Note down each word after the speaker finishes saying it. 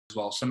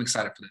well. So I'm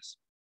excited for this.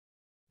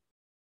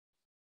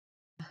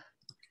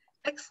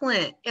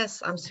 Excellent.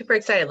 Yes, I'm super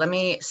excited. Let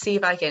me see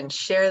if I can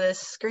share this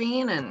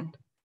screen and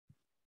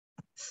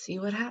see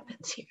what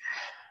happens here.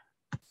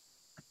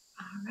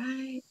 All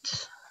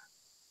right.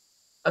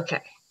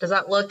 Okay, does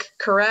that look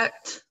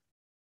correct?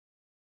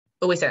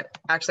 Oh, wait a second.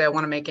 Actually, I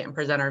want to make it in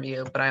presenter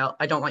view, but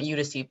I don't want you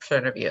to see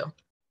presenter view.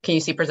 Can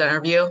you see presenter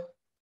view?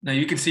 No,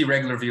 you can see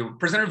regular view.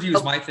 Presenter view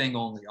is my thing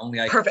only.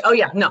 I perfect. Oh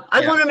yeah, no,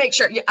 I want to make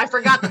sure. Yeah, I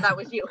forgot that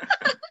was you.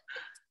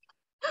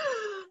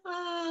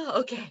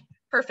 Okay,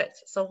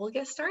 perfect. So we'll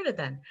get started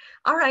then.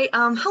 All right.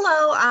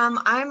 Hello.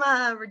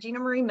 I'm Regina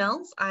Marie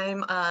Mills.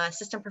 I'm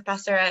assistant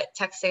professor at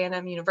Texas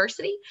A&M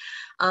University,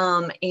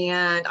 and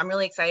I'm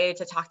really excited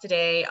to talk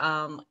today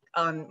on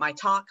my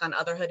talk on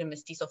Otherhood and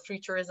Mestizo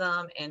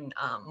Futurism and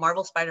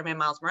Marvel Spider-Man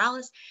Miles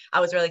Morales. I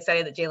was really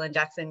excited that Jalen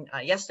Jackson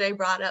yesterday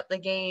brought up the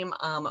game,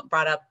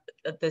 brought up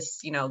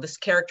this, this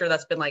character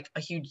that's been like a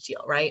huge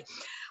deal, right?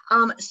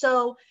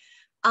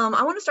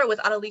 I want to start with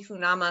Adelifu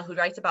Nama, who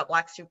writes about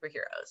Black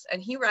superheroes.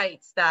 And he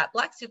writes that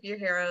Black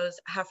superheroes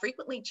have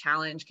frequently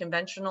challenged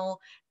conventional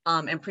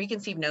and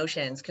preconceived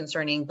notions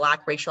concerning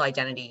Black racial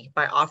identity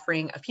by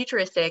offering a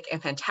futuristic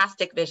and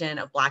fantastic vision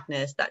of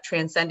Blackness that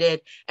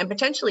transcended and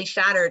potentially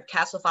shattered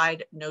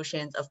calcified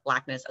notions of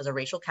Blackness as a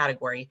racial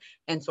category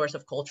and source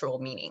of cultural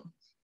meaning.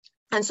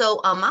 And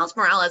so Miles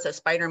Morales as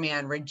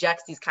Spider-Man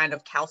rejects these kind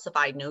of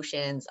calcified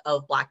notions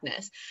of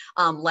Blackness,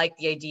 like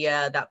the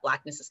idea that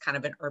Blackness is kind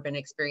of an urban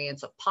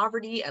experience of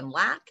poverty and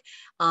lack,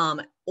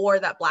 or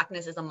that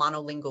Blackness is a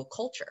monolingual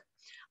culture.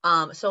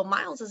 So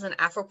Miles is an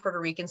Afro-Puerto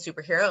Rican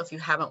superhero. If you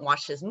haven't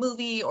watched his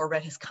movie or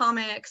read his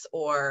comics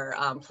or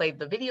played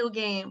the video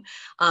game,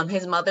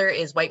 his mother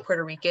is white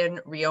Puerto Rican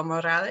Rio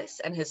Morales,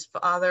 and his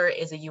father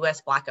is a US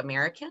Black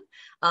American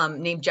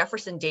named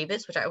Jefferson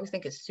Davis, which I always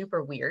think is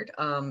super weird.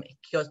 He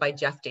goes by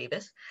Jeff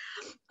Davis.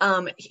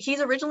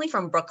 He's originally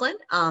from Brooklyn,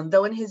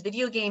 though in his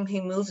video game,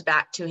 he moves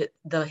back to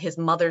his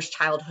mother's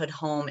childhood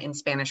home in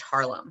Spanish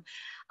Harlem.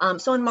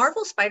 So in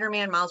Marvel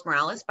Spider-Man Miles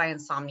Morales by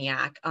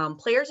Insomniac,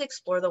 players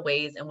explore the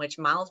ways in which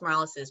Miles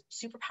Morales'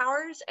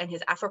 superpowers and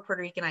his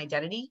Afro-Puerto Rican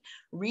identity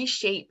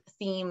reshape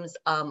themes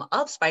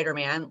of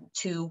Spider-Man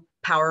to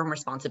power and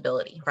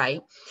responsibility,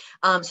 right?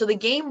 So the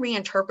game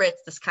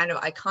reinterprets this kind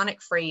of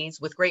iconic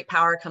phrase, with great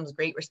power comes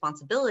great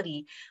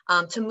responsibility,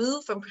 to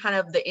move from kind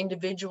of the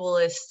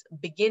individualist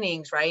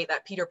beginnings, right,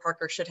 that Peter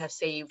Parker should have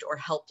saved or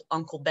helped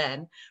Uncle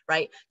Ben,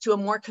 right, to a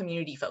more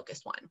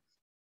community-focused one.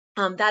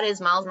 That is,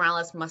 Miles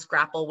Morales must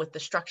grapple with the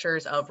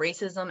structures of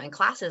racism and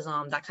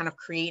classism that kind of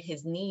create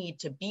his need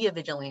to be a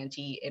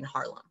vigilante in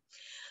Harlem.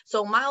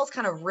 So Miles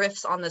kind of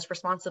riffs on this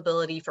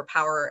responsibility for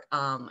power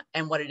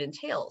and what it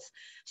entails.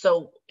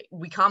 So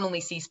we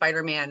commonly see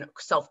Spider-Man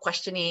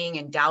self-questioning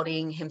and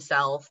doubting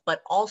himself,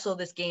 but also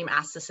this game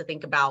asks us to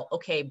think about,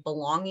 okay,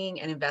 belonging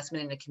and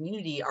investment in a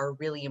community are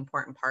really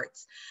important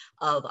parts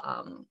of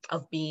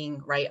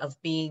being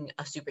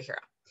a superhero.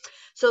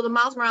 So the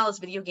Miles Morales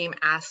video game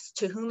asks,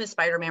 to whom is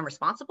Spider-Man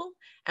responsible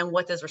and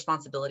what does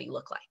responsibility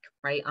look like,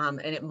 right?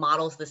 And it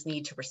models this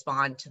need to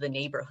respond to the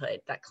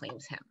neighborhood that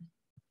claims him.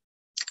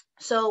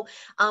 So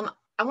I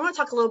want to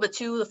talk a little bit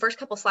too, the first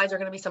couple slides are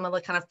going to be some of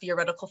the kind of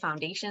theoretical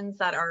foundations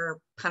that are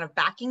kind of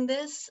backing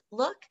this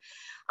look.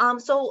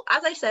 So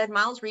as I said,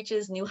 Miles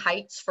reaches new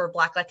heights for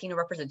Black Latino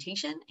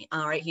representation.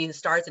 Right, he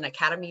stars in an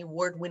Academy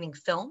Award-winning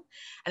film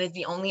and is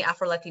the only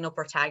Afro-Latino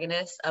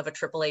protagonist of a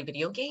AAA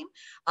video game,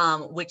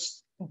 which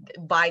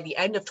by the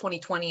end of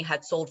 2020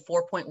 had sold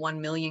 4.1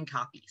 million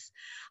copies.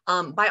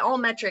 By all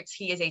metrics,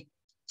 he is a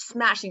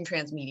smashing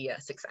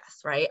transmedia success,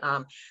 right?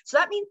 So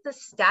that means the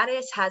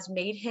status has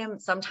made him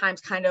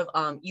sometimes kind of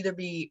either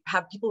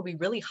have people be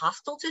really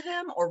hostile to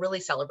him or really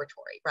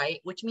celebratory, right?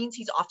 Which means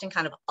he's often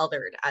kind of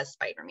othered as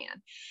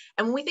Spider-Man.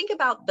 And when we think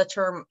about the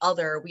term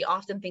other, we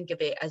often think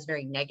of it as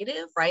very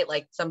negative, right?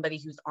 Like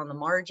somebody who's on the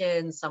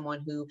margins,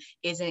 someone who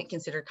isn't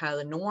considered kind of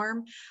the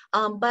norm.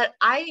 But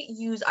I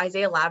use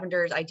Isaiah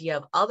Lavender's idea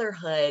of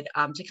otherhood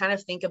to kind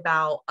of think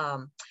about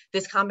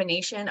this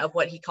combination of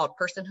what he called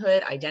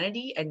personhood,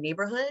 identity, and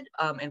neighborhood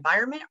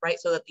environment, right?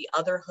 So that the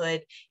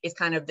otherhood is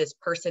kind of this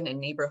person and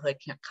neighborhood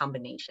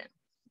combination.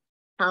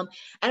 And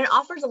it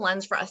offers a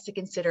lens for us to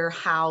consider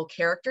how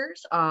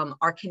characters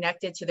are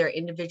connected to their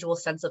individual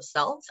sense of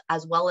self,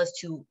 as well as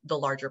to the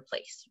larger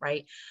place,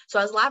 right? So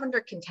as Lavender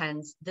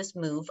contends, this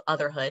move,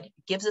 otherhood,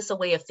 gives us a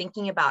way of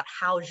thinking about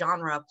how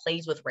genre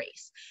plays with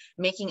race,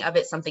 making of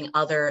it something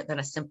other than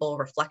a simple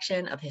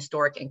reflection of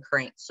historic and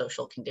current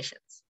social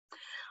conditions.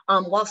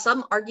 While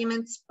some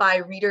arguments by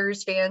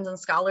readers, fans, and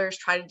scholars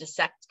try to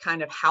dissect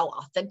kind of how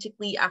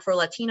authentically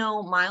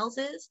Afro-Latino Miles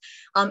is,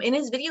 in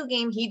his video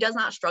game, he does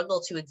not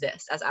struggle to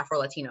exist as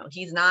Afro-Latino.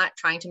 He's not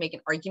trying to make an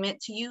argument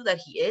to you that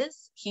he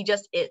is, he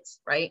just is,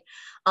 right?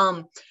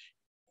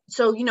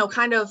 So,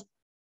 kind of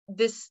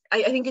this,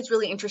 I think it's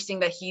really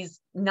interesting that he's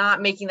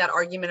not making that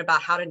argument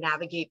about how to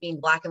navigate being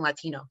Black and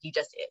Latino. He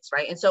just is,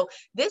 right? And so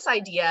this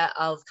idea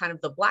of kind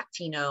of the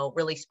Blacktino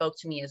really spoke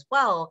to me as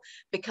well,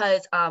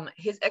 because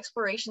his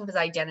exploration of his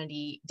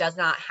identity does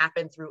not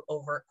happen through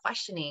overt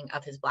questioning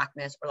of his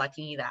Blackness or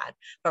Latinidad,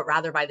 but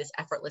rather by this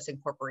effortless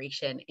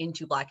incorporation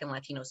into Black and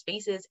Latino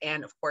spaces,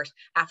 and of course,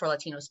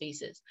 Afro-Latino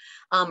spaces,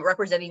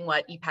 representing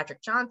what E.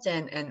 Patrick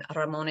Johnson and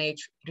Ramon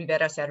H.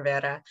 Rivera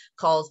Cervera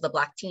calls the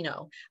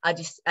Blacktino,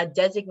 a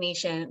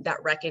designation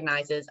that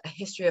recognizes a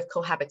history of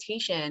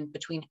cohabitation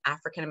between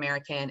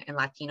African-American and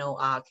Latino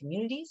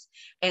communities,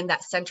 and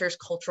that centers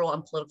cultural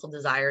and political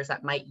desires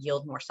that might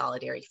yield more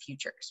solidary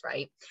futures,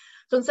 right?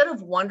 So instead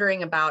of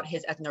wondering about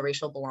his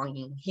ethno-racial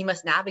belonging, he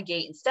must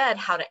navigate instead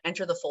how to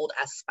enter the fold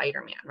as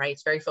Spider-Man, right?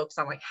 It's very focused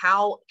on like,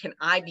 how can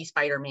I be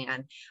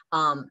Spider-Man?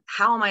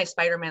 How am I a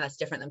Spider-Man that's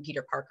different than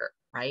Peter Parker,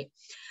 right?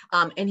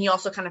 And he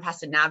also kind of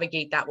has to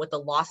navigate that with the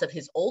loss of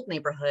his old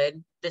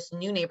neighborhood, this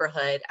new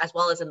neighborhood, as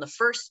well as in the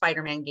first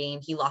Spider-Man game,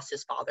 he lost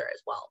his father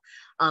as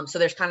well. So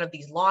there's kind of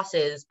these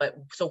losses, but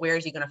so where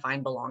is he going to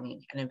find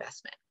belonging and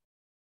investment?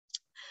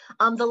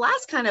 The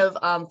last kind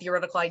of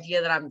theoretical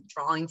idea that I'm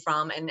drawing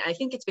from, and I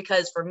think it's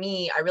because for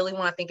me, I really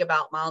want to think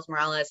about Miles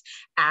Morales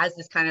as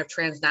this kind of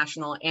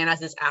transnational and as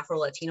this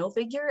Afro-Latino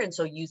figure. And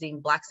so using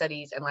Black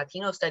studies and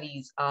Latino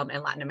studies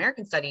and Latin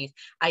American studies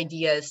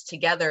ideas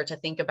together to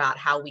think about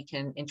how we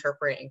can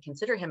interpret and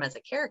consider him as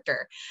a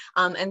character.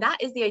 And that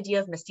is the idea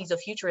of mestizo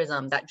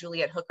futurism that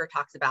Juliet Hooker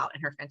talks about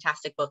in her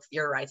fantastic book,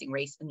 Theorizing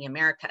Race in the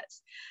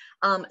Americas.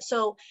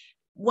 So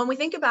when we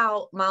think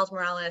about Miles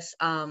Morales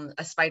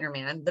as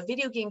Spider-Man, the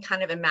video game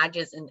kind of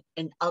imagines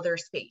an other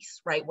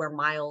space, right, where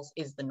Miles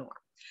is the norm.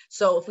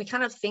 So if we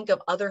kind of think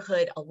of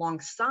Otherhood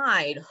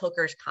alongside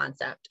Hooker's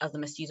concept of the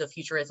mestizo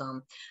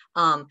futurism,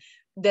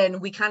 then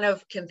we kind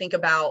of can think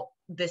about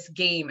this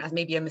game as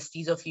maybe a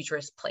mestizo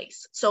futurist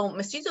place. So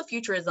mestizo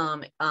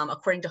futurism,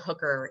 according to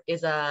Hooker,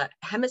 is a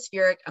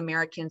hemispheric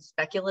American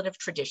speculative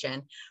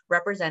tradition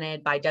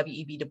represented by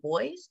W.E.B. Du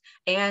Bois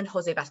and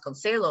Jose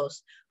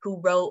Vasconcelos, who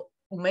wrote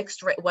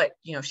what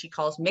she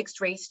calls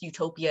mixed race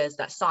utopias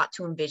that sought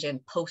to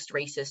envision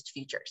post-racist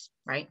futures,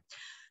 right?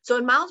 So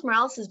in Miles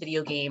Morales'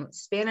 video game,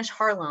 Spanish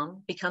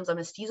Harlem becomes a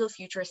mestizo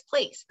futurist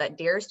place that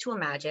dares to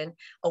imagine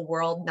a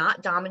world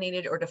not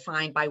dominated or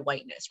defined by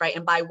whiteness, right?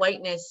 And by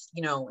whiteness,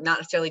 not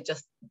necessarily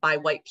just by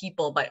white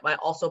people, but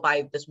also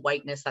by this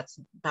whiteness that's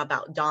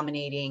about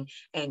dominating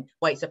and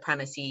white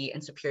supremacy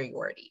and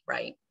superiority,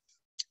 right?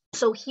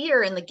 So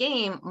here in the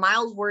game,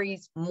 Miles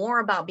worries more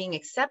about being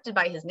accepted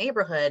by his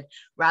neighborhood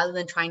rather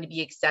than trying to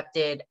be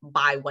accepted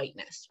by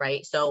whiteness,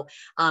 right? So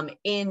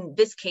in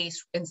this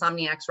case,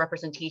 Insomniac's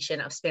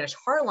representation of Spanish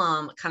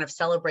Harlem kind of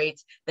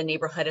celebrates the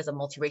neighborhood as a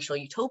multiracial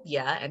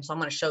utopia. And so I'm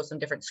going to show some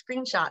different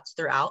screenshots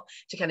throughout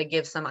to kind of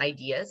give some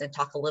ideas and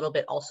talk a little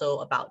bit also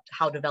about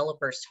how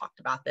developers talked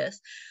about this.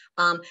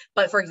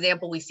 But for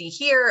example, we see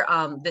here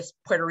this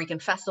Puerto Rican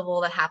festival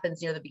that happens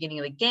near the beginning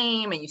of the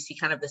game, and you see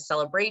kind of the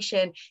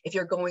celebration. If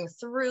you're going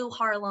through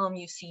Harlem,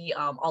 you see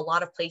a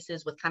lot of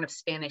places with kind of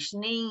Spanish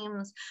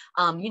names.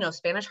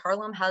 Spanish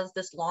Harlem has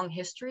this long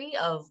history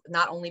of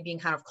not only being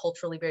kind of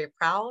culturally very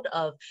proud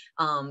of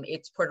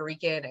its Puerto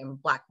Rican and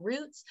Black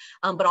roots,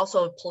 but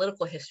also a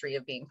political history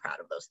of being proud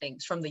of those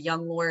things, from the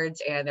Young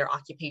Lords and their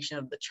occupation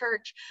of the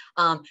church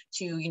to,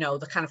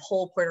 the kind of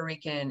whole Puerto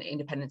Rican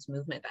independence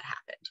movement that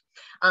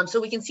happened. So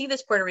we can see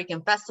this Puerto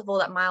Rican festival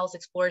that Miles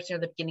explores near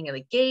the beginning of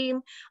the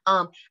game.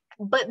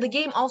 But the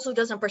game also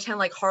doesn't pretend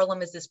like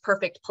Harlem is this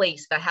perfect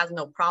place that has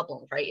no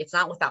problems, right? It's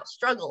not without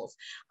struggles.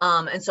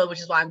 And so,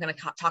 which is why I'm going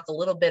to talk a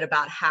little bit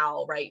about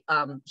how, right,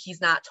 he's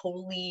not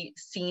totally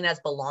seen as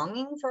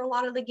belonging for a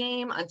lot of the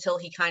game until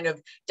he kind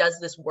of does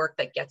this work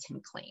that gets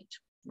him claimed,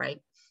 right?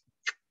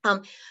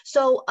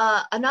 So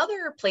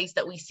another place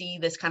that we see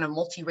this kind of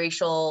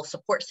multiracial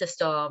support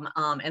system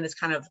and this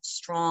kind of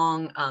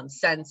strong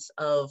sense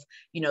of,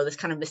 this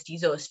kind of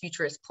mestizo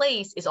futurist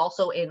place is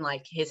also in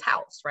like his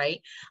house, right?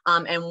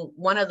 And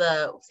one of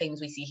the things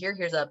we see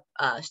here's a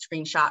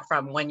screenshot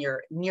from when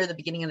you're near the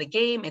beginning of the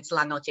game. It's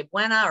La Noche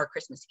Buena, or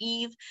Christmas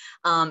Eve,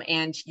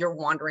 and you're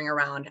wandering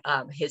around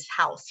his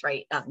house,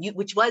 right?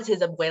 Which was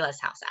his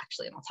abuela's house,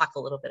 actually, and I'll talk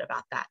a little bit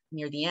about that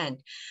near the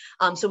end.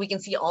 So we can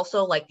see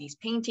also like these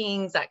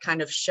paintings that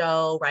kind of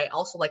show, right,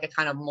 also like a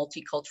kind of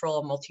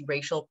multicultural,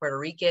 multiracial Puerto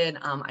Rican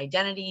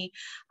identity.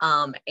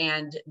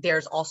 And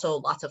there's also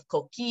lots of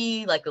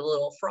coquí, like the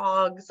little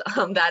frogs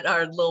that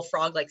are little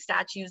frog-like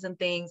statues and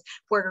things,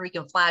 Puerto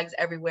Rican flags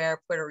everywhere,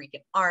 Puerto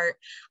Rican art.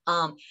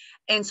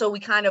 And so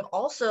we kind of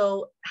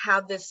also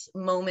have this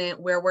moment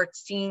where we're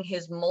seeing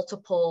his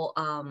multiple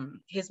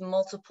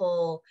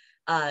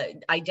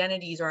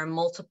identities or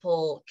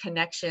multiple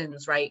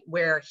connections, right,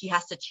 where he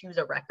has to choose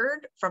a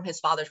record from his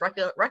father's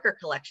record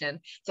collection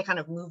to kind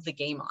of move the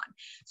game on.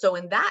 So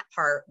in that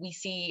part, we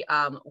see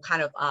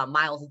kind of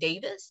Miles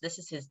Davis. This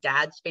is his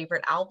dad's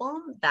favorite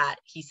album that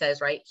he says,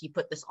 right, he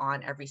put this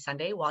on every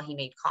Sunday while he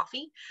made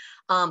coffee.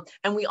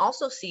 And we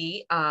also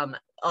see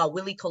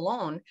Willie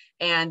Colon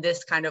and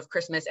this kind of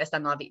Christmas Esta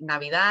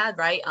Navidad,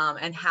 right?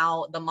 And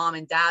how the mom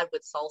and dad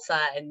would salsa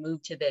and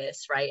move to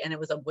this, right? And it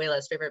was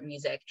Abuela's favorite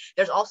music.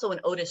 There's also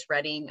an Otis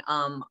Redding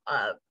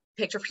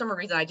picture. For some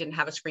reason, I didn't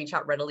have a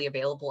screenshot readily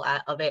available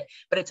of it,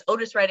 but it's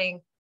Otis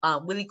Redding,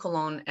 Willie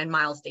Colon, and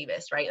Miles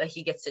Davis, right? That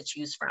he gets to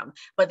choose from,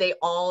 but they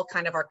all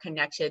kind of are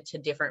connected to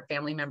different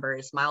family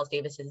members. Miles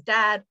Davis is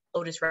dad,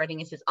 Otis Redding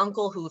is his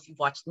uncle, who, if you've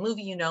watched the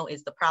movie, you know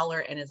is the Prowler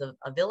and is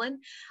a villain.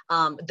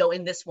 Though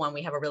in this one,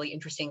 we have a really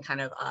interesting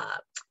kind of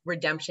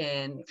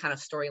redemption kind of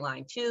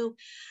storyline too.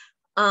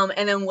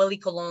 And then Willie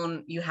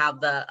Colon, you have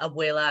the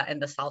Abuela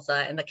and the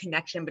salsa and the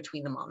connection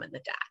between the mom and the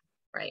dad,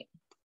 right?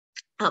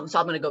 So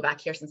I'm going to go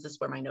back here since this is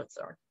where my notes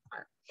are.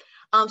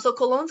 So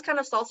Colon's kind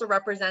of salsa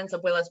represents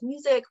Abuela's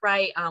music,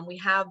 right? We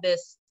have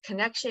this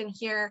connection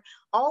here,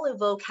 all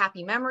evoke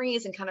happy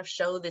memories and kind of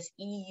show this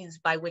ease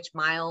by which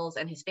Miles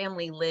and his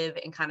family live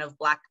in kind of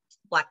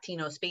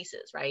Latino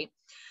spaces, right?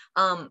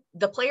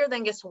 The player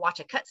then gets to watch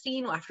a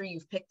cutscene after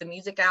you've picked the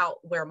music out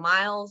where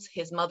Miles,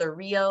 his mother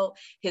Rio,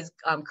 his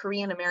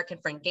Korean-American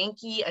friend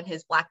Genki, and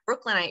his Black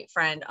Brooklynite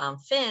friend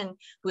Finn,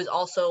 who is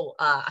also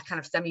a kind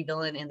of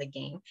semi-villain in the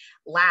game,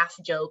 laugh,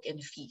 joke,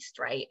 and feast,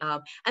 right?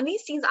 And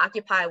these scenes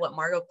occupy what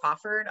Margot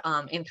Crawford,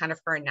 in kind of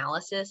her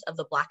analysis of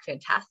the Black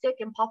fantastic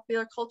in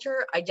popular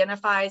culture,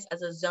 identifies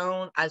as a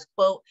zone, as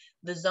quote,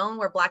 the zone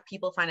where Black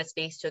people find a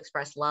space to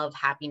express love,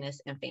 happiness,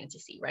 and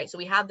fantasy, right? So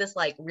we have this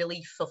like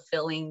really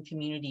fulfilling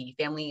community,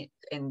 family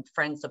and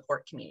friend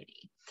support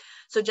community.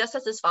 So just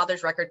as his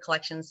father's record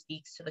collection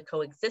speaks to the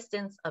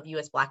coexistence of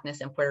US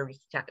Blackness and Puerto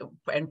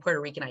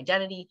Rican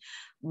identity,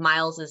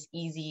 Miles's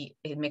easy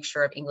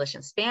mixture of English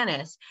and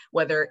Spanish,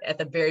 whether at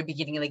the very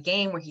beginning of the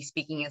game where he's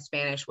speaking in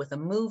Spanish with a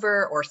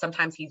mover, or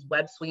sometimes he's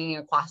web swinging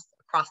across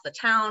the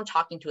town,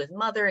 talking to his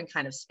mother in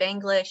kind of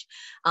Spanglish.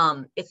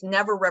 It's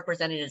never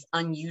represented as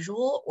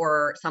unusual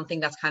or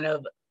something that's kind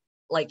of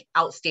like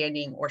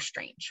outstanding or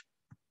strange.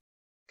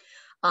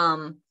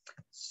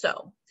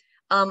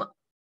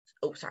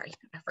 Oh, sorry,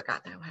 I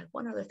forgot that I had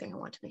one other thing I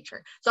want to make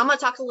sure. So I'm gonna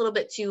talk a little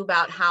bit too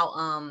about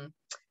how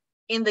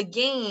in the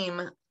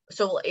game,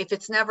 so if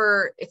it's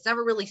never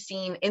really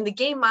seen, in the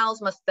game,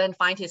 Miles must then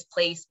find his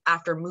place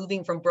after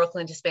moving from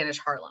Brooklyn to Spanish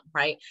Harlem,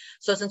 right?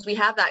 So since we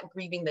have that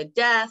grieving the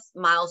death,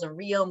 Miles and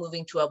Rio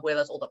moving to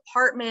Abuela's old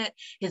apartment,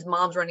 his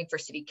mom's running for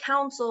city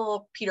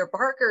council, Peter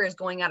Parker is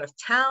going out of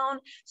town,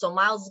 so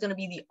Miles is gonna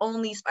be the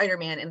only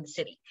Spider-Man in the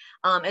city.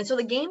 And so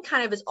the game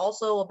kind of is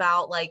also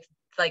about like,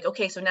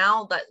 okay, so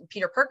now that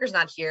Peter Parker's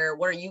not here,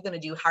 what are you going to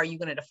do? How are you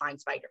going to define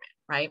Spider-Man,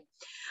 right?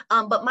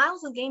 But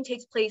Miles' game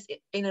takes place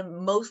in a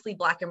mostly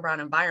Black and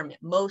brown environment.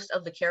 Most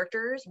of the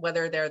characters,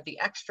 whether they're the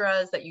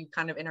extras that you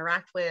kind of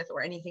interact with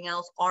or anything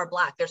else, are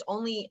Black. There's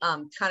only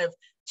kind of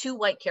 2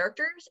 white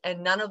characters,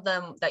 and none of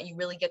them that you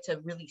really get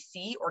to really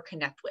see or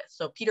connect with.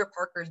 So Peter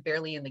Parker's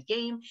barely in the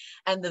game,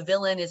 and the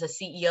villain is a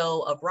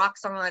CEO of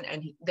Roxxon,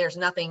 and there's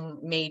nothing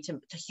made to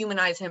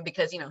humanize him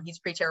because, you know, he's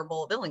a pretty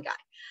terrible villain guy.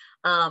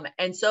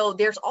 And so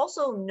there's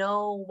also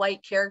no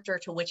white character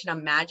to which an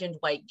imagined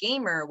white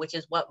gamer, which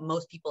is what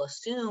most people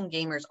assume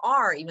gamers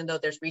are, even though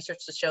there's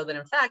research to show that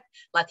in fact,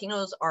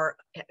 Latinos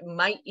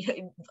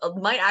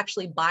might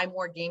actually buy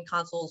more game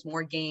consoles,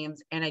 more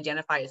games, and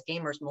identify as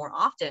gamers more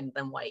often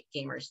than white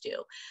gamers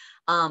do.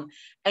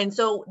 And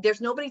so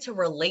there's nobody to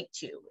relate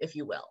to, if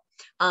you will.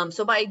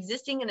 So by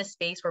existing in a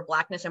space where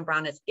Blackness and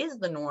brownness is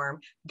the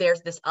norm,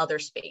 there's this other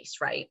space,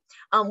 right?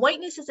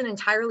 Whiteness isn't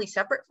entirely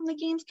separate from the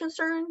game's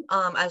concern,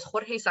 as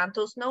Jorge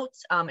Santos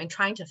notes, in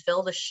trying to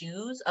fill the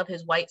shoes of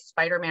his white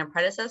Spider-Man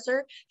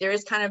predecessor. There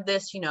is kind of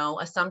this, you know,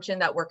 assumption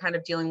that we're kind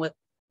of dealing with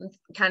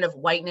kind of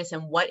whiteness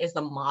and what is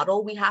the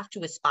model we have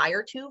to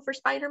aspire to for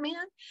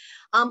Spider-Man.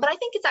 But I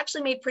think it's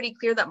actually made pretty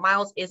clear that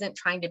Miles isn't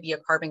trying to be a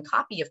carbon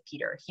copy of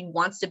Peter. He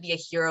wants to be a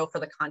hero for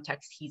the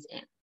context he's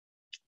in.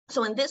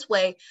 So in this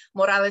way,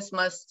 Morales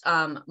must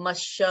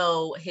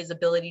show his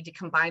ability to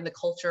combine the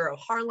culture of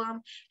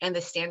Harlem and the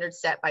standards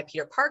set by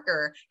Peter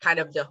Parker, kind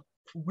of the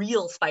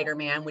real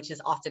Spider-Man, which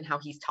is often how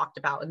he's talked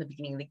about in the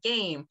beginning of the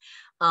game.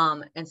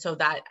 And so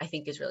that I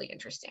think is really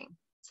interesting.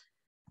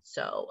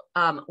 So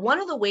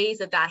one of the ways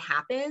that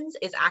happens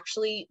is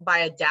actually by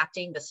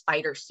adapting the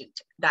spider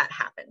suit that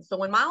happens. So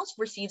when Miles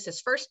receives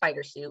his first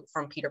spider suit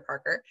from Peter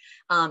Parker,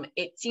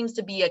 it seems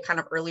to be a kind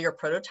of earlier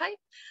prototype.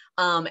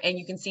 And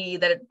you can see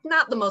that it's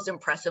not the most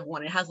impressive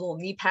one. It has little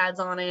knee pads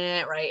on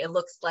it, right? It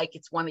looks like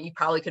it's one that you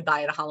probably could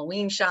buy at a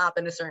Halloween shop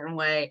in a certain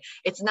way.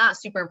 It's not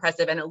super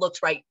impressive, and it looks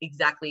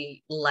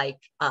exactly like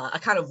a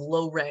kind of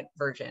low rent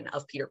version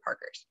of Peter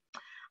Parker's.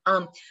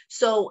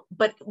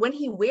 But when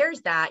he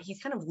wears that,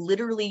 he's kind of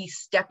literally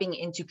stepping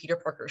into Peter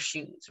Parker's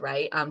shoes,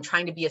 right?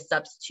 Trying to be a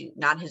substitute,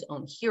 not his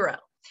own hero.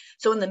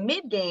 So in the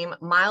mid game,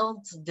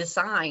 Miles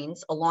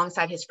designs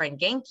alongside his friend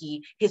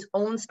Genki his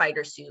own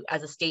spider suit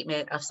as a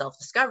statement of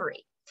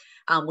self-discovery,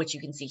 which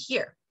you can see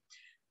here.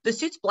 The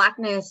suit's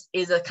blackness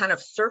is a kind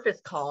of surface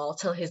call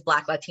to his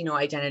Black Latino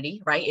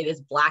identity, right? It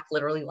is Black,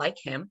 literally like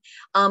him.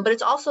 But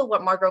it's also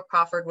what Margot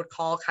Crawford would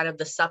call kind of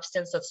the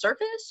substance of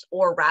surface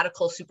or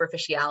radical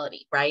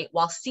superficiality, right?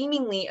 While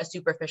seemingly a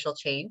superficial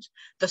change,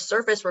 the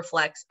surface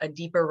reflects a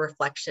deeper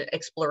reflection,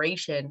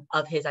 exploration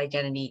of his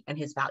identity and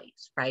his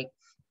values, right?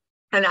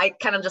 And I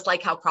kind of just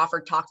like how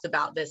Crawford talks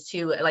about this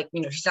too. Like,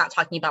 you know, she's not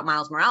talking about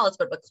Miles Morales,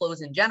 but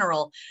clothes in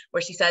general,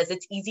 where she says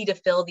it's easy to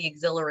feel the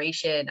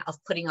exhilaration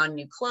of putting on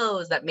new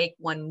clothes that make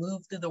one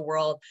move through the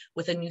world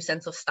with a new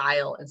sense of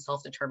style and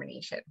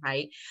self-determination,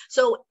 right?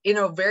 So in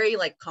a very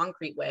like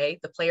concrete way,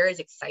 the player is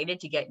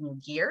excited to get new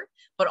gear,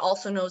 but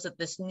also knows that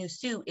this new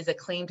suit is a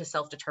claim to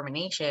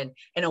self-determination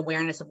and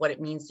awareness of what it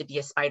means to be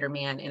a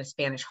Spider-Man in a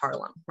Spanish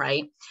Harlem,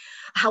 right?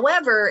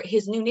 However,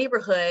 his new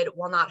neighborhood,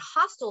 while not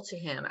hostile to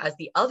him as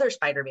the other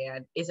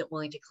Spider-Man, isn't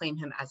willing to claim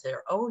him as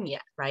their own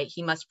yet, right?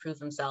 He must prove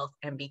himself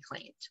and be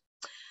claimed.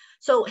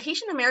 So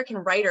Haitian-American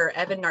writer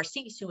Evan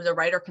Narcisse, who was a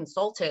writer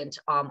consultant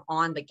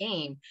on the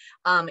game,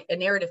 a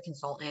narrative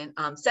consultant,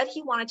 said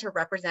he wanted to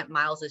represent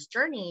Miles's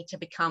journey to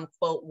become,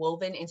 quote,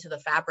 woven into the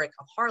fabric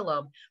of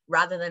Harlem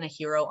rather than a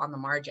hero on the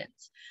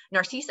margins.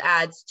 Narcisse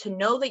adds, to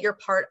know that you're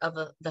part of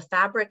the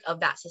fabric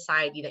of that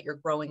society that you're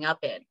growing up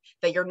in,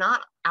 that you're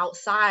not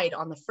outside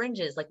on the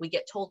fringes like we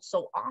get told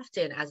so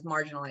often as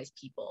marginalized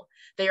people.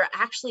 They are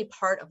actually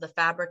part of the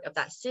fabric of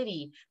that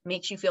city,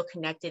 makes you feel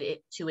connected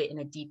to it in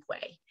a deep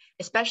way,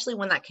 especially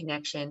when that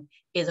connection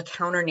is a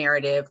counter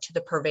narrative to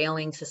the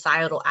prevailing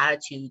societal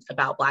attitudes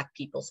about Black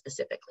people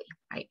specifically,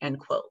 right, end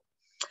quote.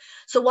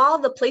 So while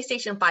the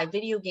PlayStation 5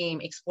 video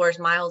game explores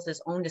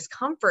Miles's own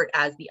discomfort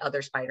as the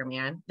other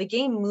Spider-Man, the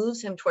game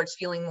moves him towards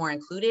feeling more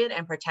included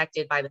and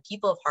protected by the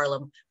people of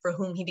Harlem, for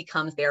whom he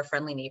becomes their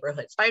friendly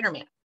neighborhood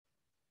Spider-Man.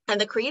 And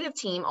the creative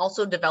team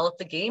also developed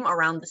the game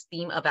around this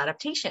theme of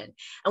adaptation.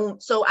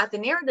 And so at the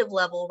narrative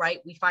level, right,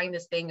 we find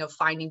this thing of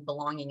finding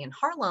belonging in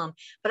Harlem,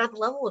 but at the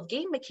level of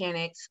game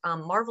mechanics,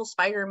 Marvel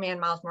Spider-Man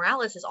Miles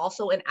Morales is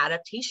also an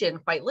adaptation,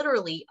 quite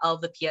literally, of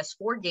the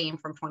PS4 game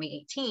from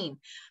 2018.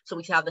 So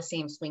we have the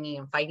same swinging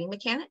and fighting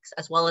mechanics,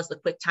 as well as the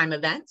quick time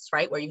events,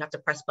 right, where you have to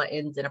press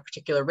buttons in a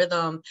particular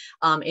rhythm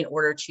in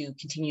order to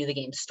continue the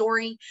game's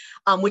story,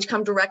 which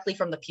come directly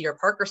from the Peter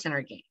Parker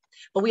Center game.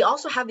 But we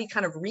also have these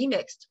kind of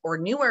remixed or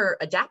newer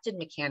adapted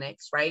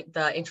mechanics, right?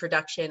 The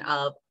introduction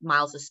of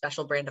Miles's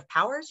special brand of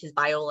powers, his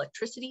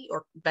bioelectricity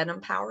or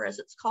venom power as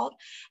it's called,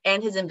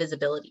 and his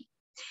invisibility.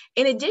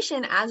 In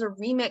addition, as a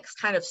remix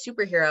kind of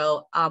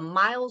superhero,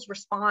 Miles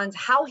responds,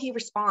 how he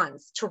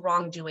responds to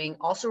wrongdoing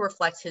also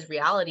reflects his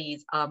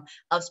realities of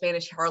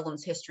Spanish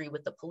Harlem's history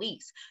with the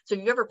police. So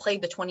if you ever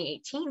played the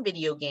 2018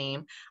 video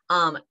game,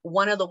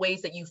 one of the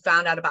ways that you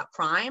found out about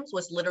crimes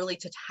was literally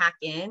to hack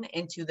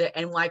into the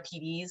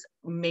NYPD's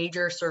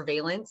major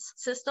surveillance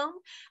system.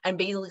 And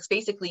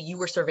basically you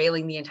were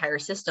surveilling the entire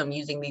system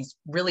using these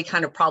really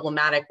kind of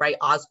problematic, right,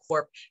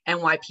 Oscorp,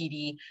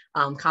 NYPD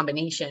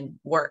combination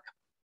work.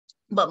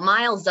 But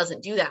Miles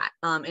doesn't do that.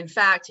 In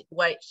fact,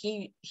 what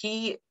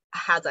he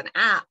has an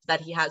app that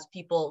he has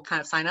people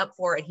kind of sign up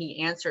for and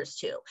he answers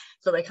to.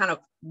 So they kind of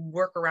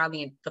work around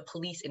the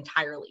police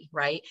entirely,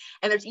 right?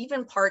 And there's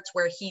even parts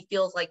where he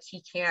feels like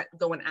he can't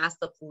go and ask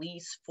the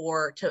police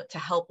to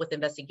help with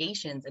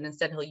investigations. And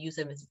instead he'll use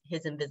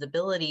his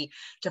invisibility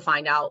to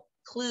find out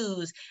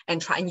clues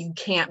and you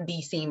can't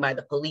be seen by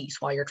the police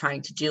while you're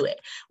trying to do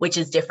it, which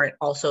is different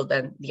also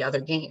than the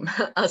other game.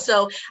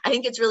 So I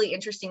think it's really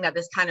interesting that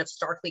this kind of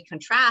starkly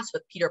contrasts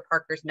with Peter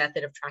Parker's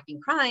method of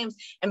tracking crimes,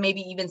 and maybe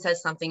even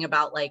says something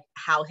about like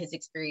how his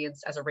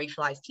experience as a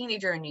racialized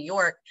teenager in New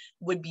York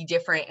would be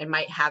different and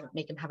might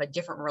make him have a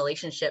different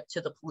relationship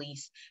to the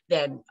police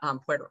than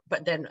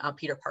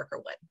Peter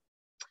Parker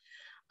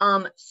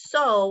would.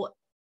 So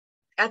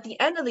at the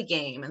end of the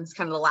game, and it's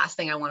kind of the last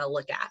thing I want to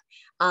look at,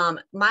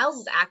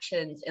 Miles's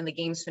actions in the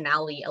game's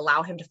finale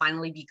allow him to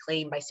finally be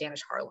claimed by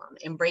Spanish Harlem,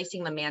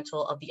 embracing the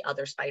mantle of the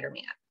other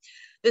Spider-Man.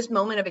 This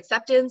moment of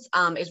acceptance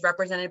is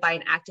represented by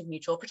an act of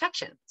mutual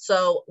protection.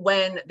 So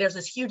when there's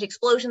this huge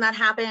explosion that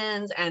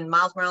happens and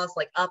Miles Morales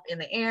like up in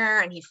the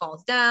air and he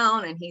falls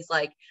down and he's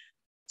like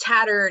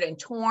tattered and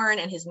torn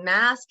and his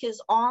mask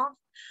is off.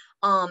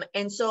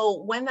 And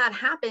so when that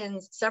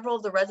happens, several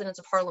of the residents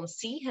of Harlem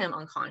see him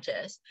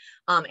unconscious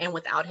and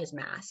without his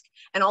mask.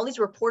 And all these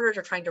reporters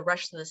are trying to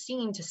rush to the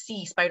scene to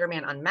see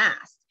Spider-Man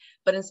unmasked.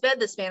 But instead,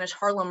 the Spanish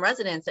Harlem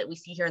residents that we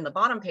see here in the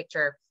bottom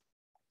picture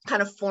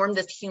kind of form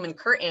this human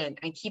curtain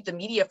and keep the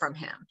media from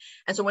him.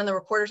 And so when the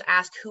reporters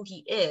ask who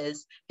he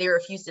is, they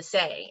refuse to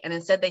say. And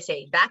instead they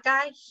say, that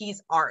guy,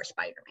 he's our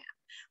Spider-Man.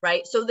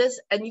 Right. So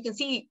and you can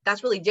see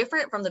that's really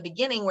different from the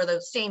beginning where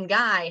the same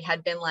guy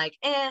had been like,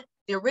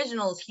 the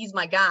originals, he's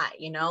my guy,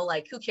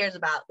 like who cares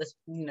about this,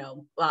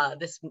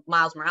 this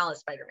Miles Morales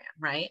Spider-Man,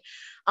 right?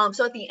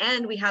 So at the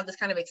end, we have this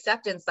kind of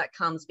acceptance that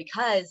comes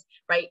because,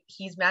 right,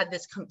 he's done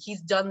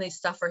this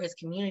stuff for his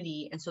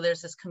community. And so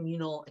there's this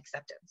communal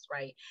acceptance,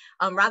 right?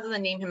 Rather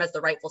than name him as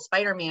the rightful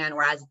Spider-Man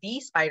or as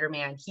the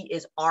Spider-Man, he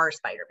is our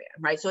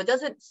Spider-Man, right? So it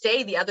doesn't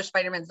say the other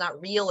Spider-Man's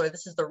not real or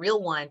this is the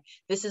real one.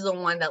 This is the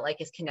one that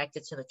like is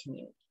connected to the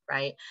community,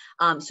 right?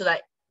 So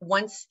that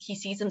once he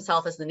sees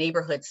himself as the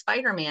neighborhood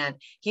Spider-Man,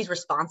 he's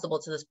responsible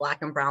to this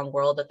Black and brown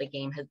world that the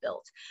game has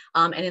built.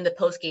 And in the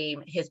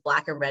post-game, his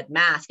black and red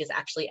mask is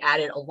actually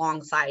added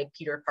alongside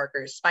Peter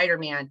Parker's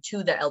Spider-Man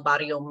to the El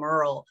Barrio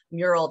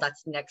mural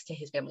that's next to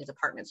his family's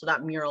apartment. So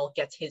that mural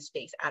gets his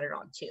face added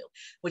on too,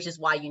 which is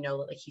why you know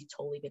that like he's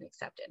totally been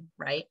accepted,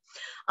 right?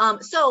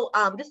 This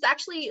is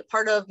actually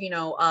part of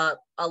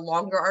a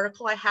longer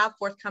article I have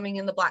forthcoming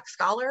in the Black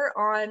Scholar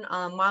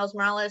on Miles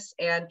Morales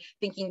and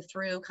thinking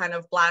through kind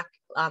of Black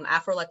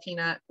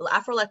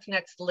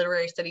Afro-Latinx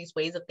literary studies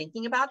ways of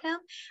thinking about him.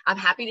 I'm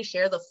happy to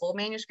share the full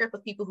manuscript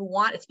with people who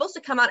want. It's supposed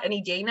to come out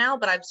any day now,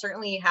 but I'm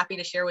certainly happy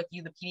to share with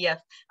you the PDF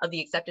of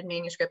the accepted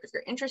manuscript if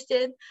you're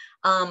interested.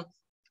 And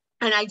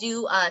I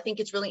do think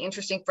it's really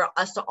interesting for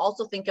us to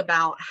also think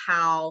about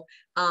how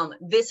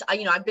this,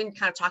 I've been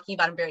kind of talking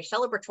about in a very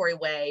celebratory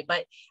way,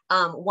 but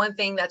one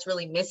thing that's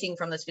really missing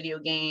from this video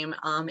game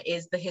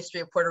is the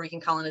history of Puerto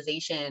Rican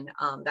colonization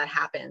that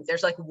happens.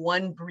 There's like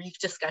one brief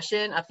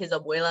discussion of his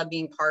abuela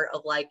being part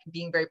of like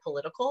being very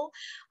political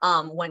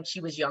when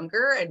she was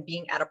younger and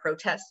being at a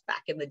protest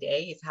back in the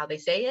day is how they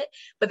say it,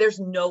 but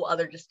there's no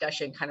other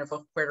discussion kind of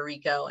Puerto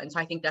Rico. And so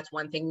I think that's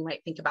one thing we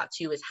might think about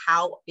too, is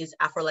how is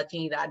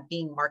Afro-Latinidad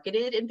being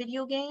marketed in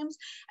video games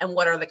and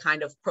what are the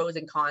kind of pros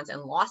and cons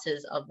and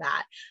losses of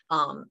that?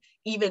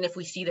 Even if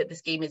we see that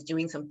this game is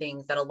doing some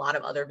things that a lot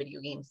of other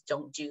video games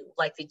don't do,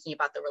 like thinking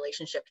about the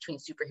relationship between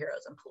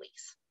superheroes and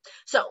police.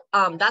 So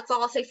that's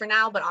all I'll say for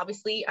now, but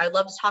obviously I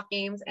love to talk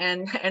games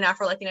and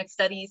Afro-Latinx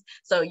studies.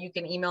 So you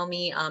can email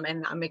me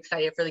and I'm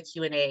excited for the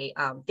Q&A.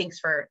 Thanks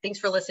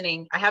for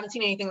listening. I haven't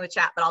seen anything in the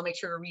chat, but I'll make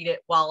sure to read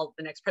it while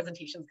the next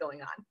presentation is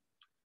going on.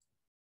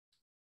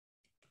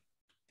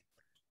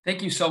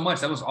 Thank you so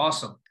much. That was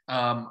awesome.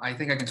 I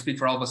think I can speak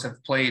for all of us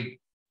have played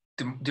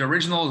the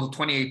original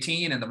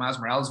 2018 and the Miles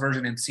Morales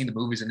version and seen the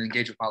movies and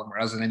engaged with Pablo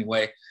Morales in any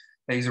way.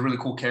 He's a really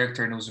cool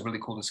character and it was a really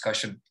cool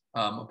discussion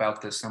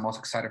about this. I'm also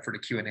excited for the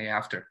Q&A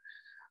after.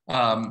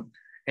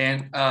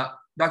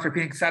 Dr.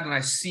 Pinksad,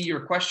 I see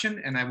your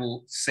question and I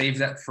will save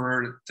that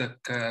for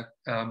the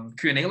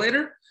Q&A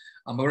later.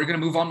 But we're going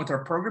to move on with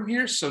our program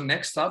here. So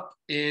next up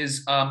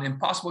is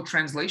Impossible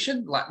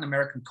Translation, Latin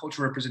American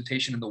Cultural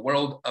Representation in the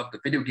World of the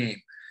Video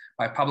Game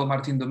by Pablo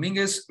Martín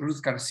Domínguez,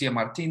 Ruth García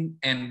Martín,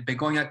 and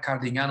Begoña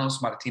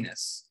Cadiñanos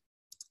Martínez.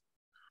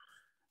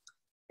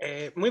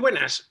 Muy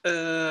buenas.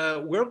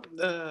 We're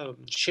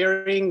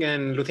sharing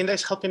and Lucinda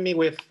is helping me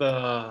with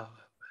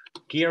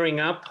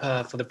gearing up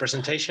for the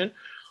presentation.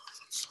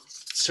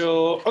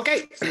 So,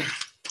 okay.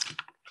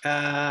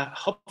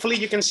 Hopefully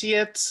you can see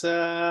it.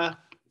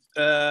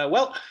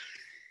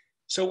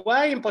 So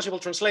why impossible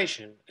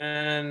translation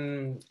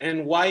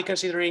and why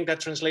considering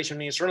that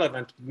translation is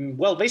relevant?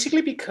 Well,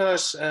 basically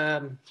because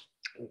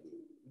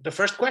the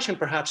first question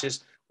perhaps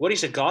is, what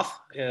is a goth?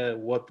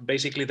 What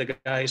basically the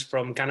guys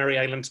from Canary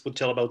Islands would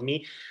tell about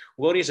me.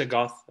 What is a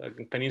goth? A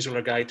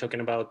peninsular guy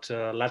talking about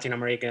Latin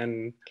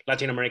American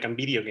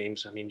video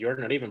games. I mean, you're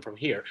not even from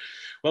here.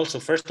 Well, so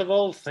first of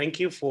all, thank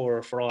you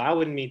for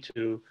allowing me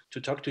to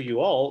talk to you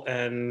all.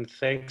 And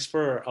thanks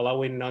for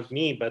allowing not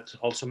me, but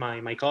also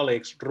my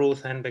colleagues,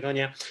 Ruth and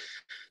Begoña,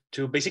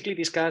 to basically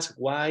discuss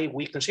why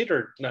we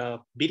consider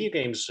video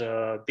games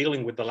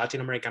dealing with the Latin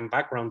American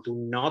background do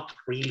not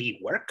really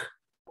work.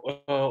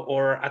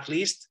 Or at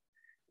least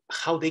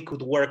how they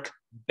could work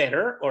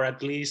better, or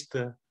at least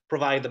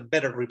provide a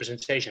better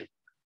representation.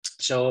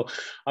 So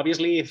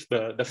obviously, if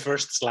the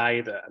first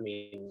slide, I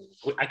mean,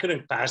 I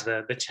couldn't pass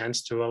the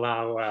chance to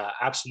allow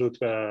absolute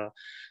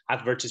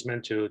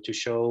advertisement to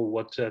show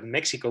what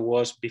Mexico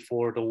was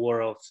before the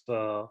war of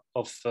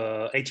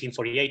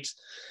 1848.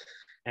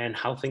 And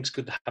how things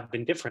could have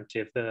been different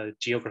if the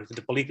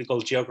political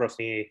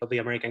geography of the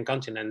American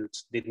continent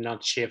did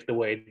not shift the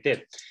way it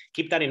did.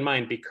 Keep that in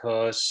mind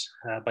because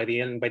by the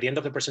end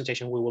of the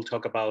presentation, we will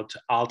talk about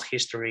alt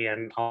history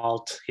and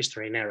alt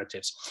history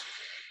narratives.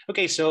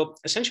 Okay, so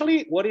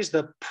essentially, what is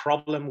the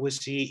problem we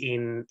see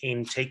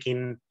in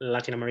taking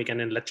Latin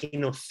American and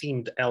Latino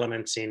themed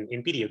elements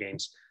in video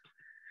games?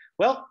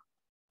 Well,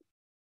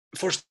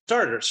 for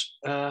starters,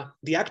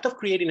 the act of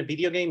creating a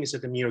video game is a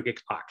demiurgic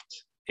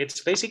act.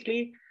 It's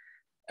basically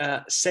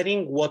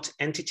setting what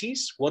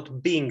entities,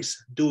 what beings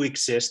do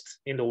exist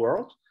in the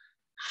world,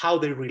 how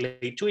they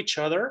relate to each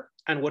other,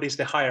 and what is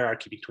the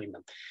hierarchy between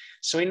them.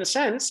 So in a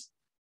sense,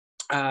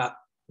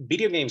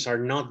 video games are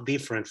not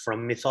different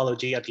from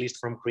mythology, at least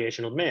from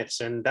creational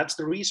myths. And that's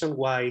the reason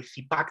why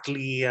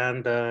Thipactli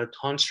and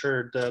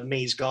Tonsured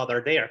Maze God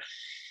are there,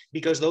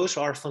 because those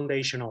are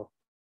foundational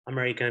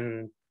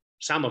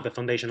some of the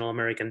foundational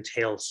American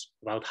tales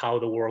about how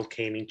the world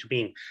came into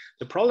being.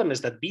 The problem is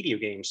that video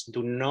games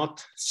do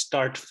not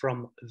start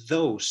from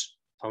those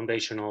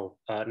foundational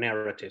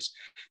narratives.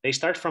 They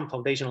start from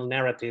foundational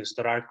narratives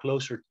that are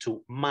closer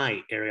to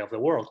my area of the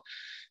world.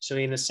 So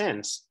in a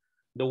sense,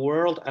 the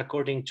world,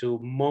 according to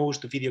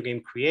most video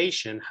game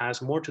creation,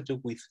 has more to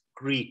do with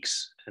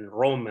Greeks and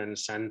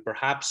Romans and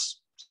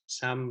perhaps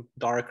some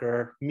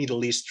darker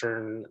Middle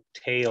Eastern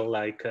tale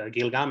like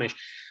Gilgamesh,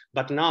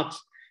 but not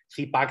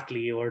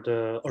Thipactli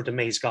or the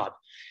Maize God.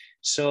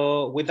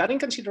 So with that in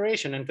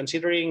consideration, and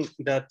considering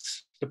that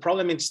the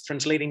problem is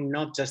translating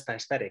not just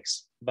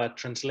aesthetics, but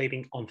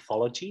translating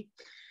ontology,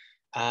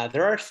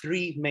 there are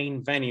three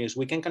main venues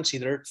we can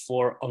consider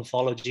for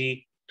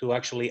ontology to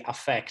actually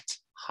affect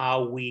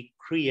how we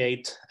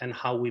create and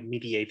how we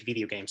mediate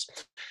video games.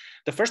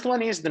 The first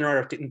one is the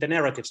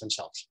narratives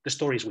themselves, the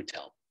stories we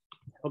tell.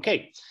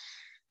 Okay,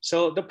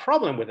 so the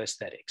problem with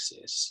aesthetics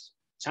is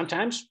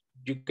sometimes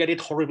you get it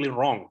horribly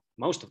wrong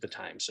most of the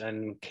times.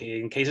 And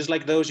in cases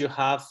like those, you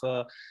have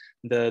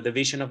the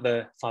vision of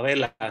the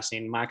favelas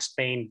in Max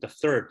Payne, the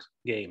third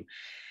game.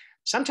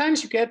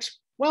 Sometimes you get,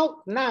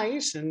 well,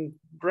 nice and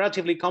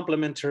relatively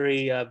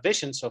complementary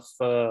visions of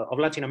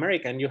Latin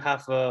America, and you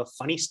have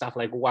funny stuff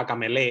like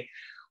Guacamele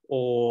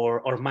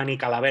or Manny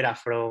Calavera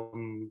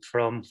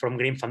from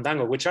Grim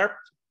Fandango, which are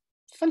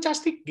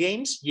fantastic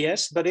games,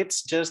 yes, but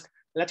it's just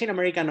Latin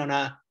American on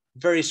a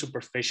very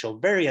superficial,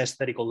 very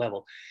aesthetical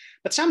level.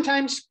 But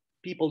sometimes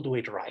people do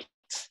it right,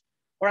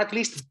 or at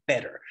least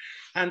better.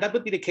 And that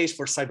would be the case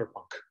for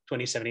Cyberpunk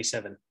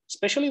 2077,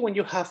 especially when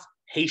you have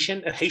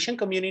a Haitian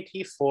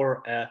community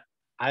for an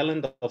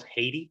island of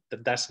Haiti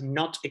that does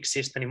not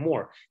exist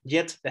anymore.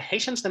 Yet the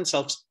Haitians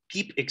themselves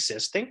keep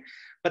existing,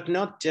 but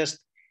not just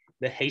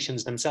the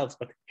Haitians themselves,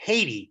 but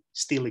Haiti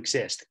still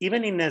exists,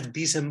 even in a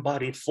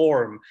disembodied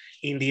form,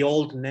 in the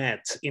old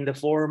net, in the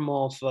form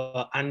of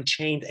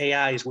unchained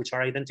AIs, which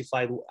are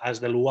identified as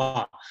the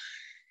Lua.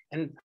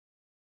 And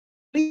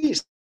at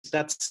least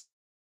that's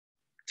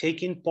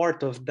taking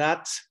part of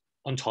that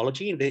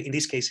ontology, in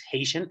this case,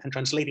 Haitian, and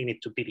translating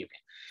it to video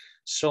game.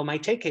 So my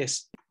take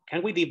is,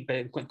 can we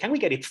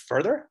get it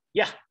further?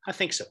 Yeah, I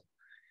think so.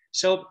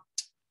 So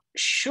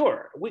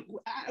sure, we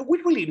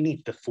really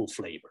need the full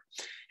flavor.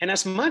 And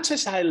as much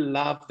as I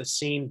love the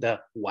scene, the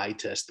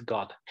whitest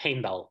god,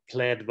 Heimdall,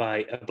 played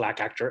by a Black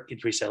actor,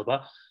 Idris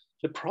Elba,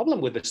 the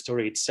problem with the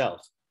story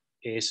itself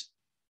is,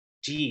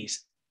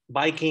 geez,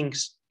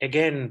 Vikings,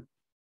 again,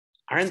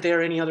 aren't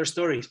there any other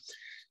stories?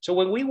 So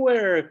when we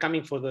were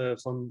coming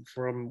from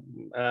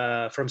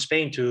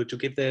Spain to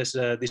give this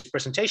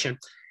presentation,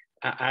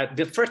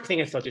 the first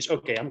thing I thought is,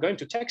 okay, I'm going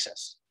to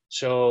Texas.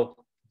 So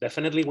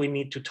definitely we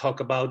need to talk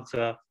about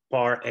the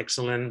par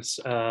excellence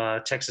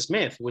Texas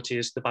myth, which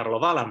is the Battle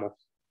of Alamo.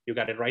 You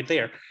got it right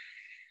there.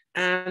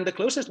 And the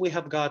closest we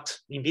have got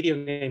in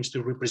video games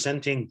to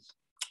representing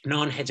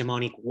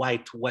non-hegemonic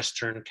white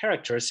Western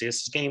characters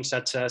is games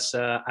such as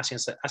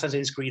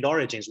Assassin's Creed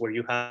Origins, where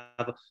you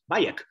have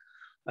Bayek,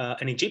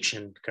 an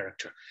Egyptian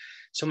character.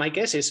 So my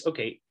guess is,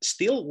 okay,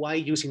 still why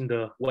using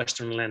the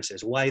Western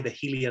lenses? Why the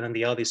Iliad and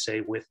the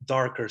Odyssey with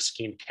darker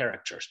skinned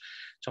characters?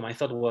 So my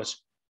thought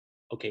was,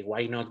 okay,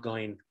 why not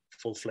going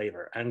full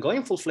flavor? And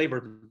going full flavor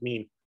would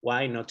mean,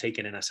 why not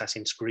taking an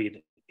Assassin's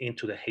Creed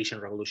into the Haitian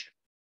Revolution?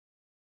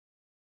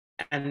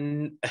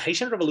 And a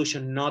Haitian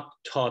Revolution not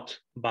taught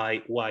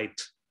by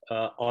white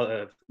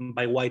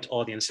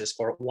audiences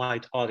for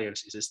white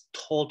audiences, is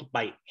taught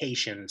by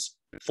Haitians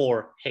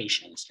for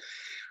Haitians.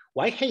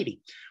 Why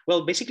Haiti?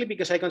 Well, basically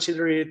because I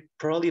consider it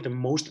probably the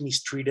most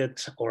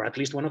mistreated, or at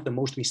least one of the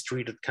most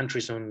mistreated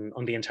countries on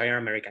the entire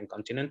American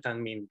continent. I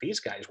mean, these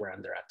guys were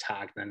under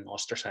attack and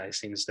ostracized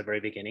since the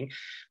very beginning,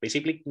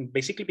 basically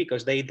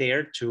because they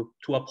dared to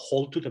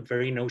uphold to the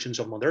very notions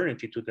of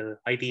modernity, to the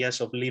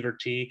ideas of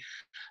liberty,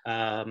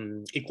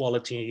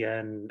 equality,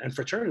 and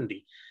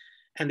fraternity.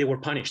 And they were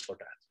punished for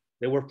that.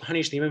 They were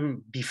punished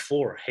even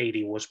before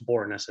Haiti was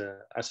born as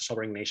a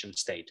sovereign nation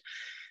state.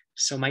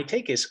 So my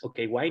take is,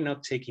 okay, why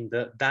not taking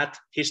that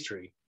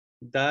history,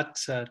 that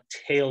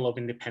tale of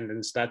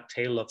independence, that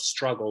tale of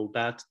struggle,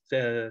 that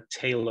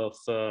tale of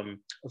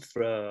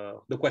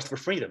the quest for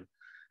freedom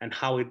and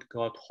how it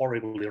got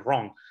horribly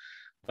wrong,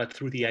 but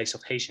through the eyes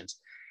of Haitians.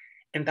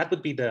 And that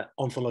would be the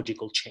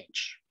ontological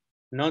change,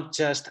 not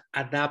just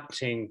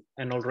adapting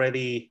an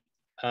already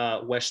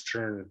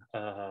Western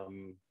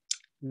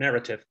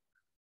narrative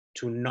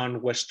to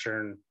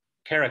non-Western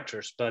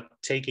characters, but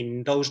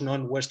taking those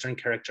non-Western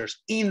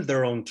characters in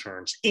their own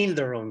terms, in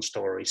their own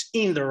stories,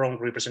 in their own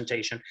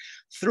representation,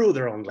 through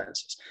their own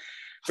lenses.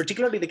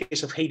 Particularly the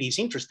case of Haiti is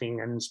interesting,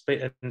 and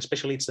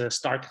especially it's a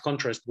stark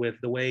contrast with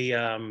the way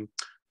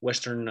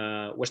Western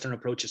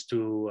approaches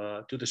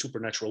to the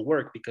supernatural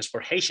work, because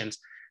for Haitians,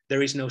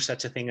 there is no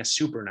such a thing as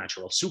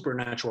supernatural.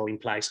 Supernatural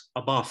implies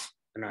above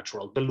the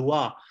natural. The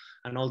Lua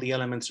and all the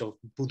elements of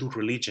voodoo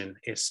religion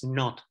is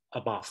not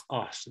above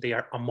us. They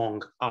are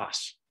among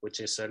us,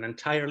 which is an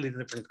entirely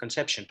different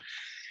conception.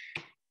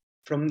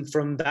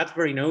 From that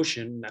very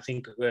notion, I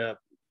think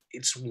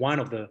it's one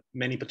of the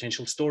many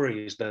potential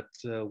stories that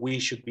we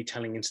should be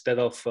telling, instead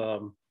of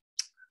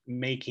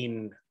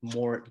making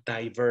more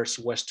diverse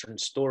Western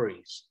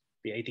stories.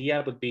 The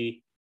idea would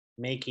be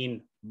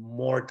making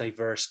more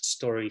diverse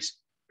stories,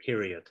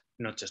 period,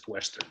 not just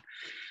Western.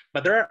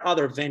 But there are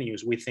other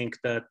venues we think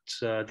that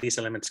these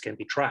elements can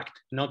be tracked,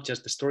 not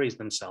just the stories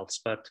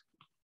themselves, but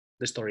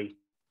the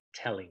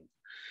storytelling.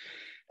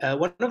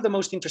 One of the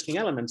most interesting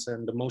elements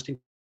and the most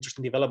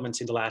interesting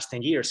developments in the last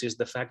 10 years is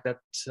the fact that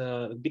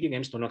video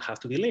games do not have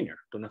to be linear,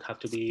 do not have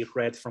to be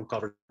read from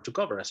cover to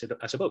cover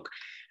as a book.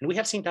 And we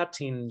have seen that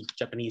in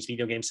Japanese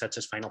video games such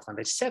as Final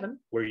Fantasy VII,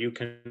 where you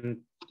can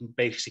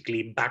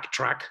basically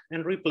backtrack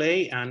and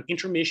replay an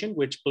intermission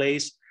which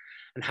plays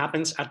and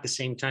happens at the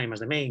same time as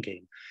the main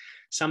game.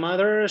 Some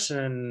others,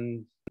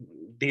 and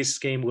this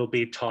game will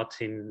be taught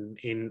in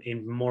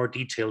more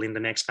detail in the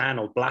next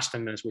panel,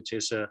 Blasphemous, which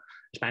is a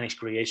Spanish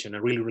creation,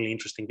 a really, really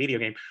interesting video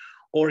game,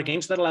 or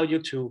games that allow you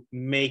to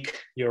make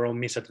your own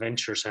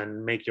misadventures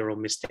and make your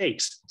own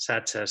mistakes,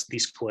 such as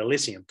Disco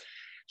Elysium.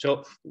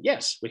 So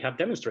yes, we have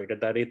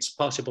demonstrated that it's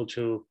possible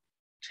to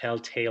tell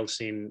tales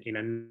in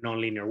a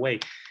non-linear way,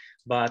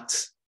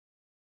 but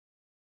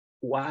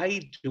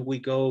why do we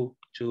go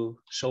to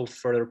so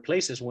further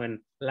places when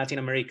Latin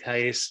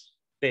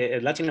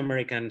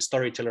American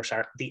storytellers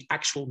are the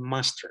actual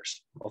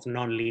masters of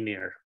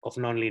non-linear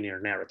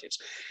narratives?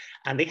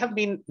 And they have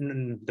been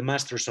the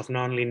masters of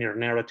non-linear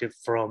narrative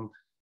from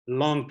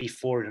long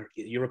before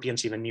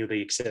Europeans even knew they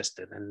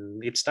existed.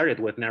 And it started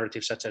with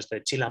narratives such as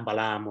the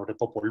Chilambalam or the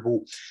Popol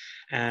Vuh.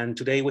 And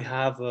today we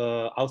have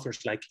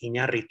authors like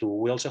Iñárritu.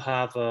 We also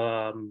have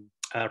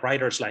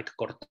writers like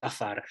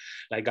Cortázar,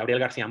 like Gabriel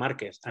García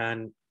Márquez,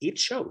 and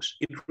it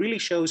really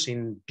shows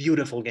in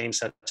beautiful games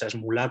such as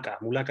Mulaka.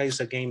 Mulaka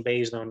is a game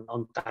based on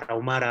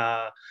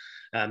Tarahumara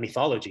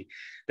mythology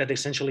that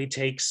essentially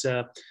takes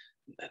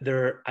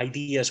their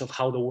ideas of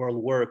how the world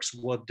works,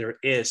 what there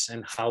is,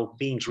 and how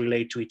beings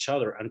relate to each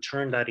other, and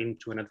turn that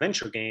into an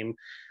adventure game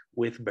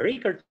with very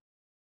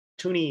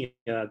cartoony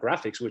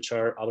graphics, which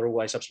are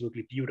otherwise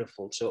absolutely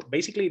beautiful. So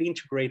basically it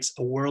integrates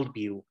a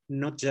worldview,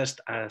 not just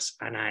as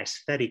an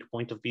aesthetic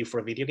point of view for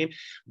a video game,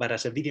 but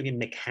as a video game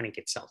mechanic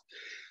itself.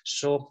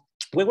 So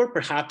we were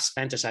perhaps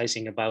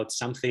fantasizing about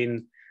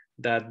something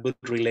that would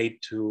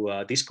relate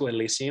to Disco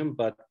Elysium,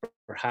 but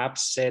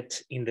perhaps set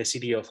in the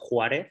city of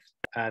Juarez,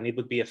 and it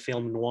would be a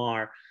film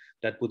noir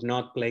that would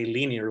not play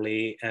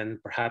linearly, and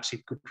perhaps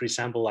it could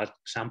resemble at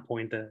some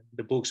point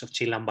the books of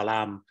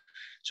Chilambalam.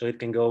 So it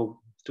can go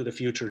to the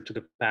future, to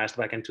the past,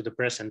 back into the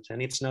present. And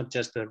it's not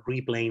just a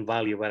replaying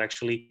value, but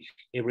actually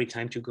every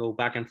time you go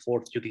back and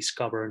forth, you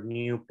discover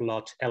new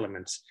plot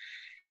elements.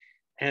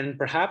 And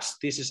perhaps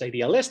this is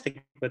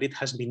idealistic, but it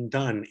has been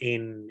done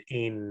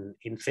in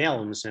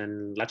films,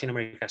 and Latin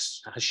America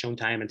has shown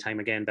time and time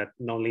again that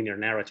non-linear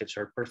narratives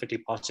are perfectly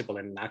possible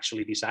and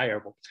actually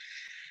desirable.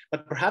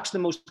 But perhaps the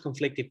most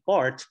conflictive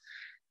part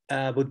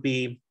would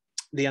be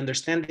the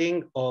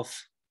understanding of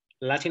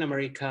Latin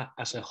America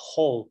as a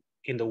whole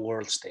in the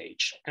world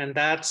stage. And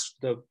that's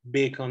the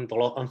big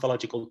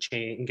ontological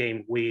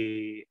change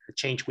we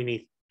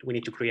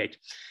need to create.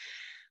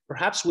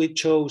 Perhaps we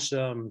chose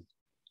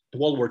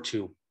World War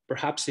II.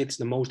 Perhaps it's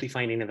the most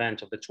defining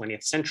event of the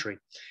 20th century.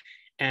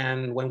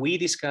 And when we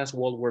discuss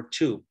World War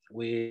II,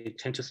 we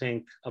tend to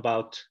think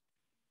about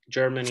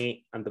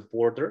Germany and the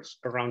borders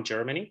around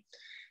Germany.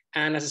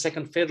 And as a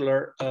second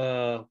fiddler,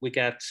 we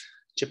get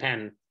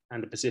Japan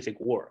and the Pacific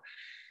War.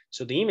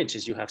 So the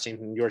images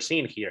you're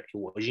seeing here,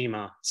 Iwo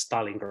Jima,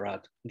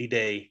 Stalingrad,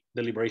 D-Day,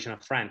 the liberation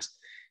of France,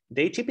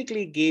 they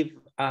typically give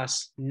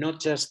us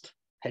not just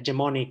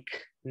hegemonic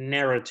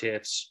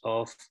narratives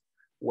of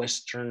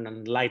Western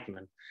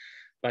enlightenment,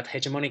 but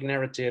hegemonic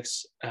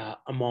narratives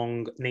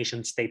among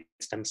nation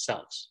states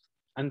themselves.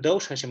 And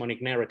those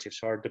hegemonic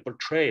narratives are the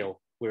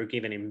portrayal we're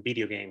given in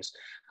video games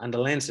and the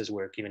lenses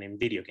we're given in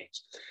video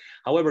games.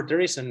 However, there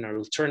is an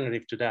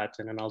alternative to that,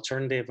 and an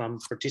alternative I'm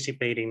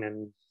participating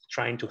and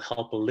trying to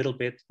help a little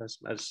bit, as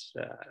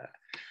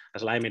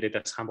limited,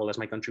 as humble as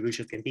my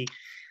contribution can be,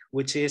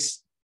 which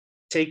is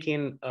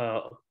taking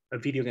a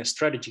video game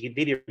strategy,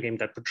 video game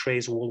that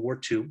portrays World War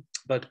II,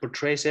 but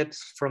portrays it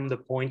from the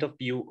point of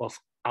view of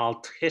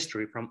alt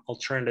history, from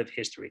alternative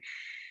history.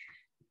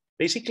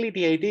 Basically,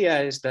 the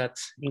idea is that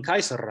in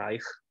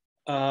Kaiserreich,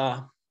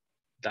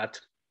 that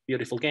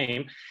beautiful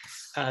game,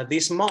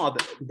 this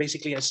mod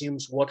basically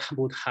assumes what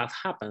would have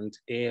happened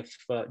if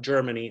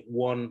Germany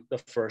won the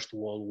First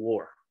World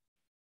War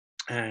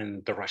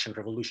and the Russian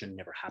Revolution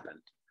never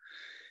happened.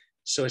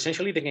 So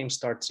essentially the game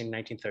starts in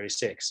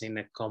 1936 in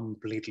a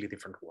completely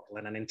different world,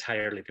 and an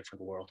entirely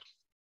different world.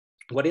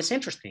 What is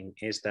interesting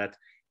is that,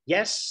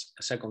 yes,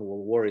 a Second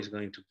World War is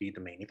going to be the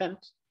main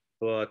event,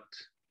 but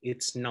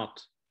it's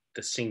not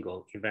the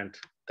single event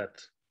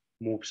that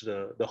moves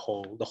the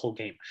whole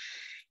game.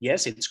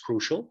 Yes, it's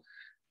crucial,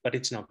 but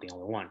it's not the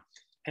only one.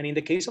 And in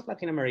the case of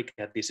Latin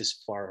America, this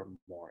is far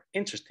more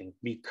interesting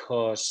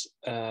because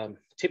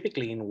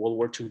typically in World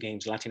War II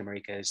games, Latin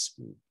America is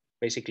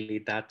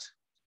basically that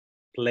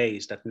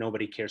place that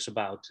nobody cares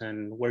about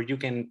and where you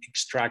can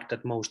extract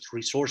at most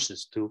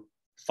resources to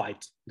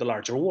fight the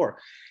larger war.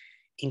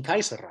 In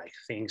Kaiserreich,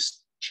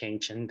 things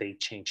change, and they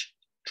change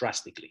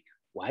drastically.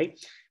 Why?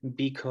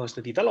 Because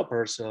the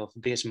developers of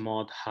this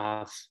mod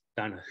have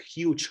done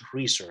huge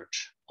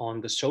research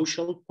on the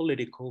social,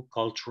 political,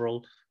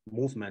 cultural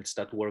movements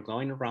that were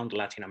going around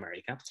Latin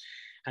America,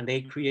 and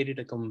they created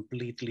a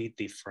completely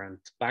different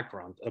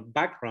background, a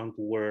background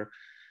where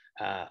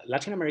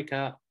Latin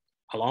America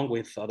along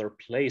with other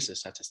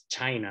places such as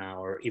China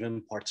or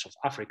even parts of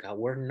Africa,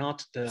 were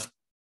not the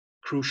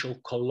crucial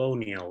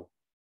colonial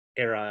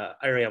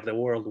area of the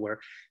world where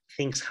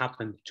things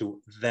happen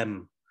to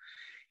them.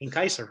 In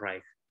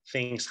Kaiserreich,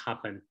 things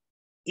happen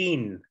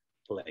in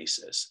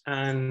places,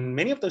 and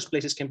many of those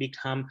places can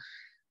become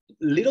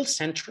little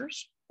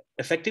centers,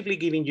 effectively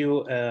giving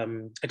you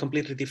a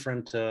completely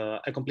different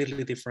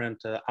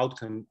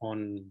outcome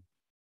on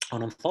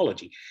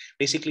ontology.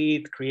 Basically,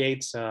 it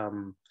creates a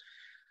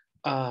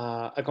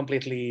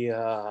completely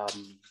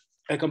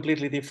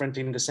different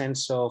in the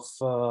sense of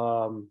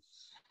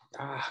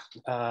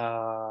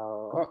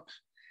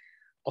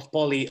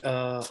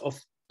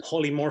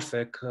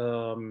polymorphic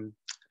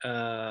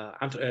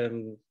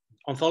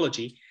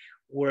ontology,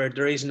 where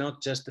there is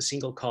not just a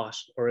single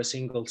cause or a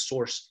single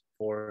source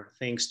for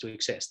things to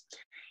exist.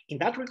 In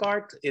that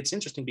regard, it's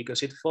interesting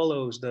because it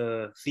follows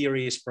the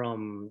theories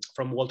from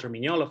Walter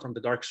Mignolo, from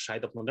the dark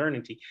side of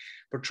modernity,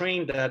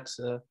 portraying that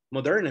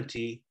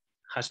modernity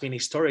has been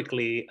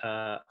historically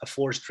a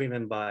force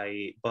driven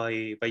by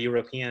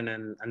European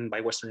and by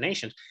Western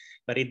nations,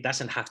 but it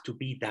doesn't have to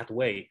be that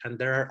way. And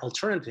there are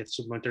alternatives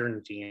to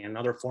modernity and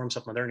other forms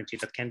of modernity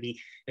that can be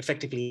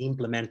effectively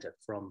implemented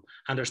from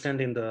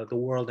understanding the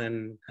world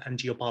and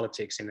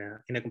geopolitics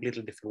in a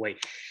completely different way.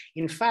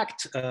 In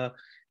fact,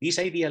 this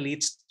idea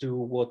leads to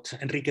what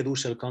Enrique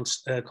Dussel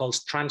calls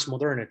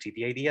transmodernity,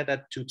 the idea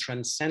that to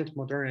transcend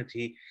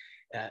modernity,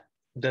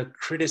 the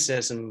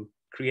criticism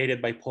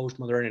created by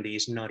postmodernity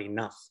is not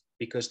enough,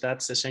 because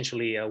that's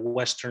essentially a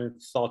Western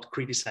thought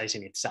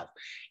criticizing itself.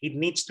 It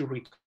needs to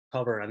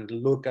recover and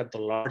look at the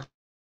larger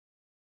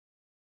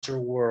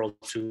world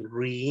to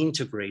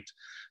reintegrate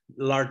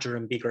larger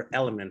and bigger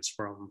elements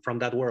from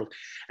that world.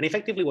 And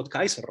effectively what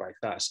Kaiserreich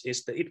does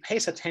is that it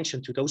pays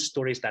attention to those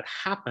stories that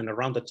happened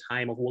around the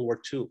time of World War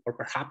II, or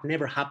perhaps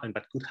never happened,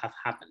 but could have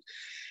happened.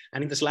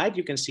 And in the slide,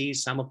 you can see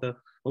some of the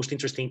most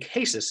interesting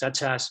cases,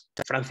 such as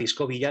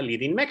Francisco Villa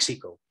leading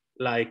Mexico,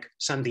 like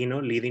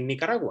Sandino leading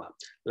Nicaragua,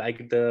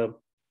 like the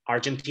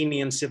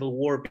Argentinian civil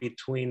war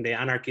between the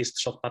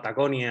anarchists of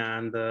Patagonia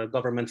and the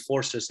government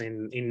forces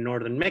in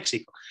northern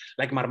Mexico,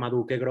 like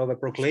Marmaduke Grove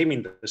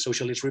proclaiming the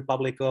Socialist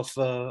Republic of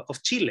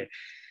Chile,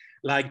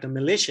 like the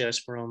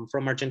militias from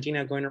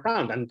Argentina going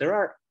around. And there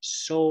are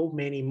so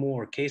many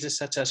more cases,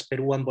 such as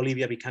Peru and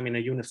Bolivia becoming a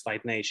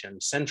unified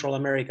nation, Central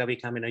America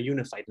becoming a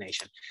unified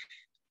nation,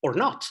 or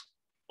not.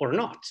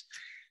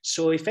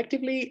 So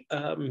effectively,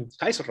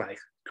 Kaiserreich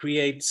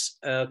creates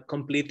a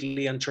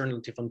completely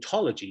alternative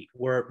ontology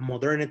where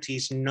modernity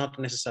is not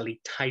necessarily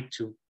tied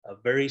to a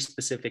very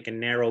specific and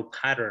narrow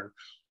pattern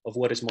of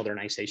what is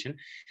modernization,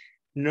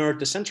 nor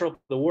the center of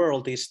the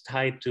world is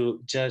tied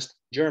to just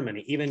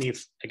Germany, even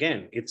if,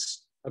 again,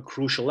 it's a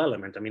crucial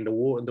element. I mean, the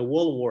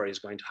world war is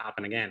going to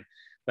happen again,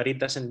 but it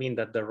doesn't mean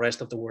that the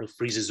rest of the world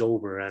freezes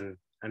over and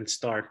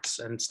stops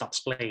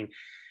playing.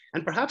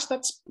 And perhaps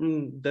that's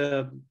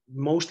the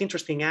most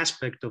interesting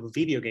aspect of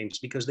video games,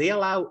 because they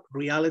allow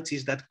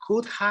realities that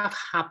could have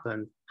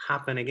happened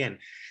happen again.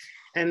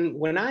 And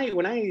when I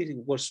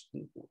was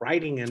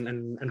writing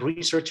and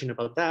researching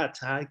about that,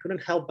 I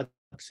couldn't help but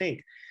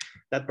think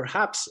that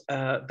perhaps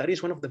that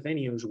is one of the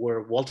venues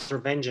where Walter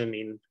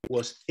Benjamin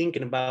was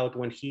thinking about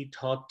when he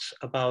thought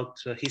about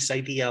his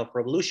idea of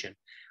revolution,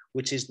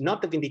 which is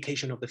not the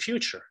vindication of the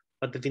future,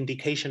 but the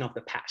vindication of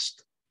the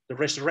past, the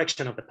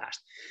resurrection of the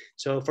past.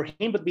 So for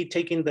him, would be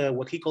taking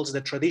what he calls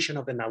the tradition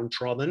of the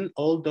downtrodden,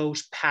 all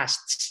those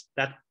pasts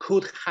that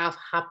could have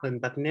happened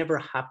but never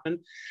happened,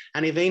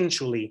 and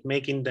eventually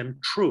making them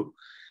true.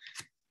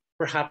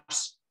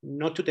 Perhaps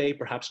not today,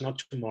 perhaps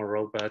not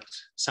tomorrow, but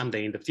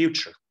someday in the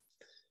future.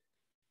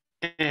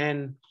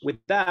 And with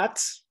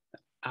that,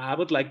 I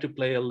would like to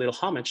pay a little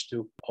homage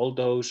to all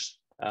those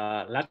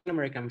Latin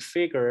American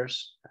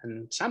figures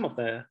and some of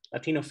the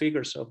Latino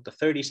figures of the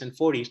 30s and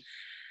 40s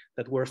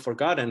that were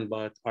forgotten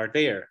but are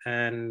there.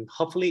 And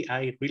hopefully,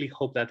 I really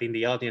hope that in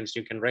the audience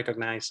you can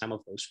recognize some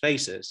of those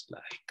faces,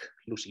 like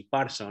Lucy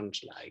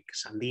Parsons, like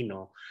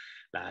Sandino,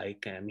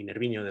 like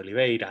Minervinho de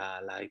Oliveira,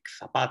 like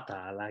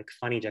Zapata, like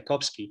Fanny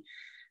Jakobski,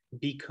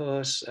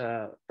 because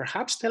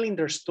perhaps telling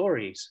their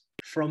stories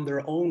from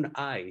their own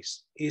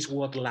eyes is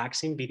what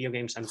lacks in video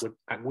games and what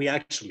we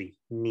actually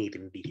need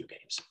in video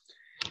games.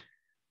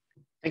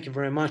 Thank you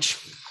very much.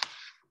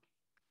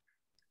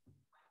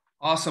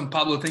 Awesome,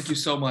 Pablo, thank you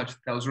so much.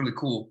 That was really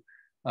cool.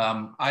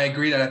 I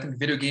agree that I think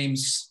video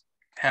games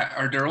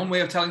are their own way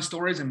of telling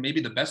stories, and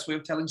maybe the best way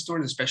of telling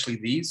stories, especially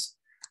these.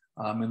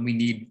 And we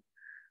need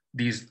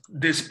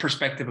this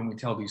perspective when we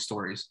tell these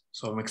stories.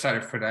 So I'm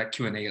excited for that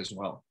Q&A as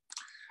well.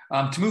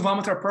 To move on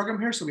with our program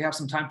here, so we have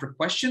some time for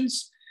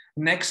questions.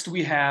 Next,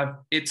 we have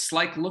It's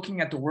Like Looking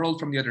at the World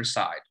from the Other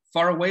Side,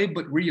 Far Away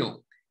But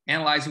Real,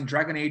 Analyzing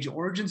Dragon Age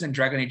Origins and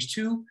Dragon Age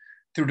 2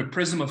 through the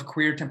prism of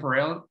queer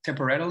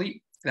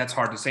temporality. That's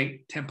hard to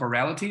say,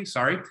 temporality,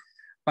 sorry,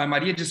 by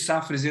Maria de Sá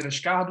Frizzera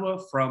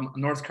Scardua from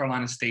North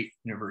Carolina State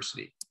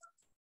University.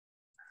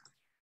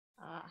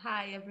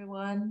 Hi,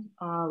 everyone.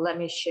 Let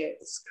me share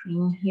the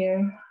screen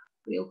here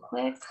real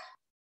quick.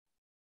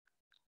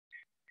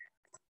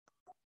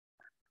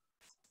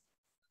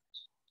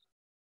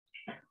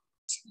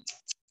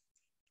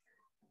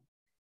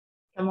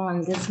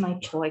 on, this is my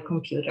toy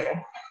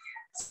computer.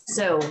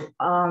 So,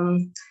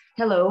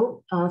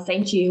 hello,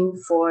 thank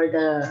you for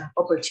the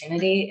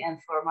opportunity and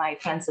for my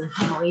friends and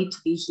family to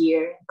be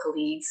here,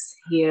 colleagues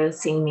here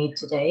seeing me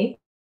today.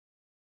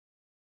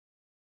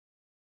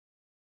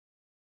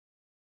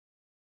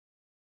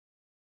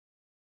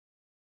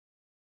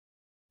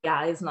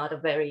 Yeah, it's not a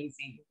very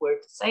easy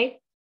word to say.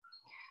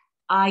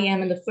 I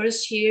am in the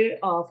first year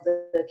of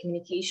the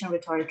Communication,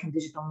 Rhetoric, and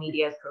Digital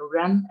Media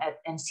program at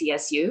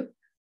NCSU.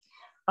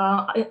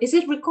 Is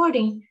it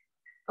recording?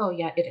 Oh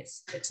yeah, it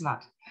is, it's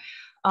not.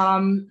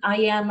 I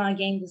am a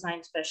game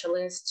design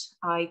specialist.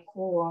 I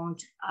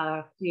co-owned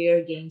a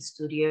queer game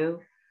studio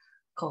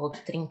called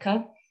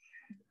Trinca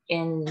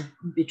in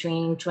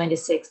between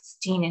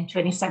 2016 and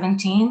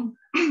 2017.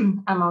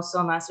 I'm also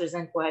a master's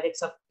in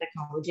poetics of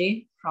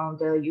technology from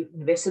the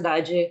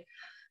Universidade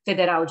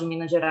Federal de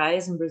Minas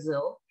Gerais in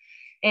Brazil.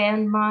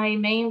 And my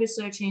main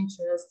research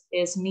interest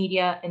is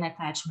media and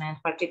attachment,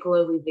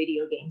 particularly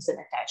video games and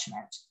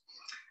attachment.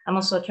 I'm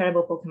also a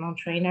terrible Pokemon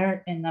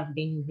trainer, and I've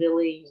been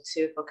really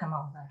into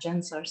Pokemon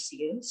Legends,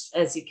 Arceus.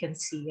 As you can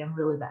see, I'm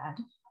really bad.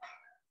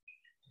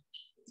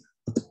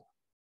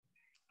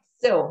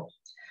 So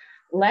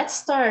let's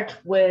start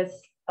with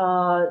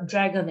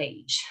Dragon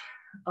Age.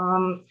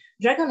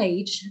 Dragon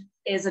Age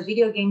is a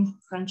video game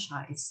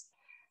franchise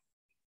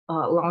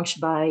launched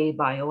by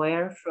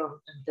BioWare from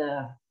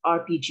the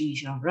RPG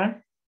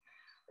genre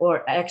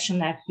or action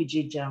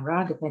RPG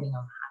genre, depending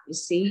on how you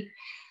see.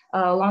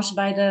 Launched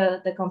by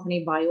the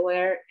company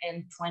BioWare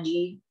in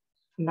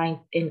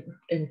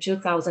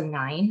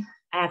 2009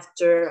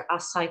 after a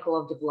cycle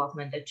of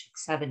development that took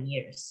 7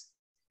 years.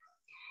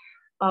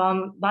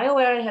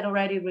 BioWare had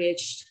already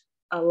reached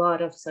a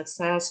lot of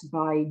success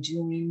by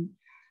doing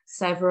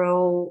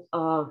several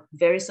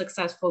very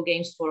successful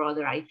games for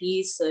other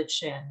IPs,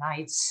 such as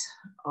Knights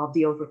of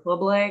the Old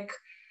Republic,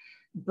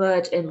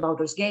 and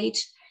Baldur's Gate.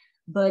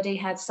 But they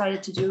had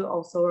started to do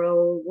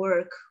also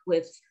work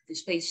with the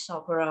space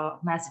opera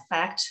Mass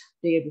Effect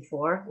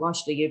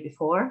launched the year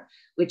before,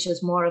 which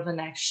is more of an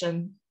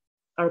action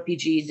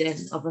RPG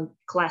than of a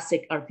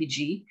classic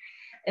RPG.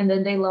 And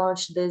then they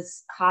launched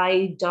this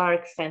high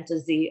dark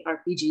fantasy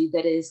RPG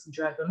that is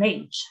Dragon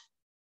Age.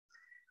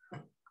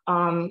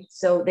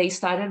 So they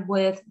started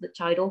with the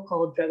title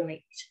called Dragon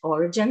Age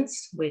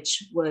Origins,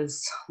 which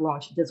was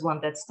launched, this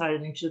one that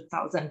started in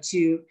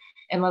 2002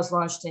 and was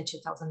launched in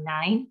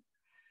 2009,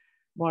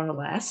 more or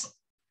less.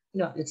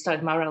 No, it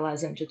started more or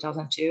less in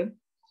 2002.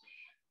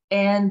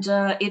 And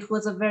it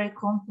was a very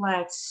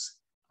complex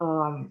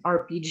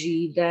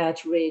RPG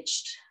that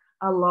reached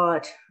a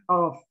lot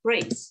of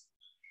praise.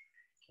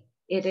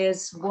 It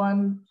is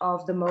one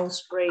of the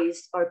most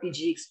praised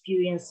RPG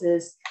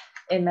experiences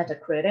in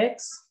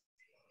Metacritic.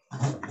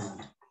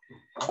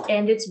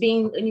 And it's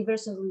being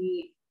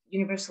universally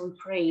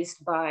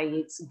praised by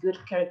its good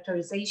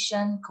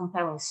characterization,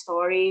 compelling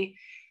story,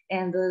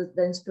 and the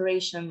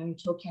inspiration in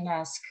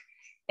Tolkien-esque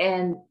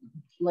and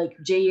like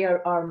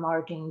J.R.R.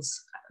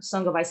 Martin's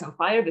Song of Ice and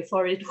Fire.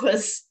 Before it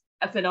was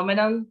a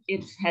phenomenon,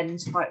 it had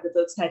inspired, the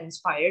books had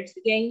inspired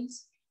the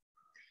games.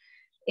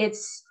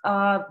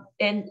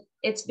 And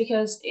it's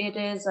because it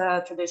is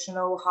a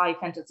traditional high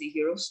fantasy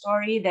hero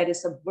story that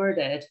is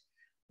subverted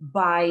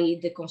by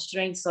the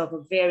constraints of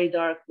a very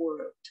dark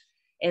world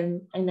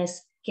and an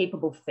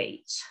inescapable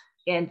fate.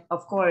 And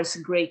of course,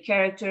 gray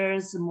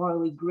characters,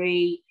 morally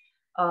gray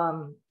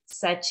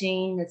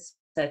setting,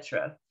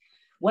 etc.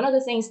 One of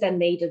the things that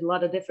made a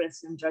lot of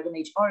difference in Dragon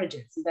Age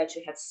Origins is that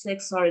you had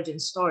 6 origin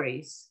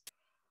stories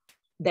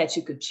that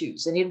you could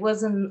choose. And it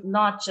wasn't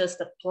not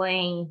just a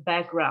plain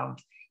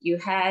background. You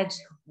had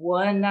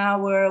 1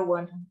 hour,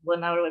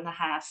 one hour and a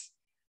half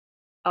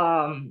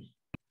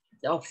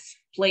of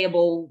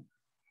playable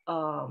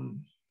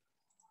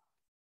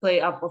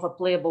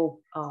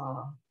playable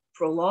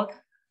prologue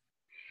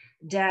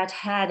that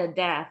had a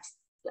depth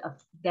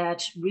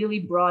that really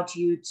brought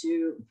you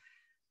to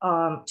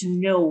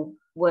know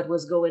what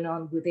was going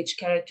on with each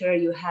character.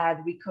 You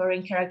had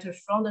recurring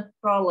characters from the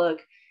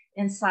prologue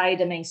inside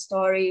the main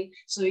story,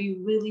 so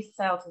you really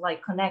felt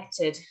like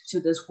connected to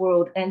this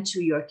world and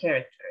to your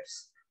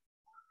characters.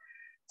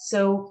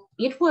 So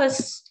it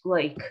was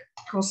like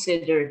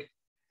considered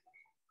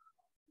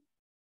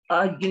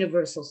a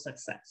universal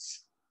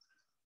success.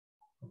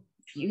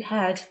 You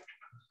had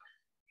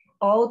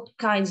all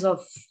kinds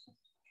of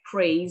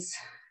praise.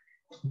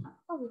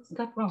 Oh, it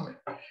got wrong.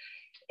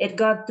 It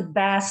got the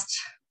best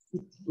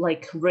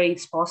like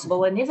rates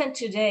possible, and even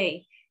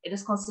today, it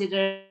is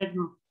considered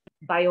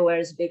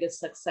BioWare's biggest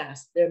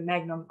success, their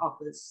magnum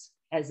opus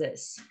as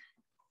is.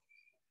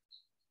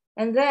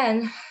 And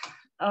then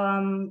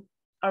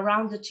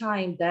around the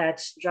time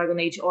that Dragon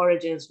Age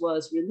Origins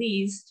was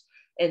released,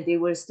 and they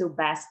were still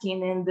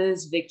basking in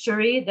this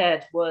victory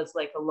that was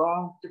like a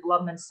long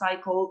development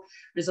cycle,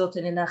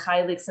 resulting in a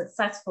highly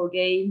successful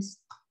games.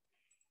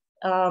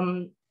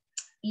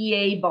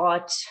 EA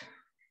bought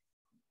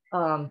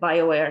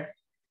BioWare,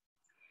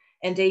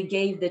 and they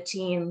gave the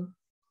team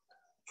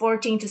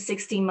 14 to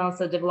 16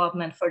 months of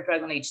development for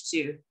Dragon Age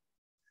 2,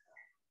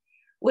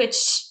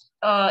 which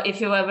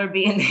if you've ever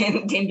been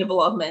in game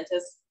development,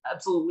 it's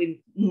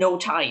absolutely no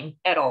time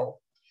at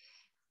all.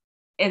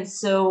 And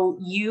so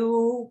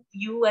you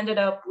ended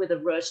up with a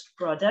rushed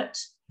product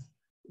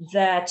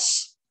that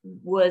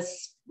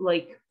was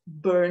like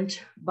burned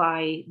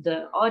by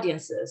the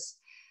audiences.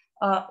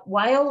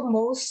 While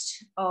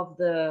most of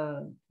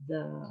the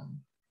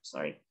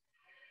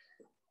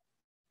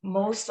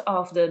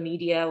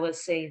media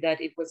was saying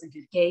that it was a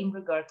good game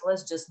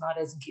regardless, just not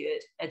as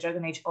good as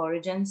Dragon Age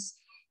Origins,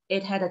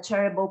 it had a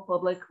terrible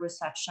public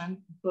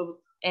reception.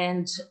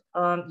 And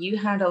you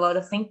had a lot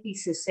of think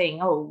pieces saying,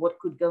 oh, what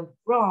could go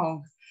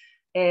wrong?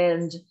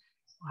 And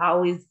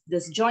how is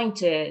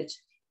disjointed?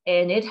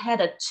 And it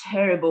had a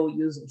terrible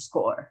user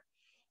score.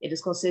 It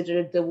is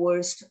considered the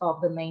worst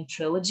of the main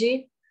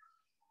trilogy.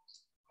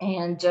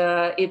 And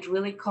it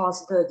really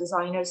caused, the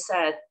designers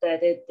said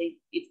that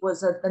it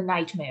was a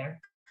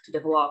nightmare to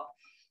develop,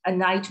 a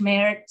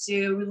nightmare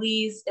to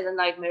release, and a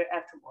nightmare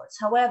afterwards.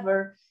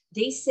 However,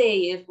 they say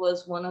it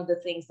was one of the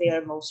things they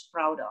are most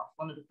proud of,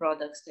 one of the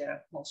products they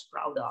are most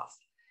proud of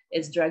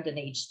is Dragon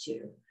Age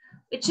 2,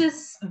 which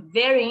is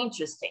very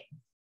interesting.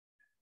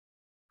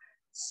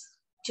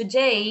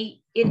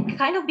 Today, it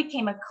kind of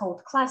became a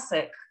cult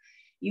classic.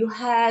 You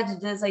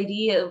had this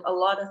idea of a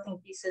lot of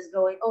think pieces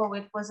going, oh,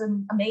 it was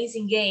an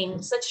amazing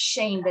game. Such a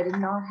shame that it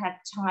did not have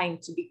time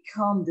to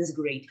become this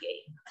great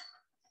game.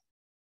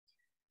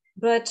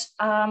 But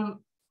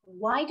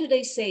why do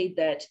they say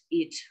that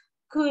it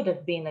could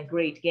have been a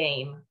great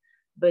game,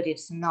 but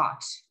it's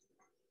not?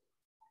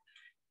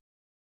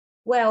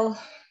 Well,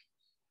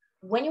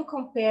 when you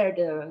compare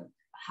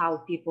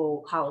how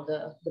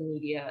the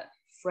media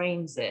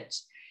frames it,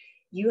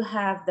 you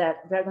have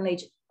that Dragon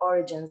Age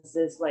Origins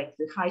is like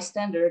the high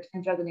standard,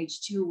 and Dragon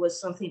Age 2 was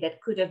something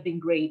that could have been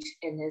great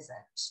and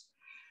isn't.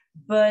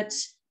 But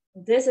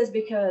this is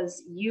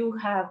because you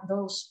have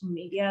those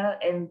media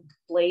and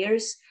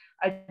players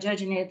are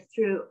judging it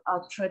through a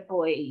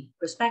AAA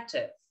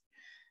perspective.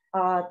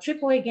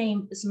 AAA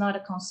game is not a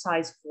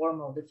concise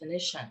formal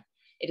definition.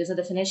 It is a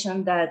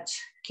definition that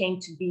came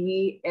to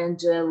be in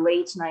the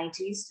late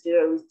 90s to the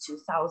early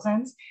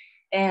 2000s.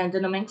 And the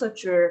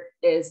nomenclature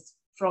is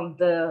from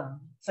the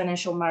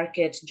financial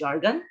market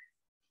jargon.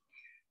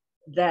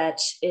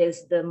 That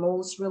is the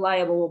most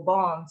reliable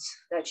bonds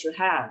that you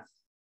have.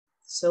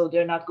 So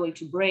they're not going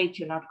to break,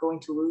 you're not going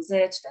to lose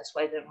it. That's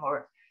why they're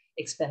more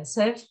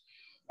expensive.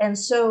 And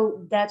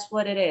so that's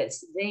what it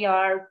is. They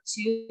are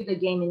to the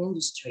gaming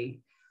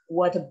industry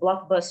what a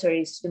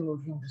blockbuster is to the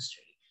movie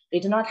industry. They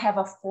do not have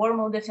a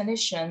formal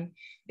definition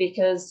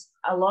because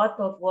a lot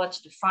of what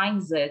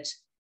defines it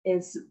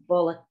is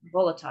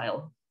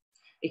volatile.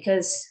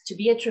 Because to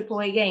be a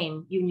AAA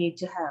game, you need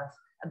to have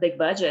a big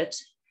budget.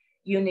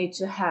 You need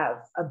to have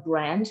a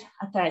brand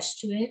attached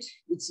to it.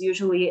 It's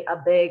usually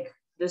a big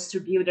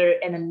distributor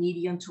and a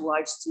medium to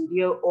large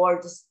studio,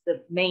 or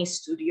the main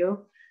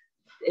studio,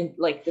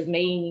 like the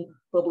main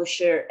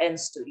publisher and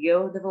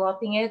studio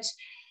developing it.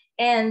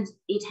 And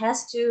it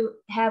has to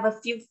have a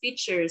few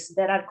features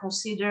that are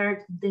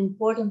considered the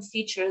important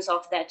features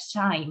of that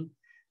time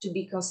to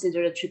be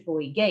considered a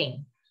AAA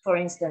game. For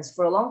instance,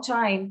 for a long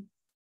time,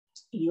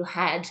 you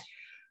had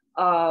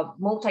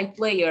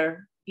multiplayer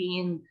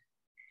being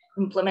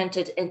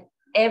implemented in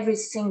every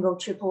single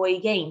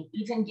AAA game,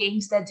 even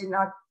games that did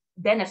not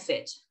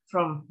benefit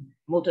from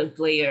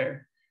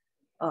multiplayer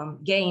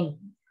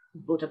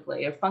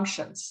multiplayer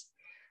functions.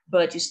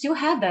 But you still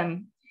had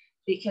them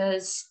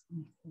because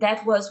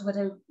that was what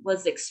it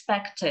was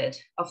expected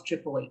of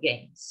AAA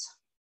games.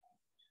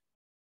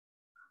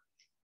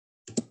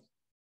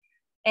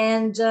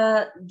 And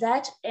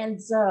that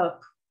ends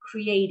up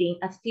creating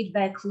a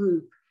feedback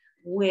loop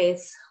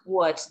with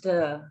what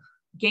the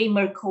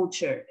gamer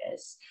culture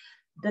is.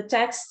 The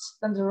text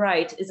on the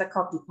right is a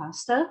copy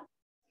pasta.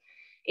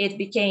 It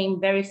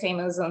became very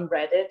famous on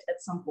Reddit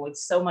at some point,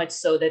 so much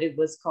so that it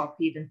was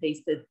copied and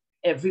pasted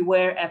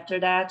everywhere after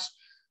that.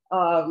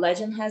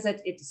 Legend has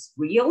it, it's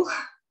real.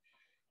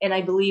 And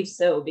I believe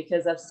so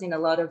because I've seen a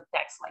lot of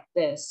text like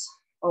this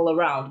all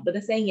around. But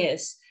the thing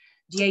is,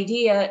 the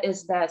idea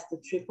is that the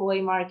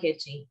AAA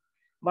market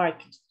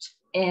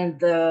and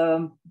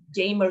the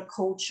gamer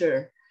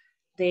culture,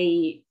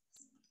 they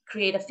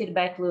create a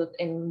feedback loop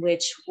in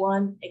which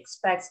one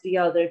expects the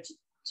other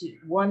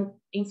one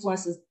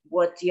influences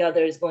what the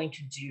other is going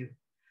to do.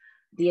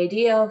 The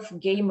idea of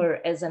gamer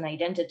as an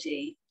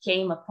identity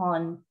came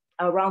upon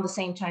around the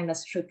same time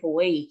as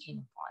AAA came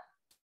upon.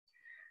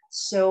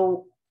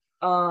 So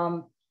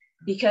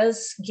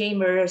because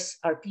gamers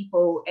are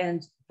people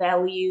and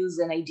values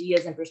and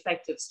ideas and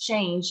perspectives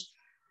change,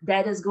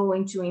 that is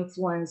going to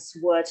influence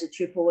what the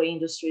AAA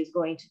industry is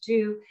going to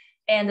do.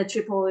 And the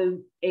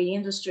AAA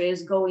industry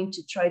is going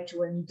to try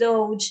to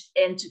indulge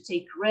and to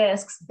take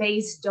risks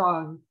based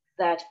on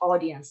that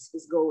audience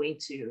is going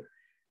to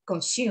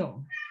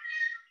consume.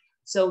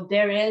 So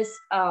there is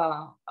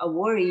a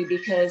worry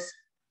because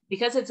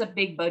it's a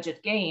big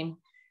budget game,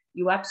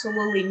 you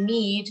absolutely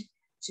need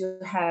to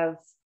have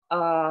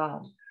a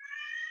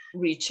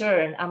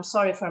return. I'm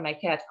sorry for my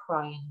cat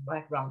crying in the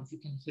background if you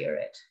can hear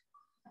it.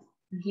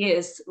 he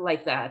is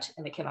like that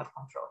and they cannot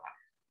control him.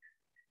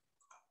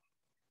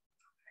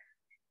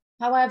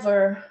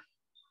 However,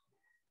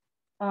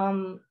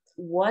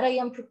 what I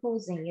am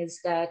proposing is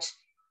that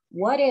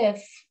what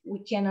if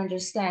we can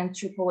understand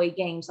AAA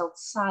games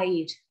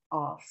outside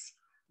of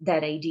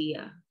that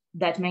idea,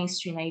 that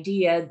mainstream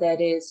idea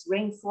that is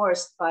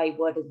reinforced by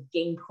what a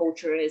game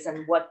culture is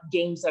and what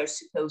games are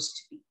supposed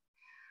to be?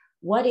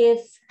 What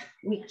if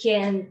we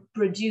can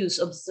produce,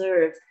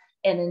 observe,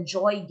 and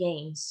enjoy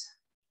games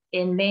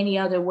in many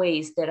other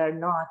ways that are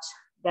not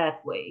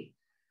that way?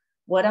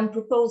 What I'm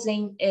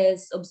proposing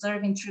is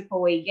observing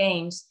AAA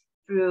games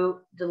through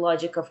the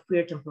logic of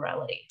queer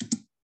temporality.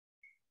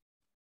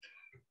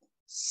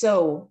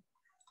 So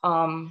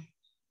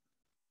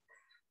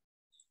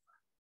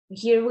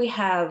here we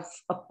have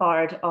a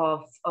part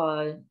of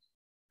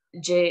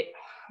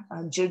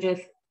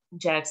Judith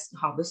Jacques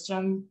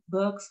Halberstam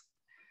books,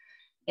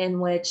 in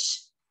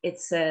which it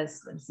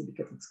says, let me see,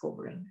 because it's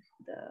covering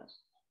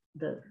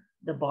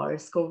the bar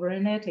is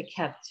covering it.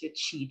 I have to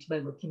cheat by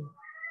looking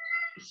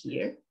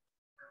here.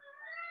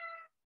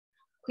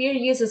 Queer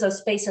uses of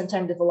space and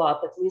time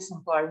develop, at least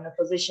in part, in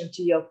opposition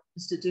to your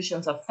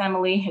institutions of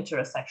family,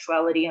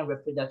 heterosexuality, and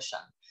reproduction.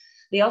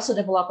 They also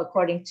develop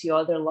according to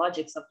other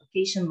logics of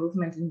vocation,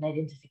 movement, and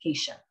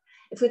identification.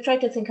 If we try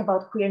to think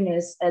about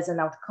queerness as an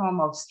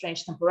outcome of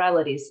strange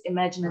temporalities,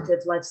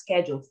 imaginative life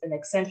schedules, and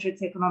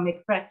eccentric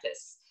economic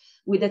practice,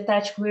 we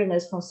detach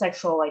queerness from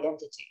sexual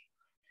identity.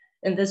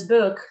 In this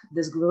book,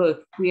 this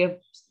group, Queer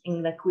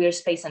in the Queer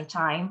Space and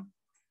Time,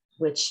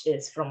 which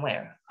is from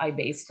where I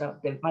based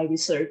my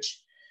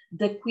research,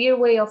 the queer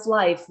way of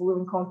life will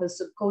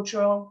encompass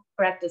subcultural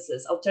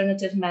practices,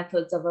 alternative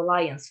methods of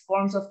alliance,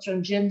 forms of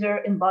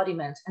transgender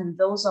embodiment, and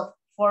those of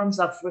forms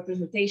of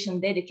representation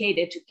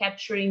dedicated to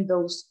capturing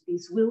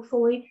these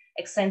willfully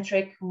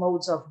eccentric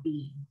modes of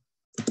being.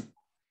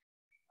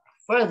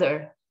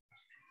 Further,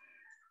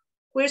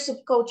 queer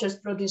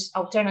subcultures produce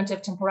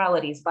alternative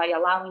temporalities by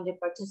allowing the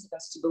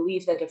participants to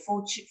believe that their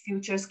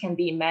futures can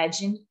be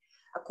imagined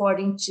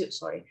according to,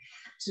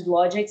 to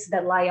logics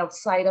that lie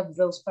outside of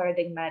those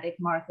paradigmatic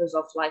markers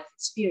of life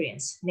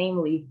experience,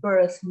 namely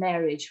birth,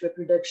 marriage,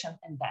 reproduction,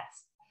 and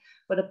death.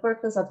 For the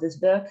purpose of this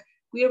book,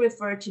 we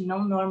refer to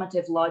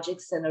non-normative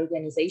logics and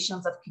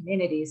organizations of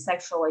community,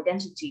 sexual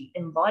identity,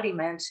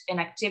 embodiment, and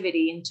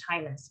activity in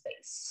time and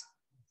space.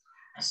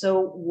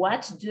 So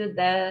what do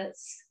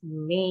these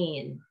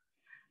mean?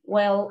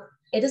 Well,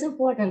 it is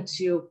important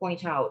to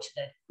point out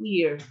that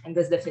queer in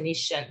this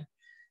definition,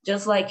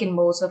 just like in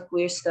most of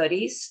queer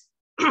studies,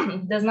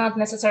 does not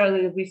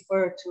necessarily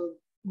refer to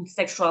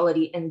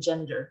sexuality and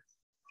gender.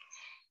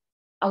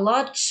 A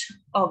lot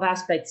of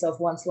aspects of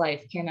one's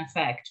life can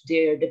affect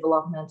their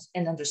development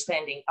and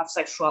understanding of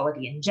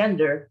sexuality and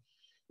gender,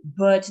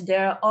 but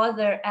there are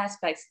other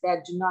aspects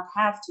that do not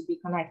have to be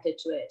connected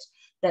to it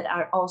that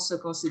are also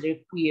considered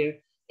queer,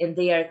 and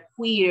they are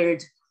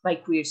queered by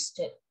queer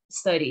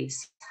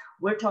studies.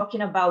 We're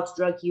talking about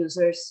drug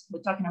users,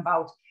 we're talking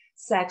about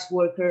sex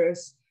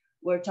workers,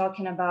 we're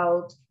talking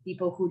about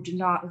people who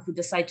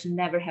decide to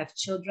never have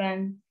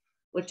children.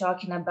 We're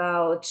talking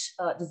about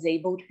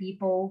disabled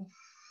people.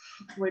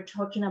 We're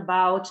talking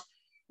about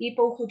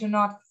people who do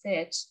not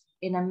fit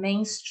in a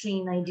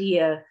mainstream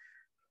idea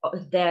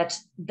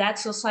that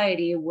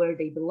society where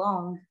they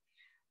belong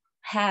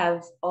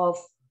have of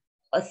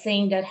a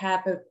thing that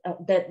happened,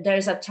 that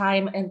there's a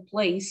time and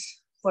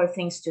place for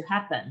things to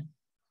happen.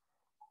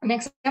 An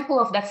example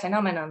of that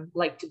phenomenon,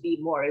 like to be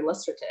more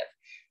illustrative,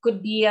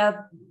 could be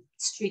a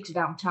street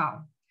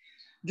downtown.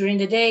 During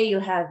the day, you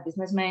have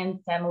businessmen,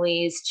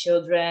 families,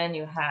 children,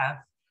 you have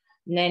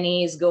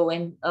nannies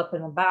going up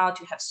and about,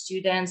 you have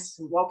students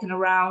walking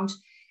around,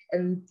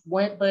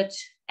 but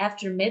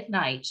after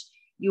midnight,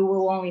 you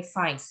will only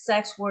find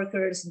sex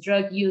workers,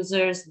 drug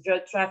users,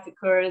 drug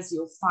traffickers,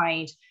 you'll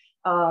find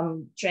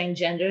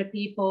transgender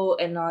people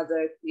and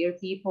other queer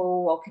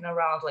people walking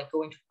around, like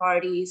going to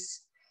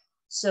parties.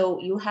 So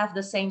you have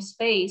the same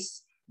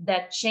space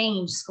that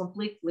changes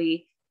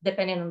completely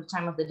depending on the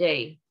time of the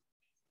day.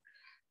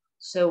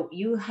 So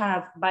you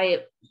have,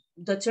 by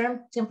the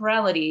term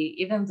temporality,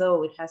 even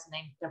though it has a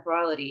name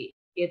temporality,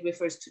 it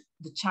refers to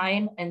the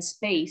time and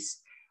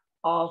space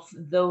of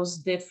those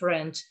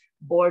different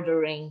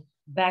bordering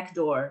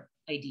backdoor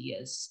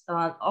ideas.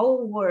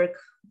 All work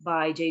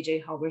by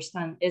J.J.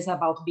 Halberstam is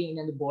about being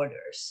in the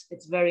borders.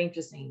 It's very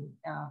interesting.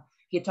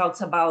 He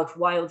talks about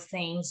wild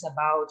things,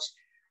 about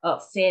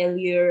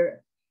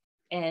failure,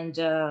 and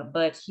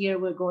but here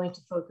we're going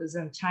to focus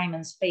on time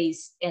and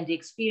space and the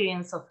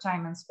experience of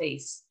time and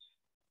space.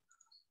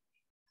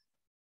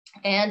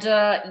 And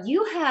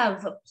you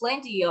have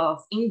plenty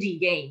of indie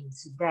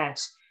games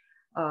that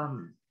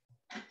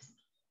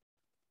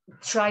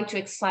try to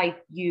excite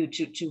you,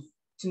 to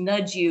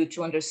nudge you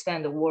to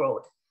understand the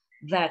world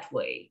that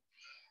way.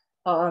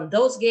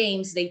 Those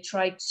games, they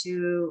try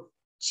to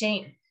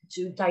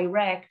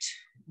direct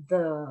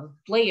the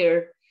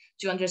player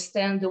to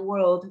understand the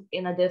world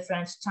in a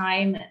different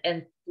time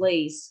and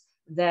place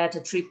that a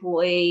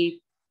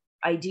AAA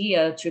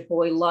idea,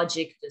 AAA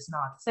logic does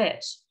not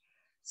fit.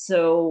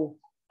 So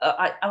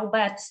I'll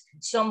bet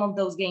some of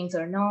those games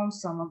are known,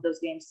 some of those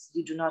games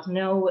you do not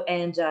know,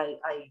 and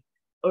I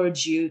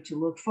urge you to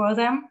look for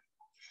them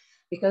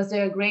because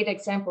they're great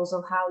examples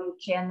of how you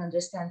can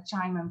understand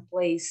time and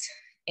place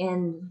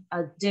in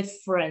a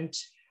different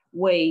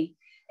way.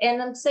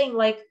 And I'm saying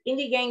like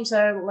indie games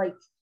are like,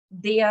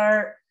 they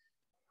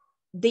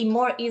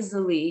more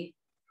easily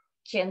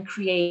can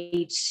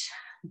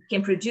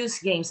produce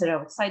games that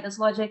are outside this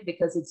logic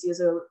because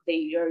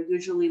they are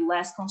usually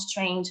less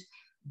constrained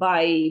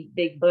by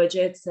big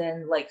budgets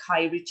and like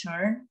high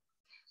return.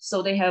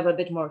 So they have a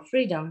bit more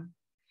freedom.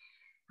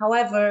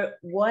 However,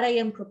 what I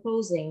am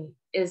proposing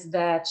is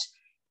that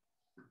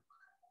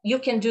you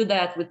can do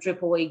that with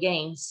AAA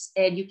games,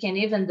 and you can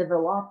even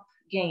develop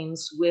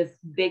games with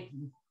big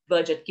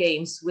budget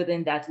games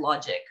within that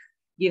logic,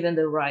 given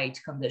the right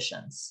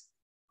conditions.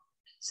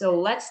 So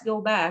let's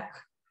go back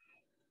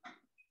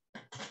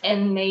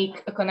and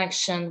make a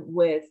connection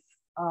with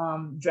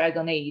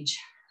Dragon Age.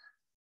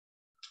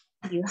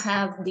 You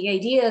have the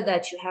idea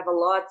that you have a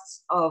lot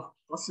of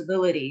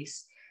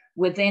possibilities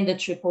within the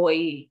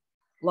AAA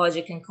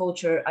logic and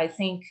culture. I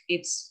think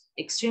it's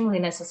extremely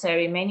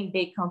necessary. Many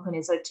big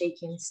companies are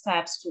taking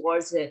steps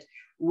towards it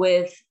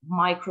with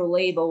micro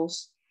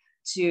labels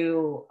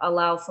to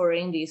allow for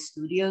indie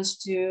studios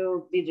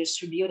to be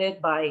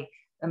distributed by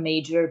a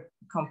major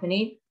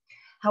company.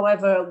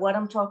 However, what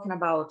I'm talking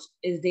about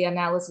is the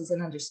analysis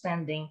and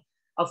understanding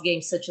of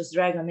games such as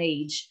Dragon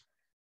Age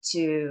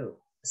to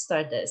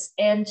start this.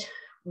 And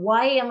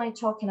why am I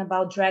talking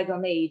about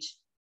Dragon Age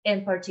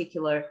in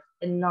particular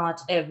and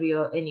not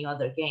any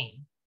other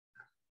game?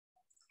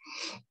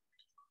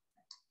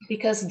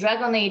 Because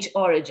Dragon Age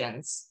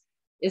Origins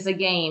is a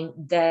game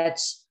that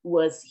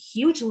was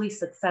hugely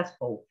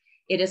successful.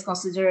 It is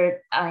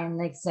considered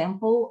an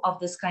example of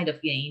this kind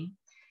of game.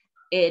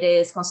 It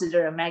is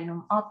considered a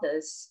magnum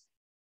opus.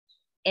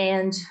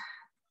 And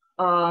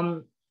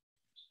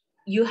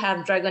you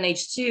have Dragon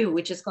Age 2,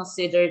 which is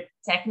considered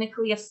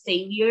technically a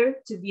failure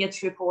to be a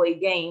AAA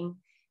game,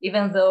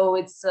 even though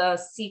it's a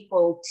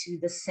sequel to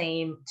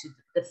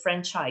the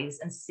franchise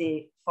and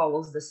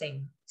follows the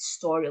same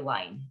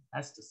storyline,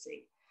 as to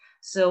say.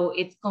 So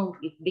it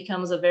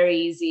becomes very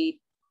easy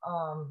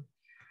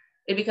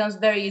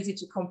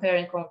to compare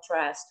and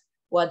contrast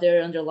what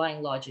their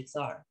underlying logics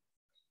are.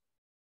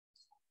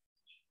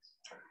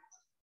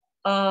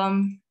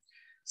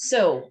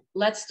 So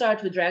let's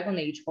start with Dragon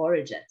Age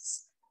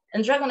Origins.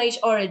 In Dragon Age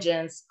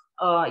Origins,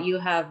 you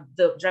have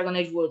the Dragon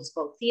Age world is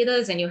called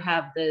Thedas, and you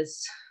have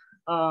this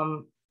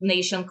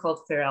nation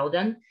called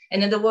Ferelden.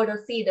 And in the world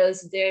of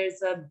Thedas,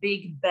 there's a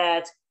big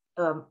bad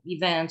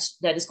event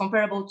that is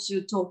comparable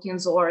to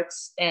Tolkien's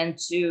orcs and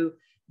to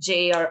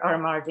J.R.R.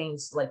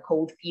 Martin's like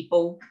cold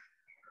people,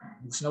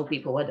 snow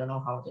people, I don't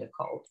know how they're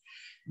called.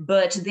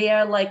 But they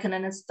are like an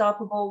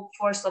unstoppable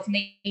force of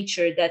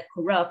nature that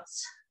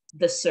corrupts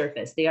the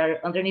surface. They are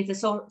underneath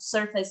the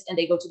surface and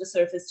they go to the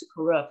surface to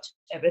corrupt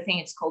everything.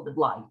 It's called the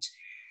Blight.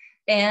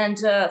 And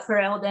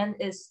Ferelden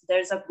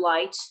there's a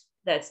blight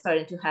that's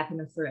starting to happen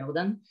in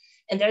Ferelden.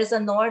 And there's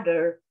an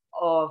order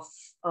of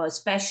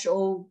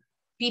special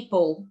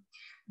people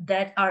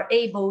that are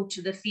able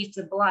to defeat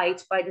the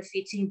Blight by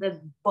defeating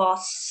the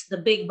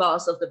big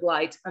boss of the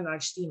Blight, an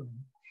archdemon.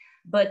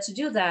 But to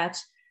do that,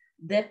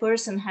 that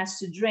person has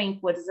to drink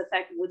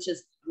which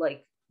is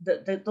like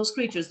those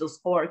creatures, those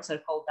orcs are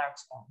called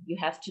Darkspawn. You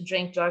have to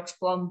drink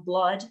Darkspawn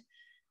blood.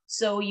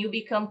 So you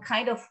become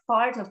kind of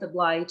part of the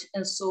Blight.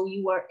 And so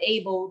you are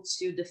able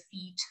to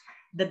defeat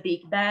the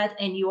big bad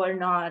and you are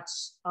not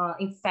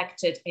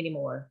infected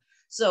anymore.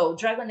 So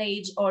Dragon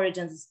Age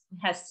Origins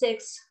has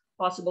 6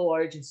 possible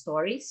origin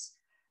stories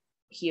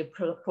here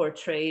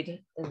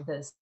portrayed in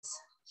this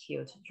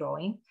cute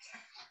drawing.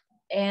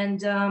 And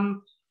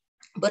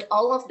but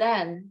all of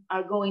them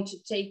are going to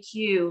take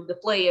you, the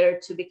player,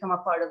 to become a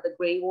part of the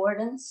Grey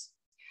Wardens.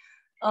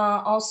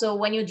 Also,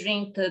 when you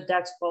drink the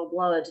Darkspawn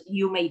blood,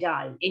 you may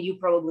die, and you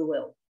probably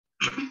will.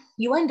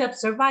 You end up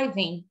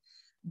surviving,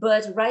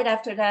 but right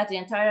after that, the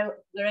entire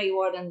Grey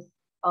Warden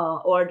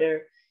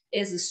order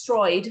is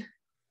destroyed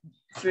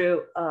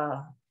through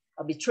a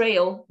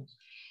betrayal.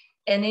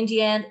 And in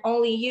the end,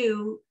 only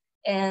you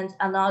and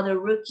another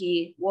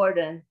rookie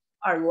warden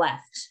are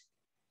left.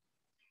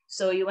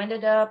 So you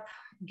ended up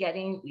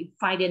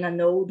finding a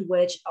node,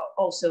 which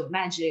also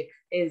magic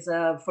is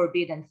a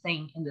forbidden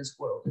thing in this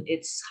world.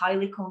 It's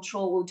highly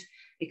controlled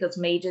because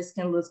mages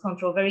can lose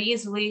control very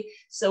easily.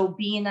 So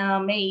being a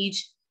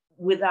mage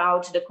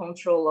without the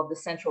control of the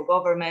central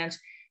government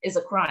is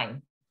a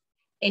crime.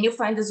 And you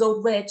find this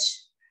old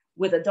witch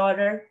with a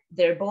daughter.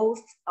 They're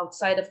both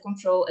outside of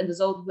control. And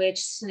this old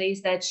witch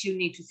says that you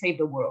need to save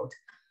the world.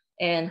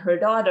 And her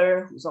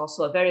daughter, who's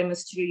also a very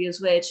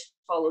mysterious witch,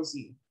 follows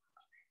you.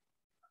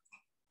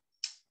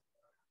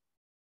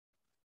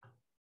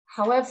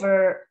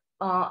 However,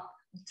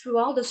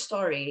 throughout the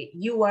story,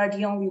 you are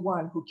the only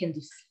one who can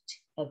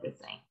defeat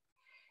everything.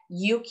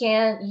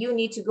 You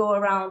need to go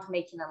around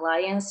making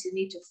alliance. You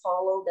need to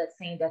follow that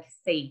thing that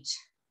fate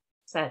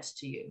sets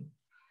to you.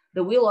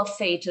 The wheel of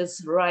fate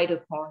is right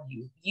upon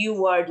you.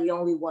 You are the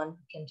only one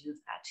who can do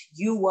that.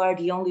 You are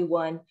the only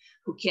one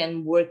who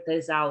can work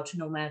this out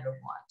no matter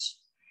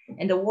what.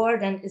 And the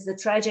warden is the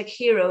tragic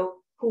hero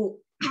who,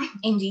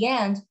 in the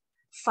end,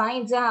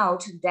 finds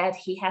out that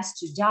he has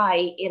to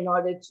die in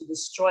order to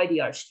destroy the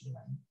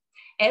archdemon.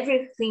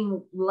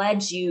 Everything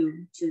led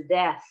you to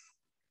death.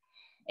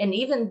 And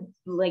even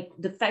like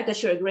the fact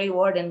that you're a Grey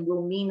Warden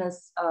will mean a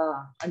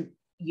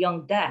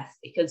young death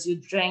because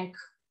you drank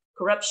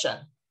corruption.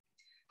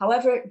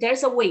 However,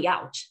 there's a way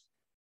out.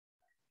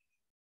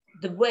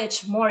 The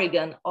witch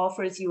Morrigan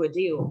offers you a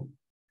deal.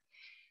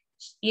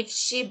 If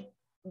she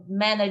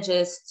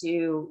manages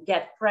to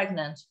get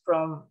pregnant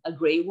from a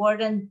Grey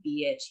Warden,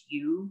 be it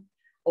you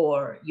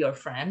or your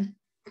friend,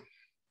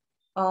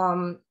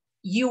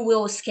 you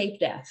will escape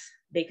death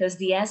because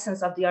the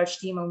essence of the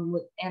archdemon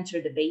would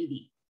enter the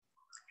baby.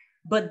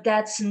 But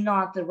that's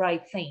not the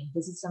right thing.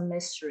 This is a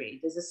mystery.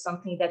 This is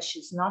something that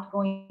she's not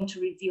going to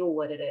reveal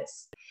what it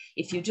is.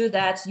 If you do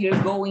that,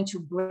 you're going to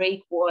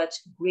break what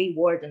Grey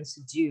Wardens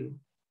do.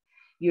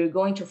 You're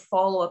going to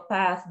follow a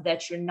path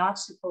that you're not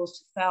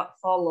supposed to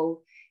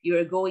follow.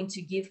 You're going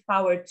to give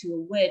power to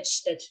a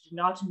witch that you do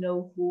not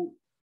know who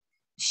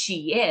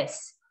she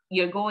is.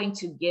 You're going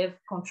to give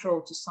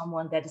control to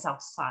someone that is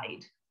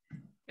outside.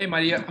 Hey,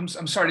 Maria, I'm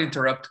sorry to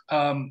interrupt.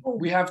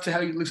 We have to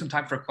leave some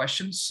time for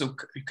questions. So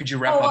could you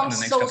wrap up in the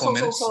next couple of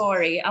minutes? So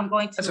sorry. I'm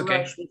going to That's okay.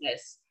 rush with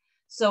this.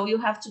 So you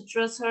have to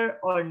trust her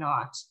or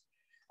not.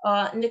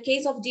 In the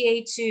case of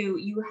DA2,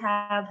 you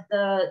have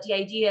the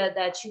idea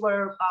that you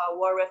are a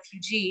war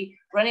refugee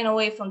running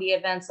away from the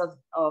events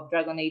of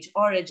Dragon Age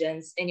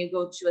Origins, and you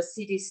go to a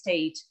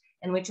city-state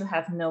in which you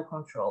have no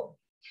control.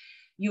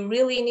 You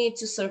really need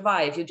to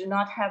survive. You do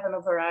not have an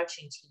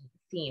overarching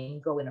theme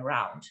going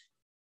around.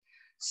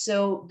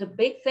 So the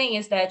big thing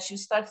is that you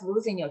start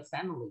losing your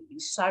family, you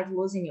start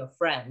losing your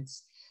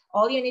friends.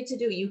 All you need to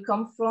do, you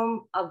come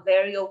from a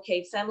very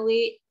okay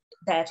family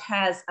that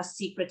has a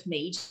secret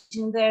mage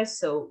in there,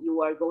 so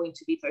you are going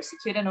to be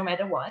persecuted no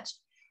matter what.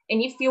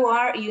 And if you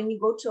are, you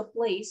go to a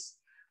place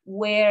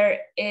where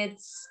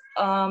it's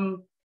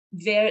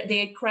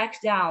they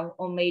crack down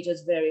on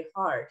mages very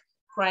hard.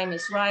 Crime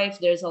is rife,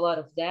 there's a lot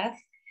of death,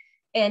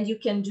 and you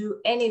can do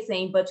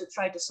anything but to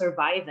try to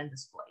survive in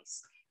this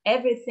place.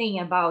 Everything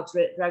about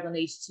Dragon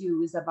Age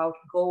 2 is about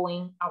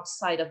going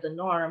outside of the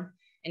norm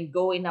and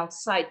going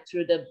outside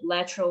through the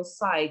lateral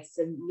sides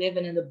and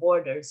living in the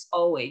borders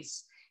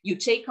always. You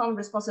take on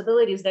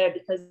responsibilities there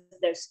because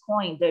there's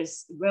coin,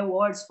 there's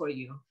rewards for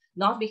you,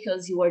 not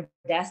because you are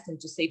destined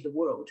to save the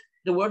world.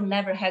 The world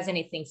never has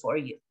anything for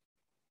you.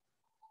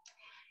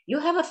 You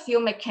have a few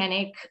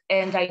mechanic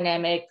and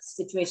dynamic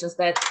situations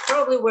that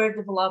probably were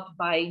developed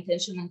by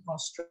intention and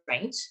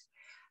constraint.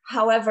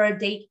 However,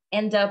 they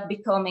end up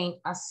becoming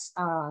a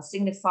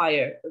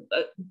signifier,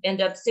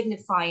 end up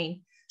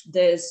signifying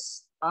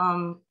this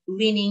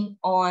leaning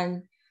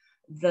on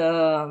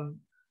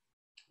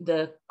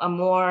a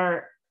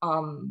more,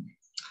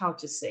 how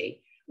to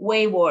say,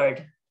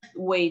 wayward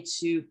way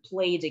to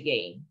play the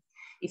game.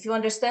 If you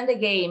understand the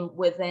game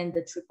within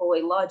the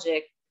AAA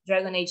logic,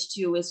 Dragon Age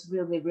 2 is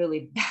really,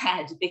 really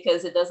bad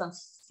because it doesn't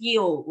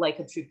feel like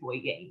a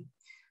AAA game.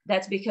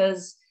 That's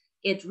because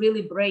it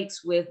really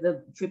breaks with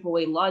the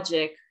AAA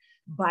logic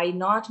by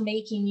not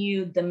making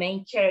you the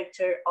main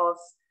character of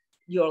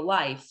your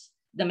life.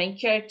 The main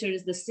character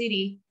is the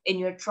city and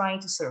you're trying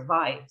to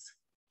survive.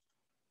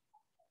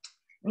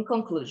 In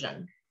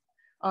conclusion,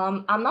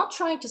 I'm not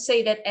trying to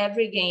say that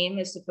every game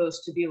is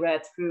supposed to be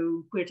read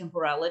through Queer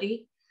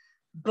Temporality,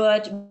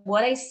 but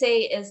what I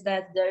say is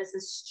that there's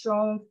a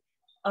strong,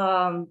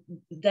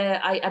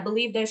 I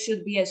believe there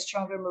should be a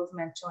stronger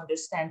movement to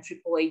understand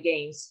AAA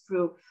games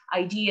through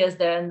ideas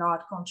that are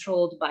not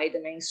controlled by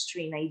the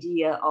mainstream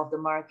idea of the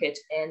market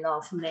and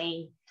of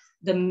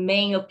the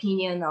main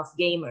opinion of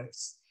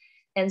gamers.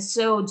 And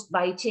so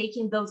by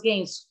taking those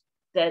games,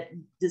 that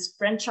this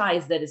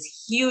franchise that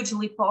is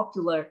hugely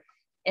popular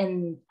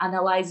and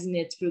analyzing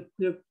it through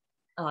Queer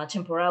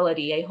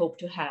Temporality, I hope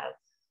to have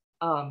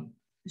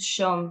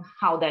shown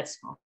how that's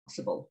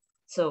possible.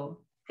 So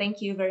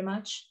thank you very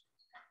much.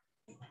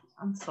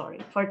 I'm sorry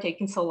for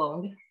taking so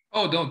long.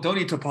 Oh, don't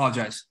need to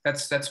apologize.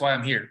 That's why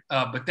I'm here.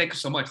 But thank you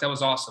so much. That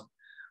was awesome.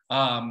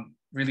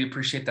 Really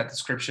appreciate that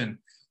description.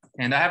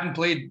 And I haven't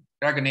played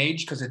Dragon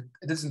Age because it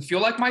doesn't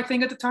feel like my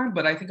thing at the time,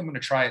 but I think I'm going to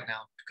try it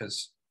now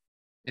because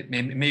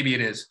maybe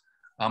it is.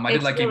 I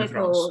did like Game of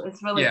Thrones. Cool.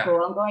 It's really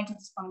cool. I'm going to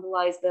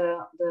sponsorize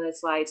the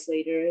slides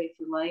later if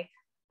you like.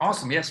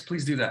 Awesome. Yes,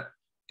 please do that.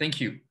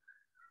 Thank you.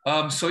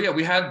 So yeah,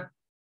 we had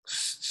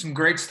some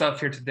great stuff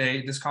here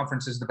today. This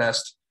conference is the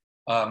best.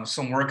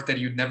 Some work that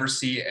you'd never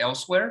see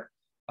elsewhere.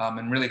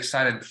 And really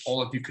excited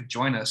all of you could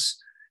join us.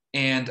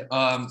 And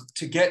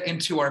to get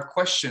into our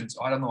questions,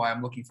 I don't know why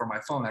I'm looking for my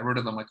phone. I wrote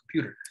it on my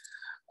computer.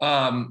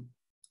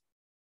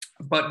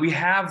 But we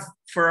have,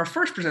 for our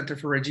first presenter,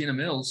 for Regina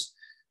Mills,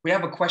 we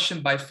have a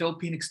question by Phil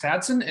Phoenix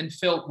Tadson. And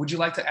Phil, would you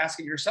like to ask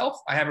it yourself?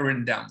 I have it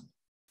written down.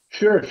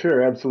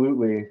 Sure,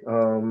 absolutely.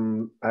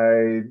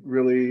 I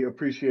really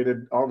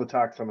appreciated all the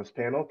talks on this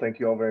panel. Thank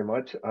you all very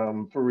much.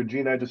 For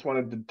Regina, I just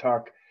wanted to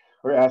talk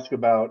or ask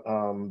about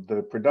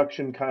the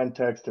production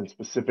context and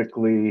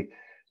specifically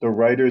the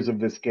writers of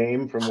this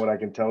game. From what I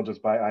can tell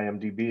just by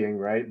IMDbing,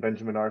 right?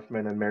 Benjamin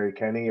Arfman and Mary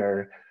Kenny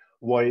are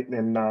white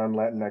and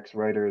non-Latinx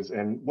writers.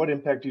 And what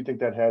impact do you think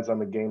that has on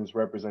the game's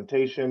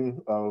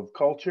representation of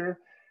culture?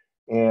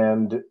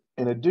 And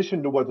in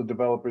addition to what the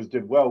developers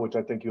did well, which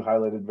I think you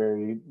highlighted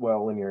very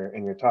well in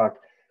your talk,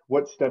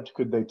 what steps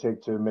could they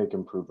take to make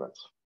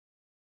improvements?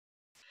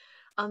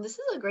 This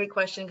is a great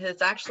question because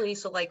it's actually,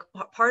 so like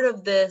part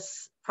of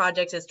this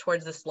project is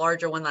towards this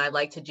larger one that I'd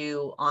like to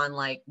do on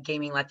like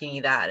gaming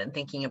Latinidad and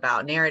thinking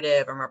about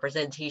narrative and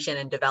representation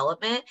and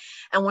development.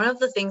 And one of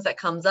the things that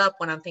comes up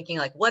when I'm thinking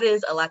like, what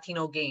is a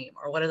Latino game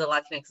or what is a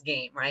Latinx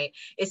game, right?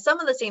 Is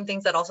some of the same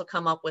things that also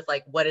come up with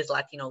like, what is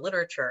Latino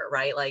literature,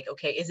 right? Like,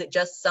 okay, is it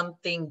just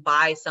something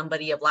by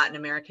somebody of Latin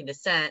American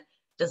descent?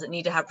 Does it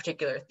need to have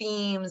particular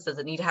themes? Does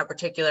it need to have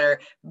particular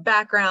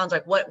backgrounds?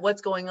 Like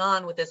what's going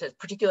on with this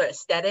particular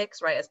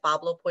aesthetics, right? As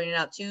Pablo pointed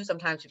out too,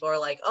 sometimes people are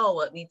like, oh,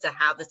 well, it needs to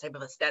have this type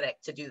of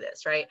aesthetic to do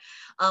this, right?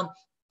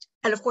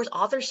 And of course,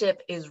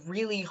 authorship is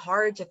really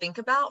hard to think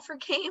about for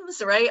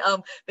games, right?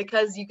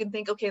 Because you can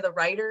think, okay, the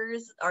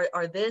writers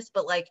are this,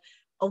 but like,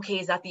 okay,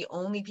 is that the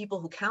only people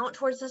who count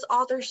towards this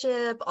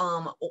authorship?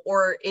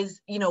 Or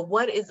is,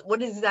 what is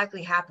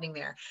exactly happening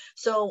there?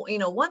 So,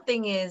 one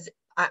thing is,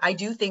 I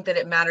do think that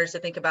it matters to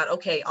think about,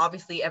 okay,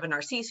 obviously Evan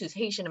Narcisse, who's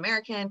Haitian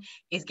American,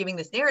 is giving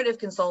this narrative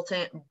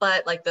consultant,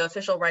 but like the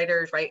official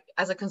writers, right?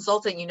 As a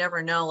consultant, you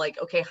never know, like,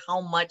 okay,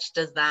 how much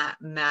does that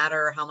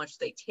matter? How much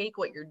do they take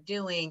what you're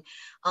doing?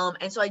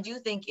 And so I do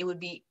think it would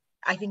be,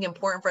 I think,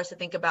 important for us to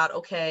think about,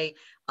 okay,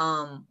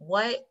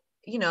 what,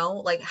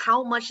 like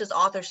how much does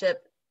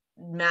authorship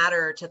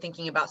matter to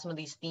thinking about some of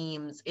these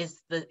themes? Is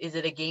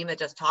it a game that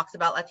just talks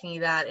about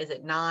Latinidad? Is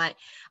it not?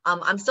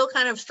 I'm still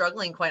kind of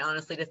struggling, quite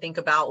honestly, to think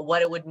about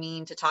what it would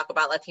mean to talk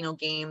about Latino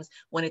games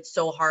when it's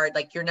so hard.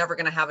 Like you're never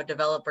going to have a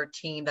developer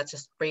team that's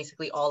just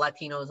basically all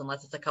Latinos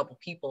unless it's a couple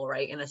people,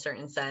 right? In a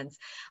certain sense.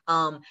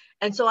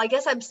 And so I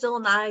guess I'm still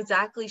not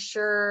exactly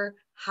sure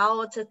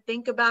how to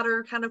think about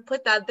or kind of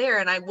put that there.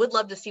 And I would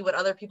love to see what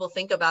other people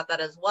think about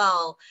that as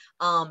well,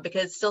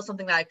 because it's still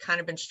something that I've kind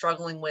of been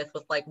struggling with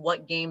like,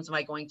 what games am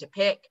I going to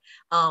pick?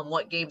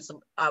 What games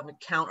would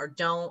count or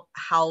don't?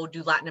 How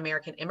do Latin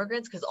American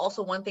immigrants? Because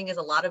also one thing is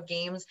a lot of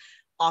games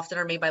often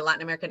are made by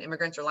Latin American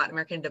immigrants or Latin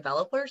American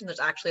developers. And there's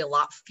actually a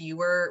lot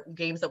fewer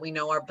games that we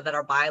know that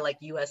are by like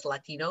US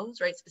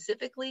Latinos, right,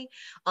 specifically.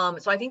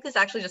 So I think this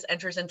actually just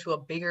enters into a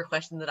bigger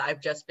question that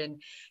I've just been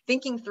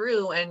thinking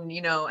through, and,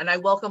 and I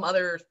welcome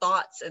other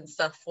thoughts and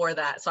stuff for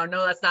that. So I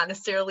know that's not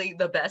necessarily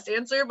the best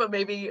answer, but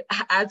maybe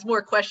adds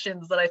more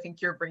questions that I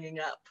think you're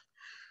bringing up.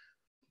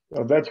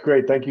 Oh, that's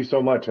great. Thank you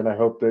so much. And I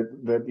hope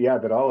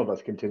that all of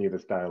us continue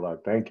this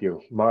dialogue. Thank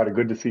you. Mara,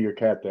 good to see your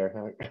cat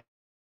there.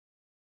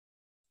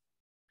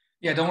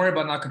 Yeah, don't worry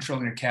about not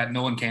controlling your cat.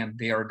 No one can.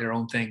 They are their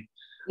own thing.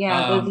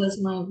 Yeah, this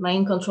is my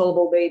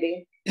uncontrollable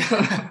baby.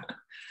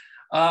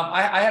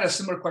 I had a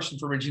similar question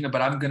for Regina, but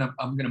I'm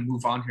gonna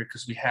move on here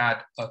because we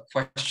had a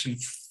question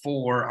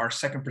for our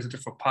second presenter,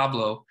 for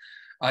Pablo,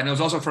 and it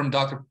was also from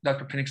Dr.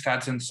 Penix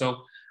Fadson.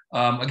 So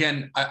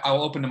again,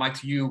 I'll open the mic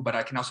to you, but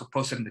I can also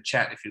post it in the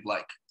chat if you'd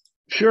like.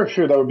 Sure,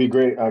 that would be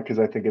great, because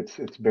I think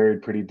it's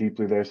buried pretty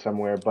deeply there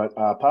somewhere. But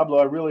Pablo,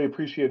 I really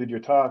appreciated your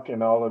talk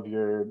and all of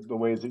the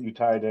ways that you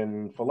tied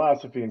in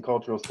philosophy and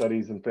cultural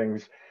studies and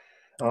things.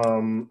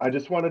 I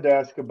just wanted to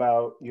ask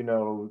about,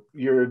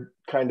 you're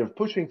kind of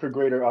pushing for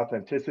greater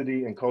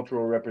authenticity and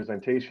cultural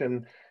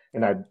representation,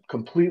 and I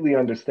completely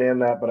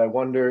understand that, but I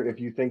wonder if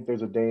you think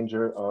there's a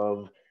danger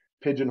of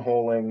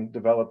pigeonholing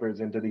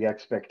developers into the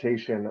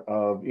expectation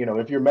of,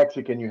 if you're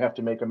Mexican, you have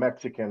to make a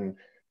Mexican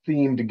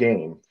themed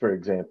game, for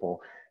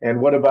example. And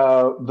what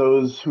about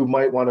those who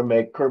might want to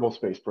make Kerbal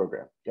Space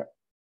Program? Yeah.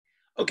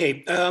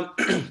 Okay.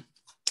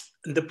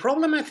 The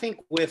problem, I think,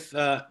 with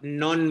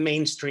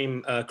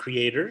non-mainstream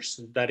creators,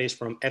 that is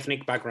from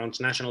ethnic backgrounds,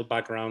 national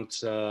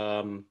backgrounds,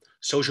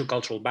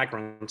 social-cultural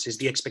backgrounds, is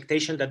the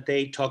expectation that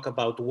they talk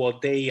about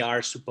what they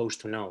are supposed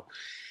to know.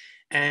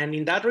 And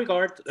in that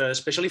regard,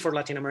 especially for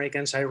Latin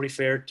Americans, I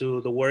refer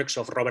to the works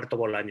of Roberto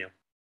Bolaño,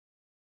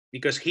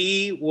 because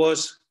he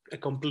was a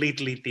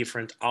completely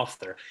different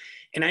author.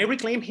 And I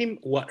reclaim him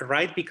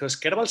right because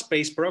Kerbal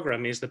Space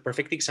Program is the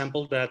perfect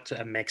example that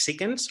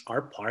Mexicans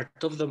are part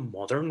of the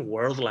modern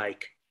world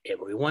like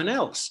everyone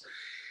else.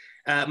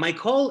 My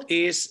call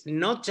is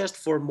not just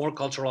for more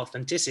cultural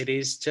authenticity,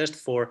 it's just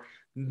for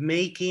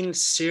making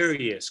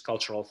serious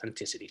cultural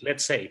authenticity.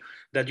 Let's say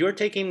that you're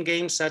taking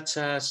games such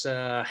as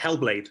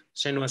Hellblade,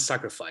 Senua's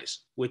Sacrifice,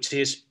 which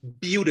is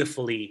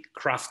beautifully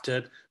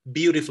crafted,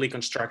 beautifully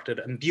constructed,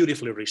 and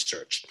beautifully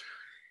researched.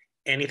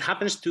 And it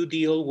happens to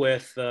deal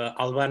with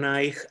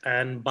Albanaich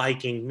and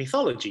Viking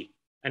mythology,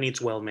 and it's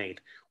well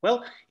made.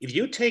 Well, if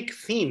you take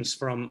themes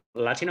from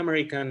Latin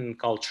American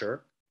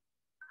culture,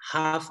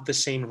 have the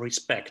same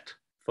respect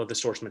for the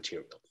source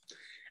material.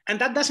 And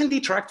that doesn't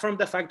detract from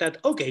the fact that,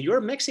 okay,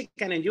 you're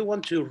Mexican and you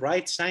want to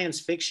write science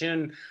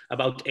fiction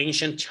about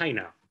ancient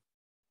China.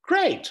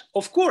 Great,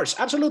 of course,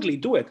 absolutely,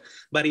 do it.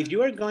 But if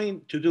you are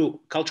going to do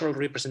cultural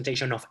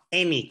representation of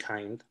any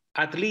kind,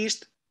 at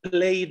least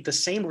play the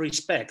same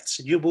respects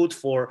you would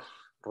for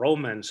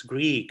Romans,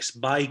 Greeks,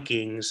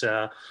 Vikings,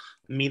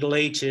 Middle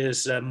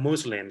Ages,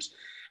 Muslims.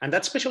 And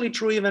that's especially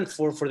true even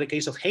for the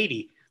case of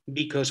Haiti,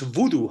 because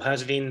voodoo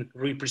has been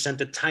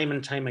represented time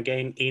and time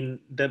again in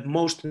the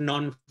most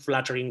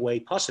non-flattering way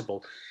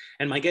possible.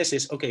 And my guess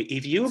is, okay,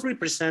 if you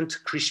represent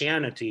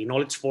Christianity in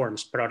all its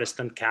forms,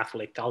 Protestant,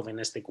 Catholic,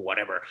 Calvinistic,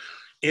 whatever,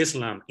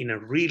 Islam in a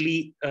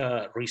really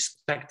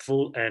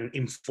respectful and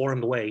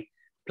informed way,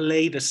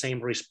 play the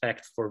same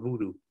respect for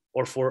voodoo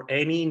or for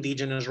any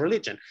indigenous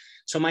religion.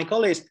 So my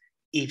call is,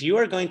 if you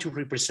are going to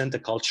represent a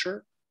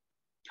culture,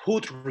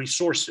 put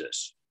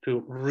resources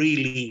to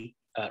really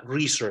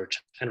research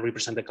and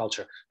represent the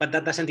culture. But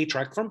that doesn't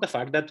detract from the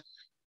fact that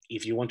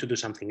if you want to do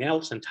something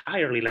else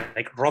entirely,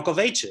 like Rock of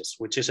Ages,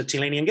 which is a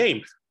Chilean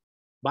game,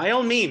 by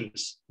all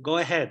means, go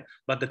ahead.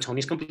 But the tone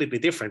is completely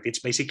different. It's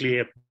basically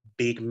a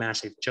big,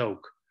 massive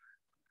joke.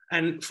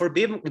 And for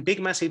big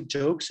massive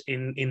jokes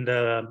in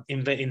the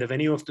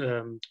venue of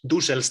the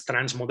Dussel's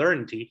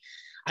transmodernity,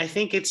 I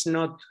think it's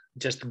not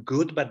just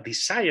good, but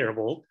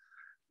desirable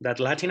that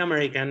Latin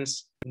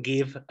Americans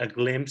give a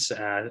glimpse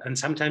and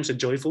sometimes a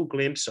joyful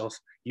glimpse of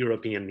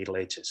European Middle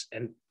Ages.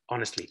 And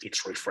honestly,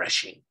 it's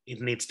refreshing. It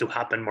needs to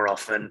happen more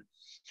often.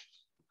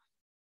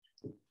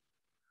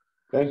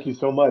 Thank you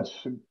so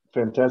much.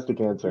 Fantastic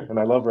answer. And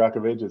I love Rock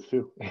of Ages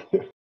too.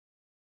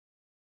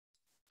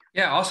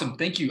 Yeah, awesome.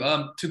 Thank you.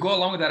 To go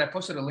along with that, I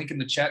posted a link in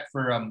the chat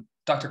for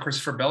Dr.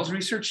 Christopher Bell's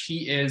research.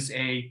 He is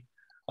a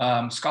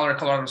scholar at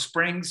Colorado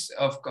Springs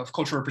of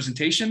cultural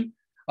representation,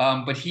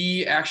 but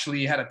he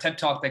actually had a TED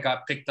Talk that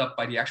got picked up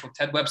by the actual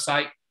TED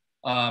website,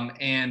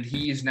 and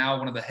he is now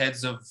one of the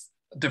heads of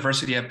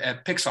diversity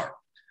at Pixar.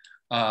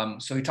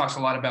 So he talks a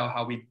lot about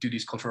how we do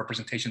these cultural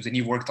representations, and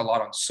he worked a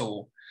lot on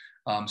Soul.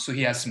 So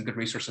he has some good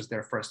resources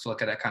there for us to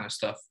look at that kind of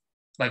stuff.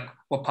 Like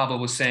what Pablo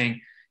was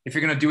saying, if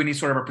you're going to do any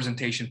sort of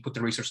representation, put the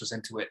resources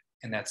into it.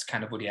 And that's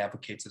kind of what he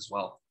advocates as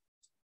well.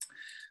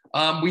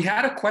 We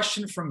had a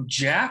question from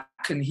Jack,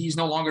 and he's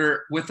no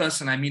longer with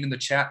us. And I mean in the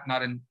chat,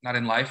 not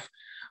in life.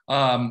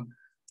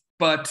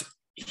 But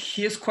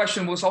his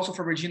question was also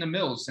for Regina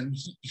Mills. And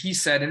he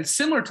said, and it's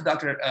similar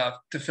to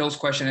to Phil's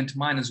question and to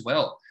mine as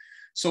well.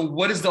 So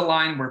what is the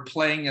line where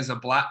playing as a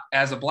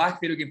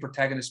black video game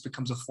protagonist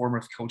becomes a form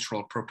of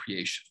cultural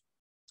appropriation?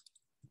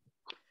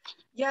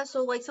 Yeah,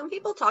 so like some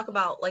people talk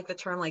about like the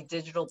term like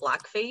digital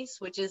blackface,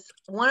 which is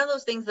one of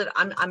those things that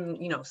I'm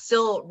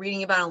still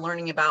reading about and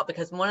learning about,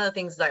 because one of the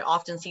things that I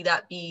often see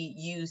that be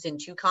used in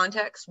two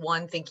contexts.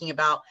 One, thinking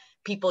about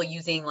people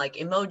using like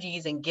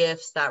emojis and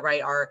GIFs that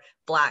are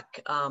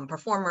Black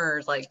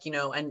performers,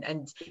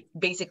 and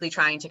basically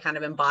trying to kind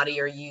of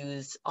embody or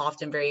use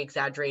often very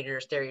exaggerated or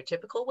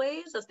stereotypical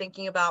ways of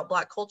thinking about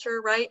Black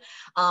culture, right?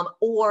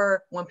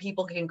 Or when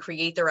people can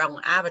create their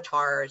own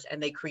avatars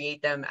and they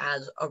create them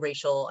as a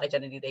racial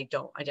identity they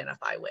don't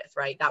identify with,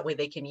 right? That way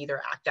they can either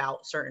act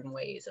out certain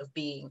ways of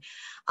being.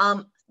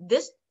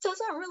 This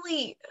doesn't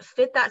really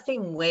fit that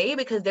same way,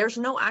 because there's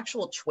no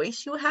actual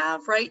choice you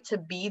have, right, to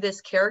be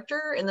this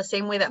character in the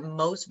same way that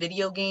most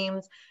video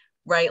games,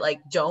 right,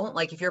 don't.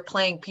 Like if you're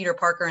playing Peter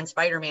Parker and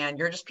Spider-Man,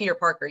 you're just Peter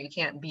Parker. You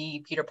can't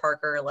be Peter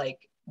Parker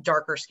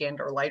darker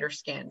skinned or lighter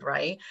skinned,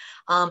 right?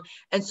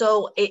 And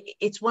so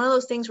it's one of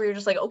those things where you're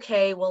just like,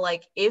 okay, well,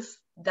 if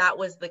that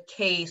was the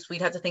case,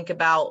 we'd have to think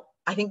about,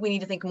 I think we need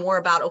to think more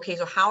about, okay,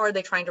 so how are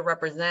they trying to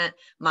represent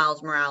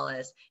Miles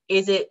Morales?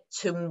 Is it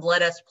to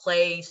let us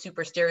play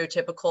super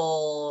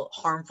stereotypical,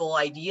 harmful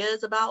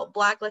ideas about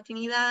Black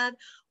Latinidad?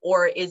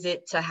 Or is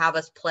it to have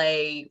us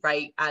play,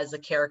 right, as a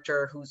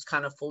character who's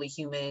kind of fully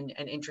human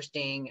and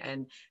interesting?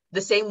 And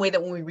the same way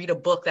that when we read a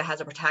book that has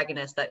a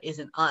protagonist that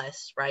isn't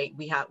us, right,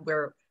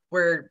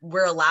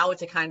 we're allowed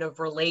to kind of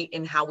relate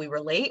in how we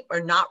relate, or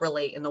not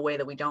relate in the way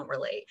that we don't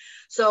relate.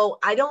 So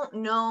I don't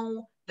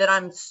know that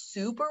I'm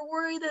super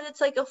worried that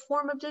it's like a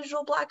form of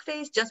digital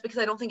blackface, just because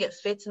I don't think it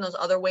fits in those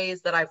other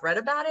ways that I've read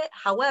about it.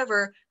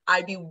 However,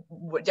 I'd be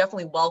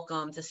definitely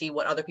welcome to see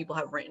what other people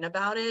have written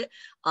about it.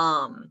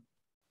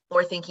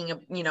 Or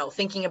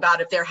thinking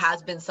about if there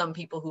has been some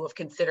people who have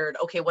considered,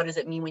 okay, what does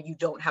it mean when you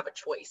don't have a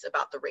choice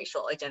about the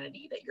racial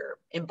identity that you're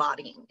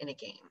embodying in a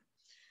game?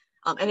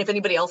 And if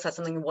anybody else has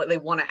something what they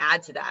want to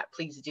add to that,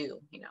 please do,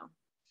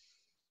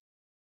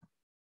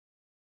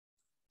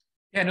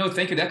 Yeah, no,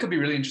 thank you. That could be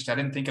really interesting. I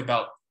didn't think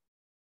about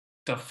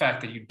the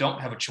fact that you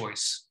don't have a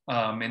choice,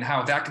 and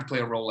how that could play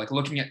a role. Like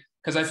looking at,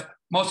 because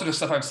most of the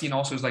stuff I've seen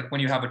also is like,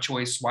 when you have a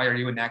choice, why are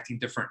you enacting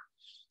different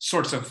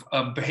sorts of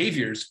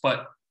behaviors?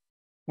 But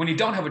when you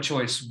don't have a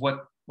choice,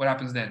 what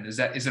happens then? Is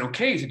it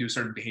okay to do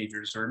certain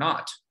behaviors or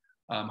not?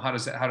 How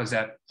does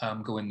that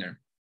go in there?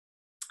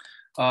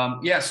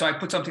 Yeah, so I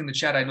put something in the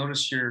chat. I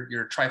noticed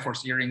your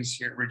Triforce earrings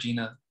here,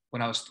 Regina,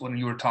 when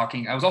you were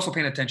talking. I was also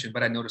paying attention,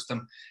 but I noticed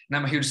them, and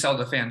I'm a huge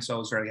Zelda fan, so I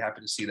was very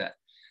happy to see that.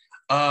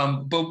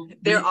 But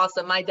they're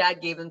awesome. My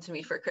dad gave them to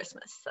me for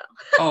Christmas. So.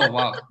 Oh,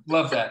 wow.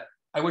 Love that.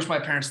 I wish my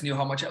parents knew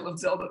how much I love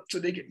Zelda, so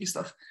they get me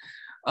stuff.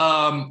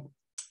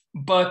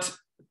 But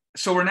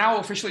so we're now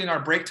officially in our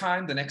break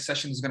time. The next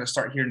session is going to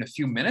start here in a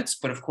few minutes.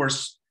 But of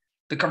course,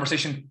 the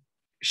conversation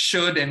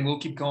should and will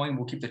keep going.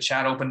 We'll keep the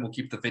chat open. We'll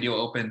keep the video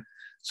open.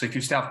 So if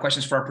you still have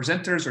questions for our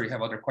presenters or you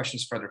have other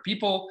questions for other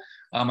people,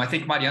 I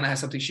think Mariana has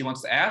something she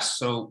wants to ask.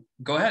 So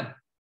go ahead.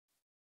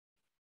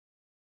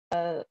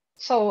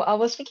 So I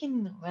was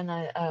thinking when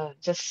I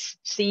just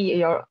see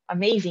your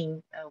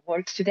amazing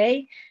work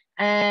today,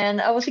 and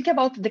I was thinking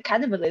about the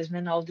cannibalism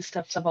and all the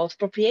stuff about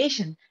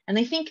appropriation. And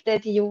I think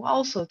that you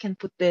also can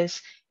put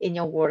this in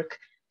your work,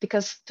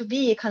 because to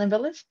be a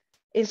cannibalist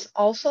is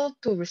also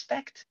to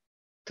respect,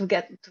 to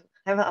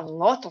have a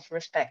lot of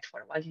respect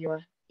for what you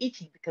are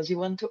eating, because you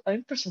want to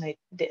impersonate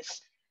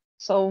this.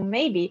 So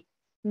maybe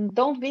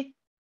don't be,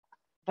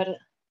 but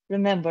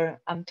remember,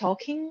 I'm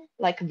talking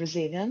like a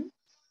Brazilian,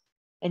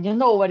 and you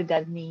know what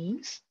that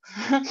means.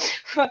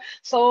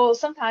 So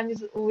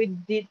sometimes we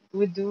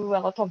do a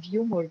lot of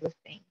humor with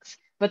things,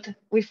 but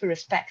with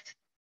respect.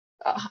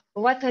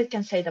 What I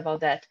can say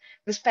about that?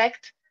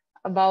 Respect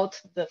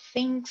about the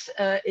things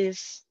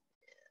is,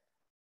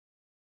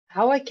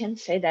 how I can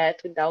say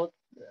that without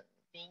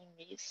being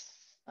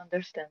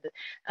misunderstood.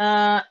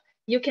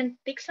 You can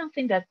pick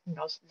something that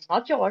is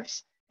not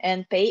yours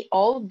and pay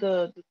all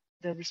the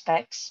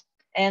respects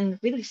and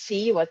really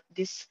see what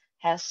this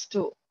has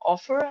to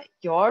offer,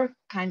 your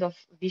kind of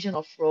vision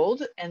of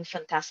world, and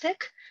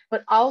fantastic.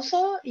 But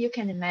also you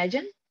can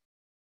imagine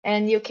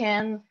and you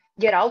can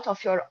get out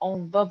of your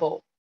own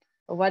bubble.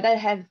 What I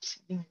have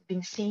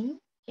been seeing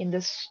in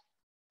this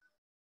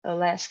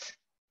last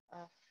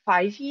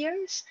 5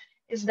 years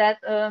is that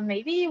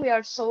maybe we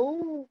are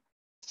so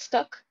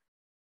stuck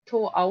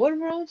to our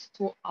world,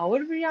 to our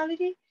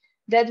reality,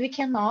 that we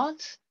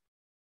cannot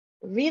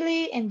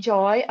really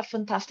enjoy a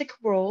fantastic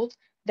world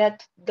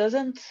that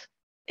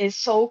is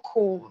so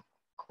cool,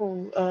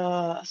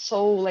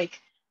 so like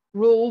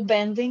rule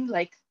bending,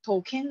 like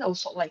Tolkien,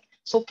 also like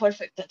so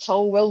perfect and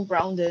so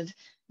well-rounded,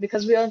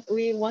 because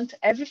we want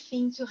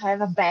everything to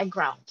have a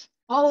background.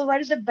 Oh,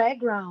 what is the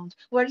background?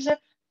 What is it?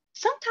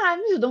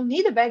 Sometimes you don't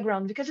need a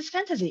background because it's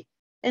fantasy,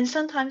 and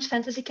sometimes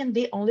fantasy can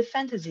be only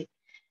fantasy.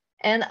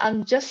 And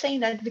I'm just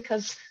saying that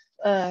because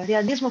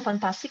realismo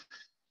fantástico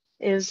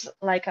is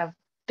like a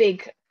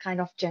big kind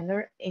of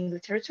genre in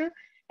literature,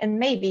 and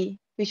maybe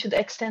we should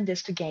extend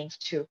this to games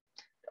too.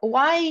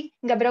 Why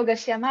Gabriel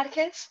Garcia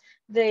Marquez?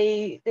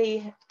 They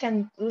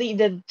can lead,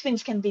 the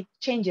twins can be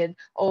changed,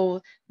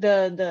 or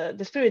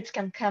the spirits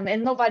can come,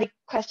 and nobody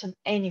question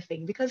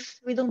anything, because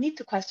we don't need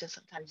to question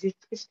sometimes.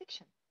 It's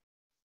fiction.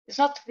 It's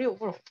not real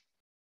world.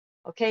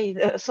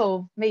 Okay,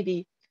 so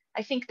maybe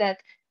I think that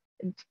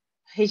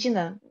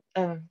Regina,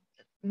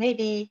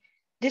 maybe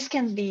this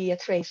can be a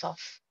trace of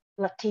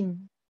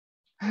Latin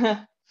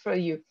for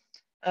you.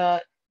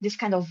 This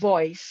kind of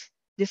voice,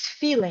 this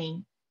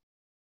feeling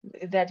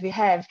that we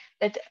have,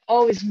 that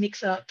always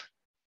mix up.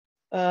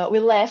 We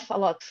laugh a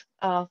lot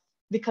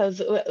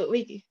because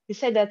we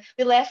say that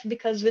we laugh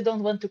because we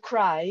don't want to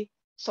cry,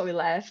 so we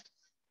laugh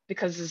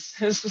because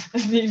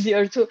it's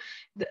easier to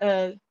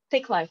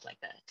take life like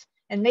that.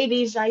 And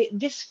maybe it's like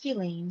this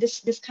feeling,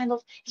 this kind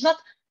of, it's not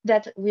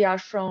that we are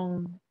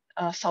from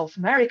South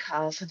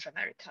America, Central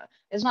America.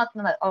 It's not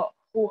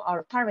who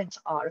our parents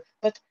are,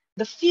 but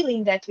the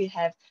feeling that we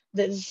have,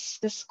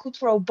 this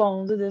cultural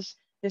bond,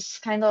 this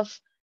kind of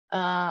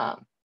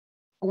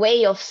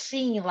way of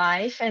seeing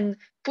life and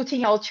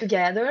putting all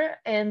together,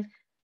 and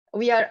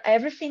we are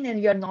everything and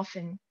we are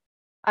nothing.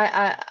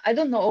 I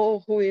don't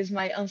know who is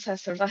my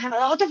ancestors. I have a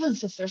lot of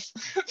ancestors,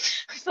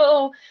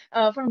 so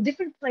from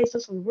different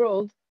places of the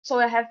world. So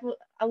I have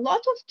a lot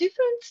of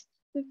different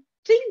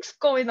things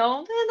going on,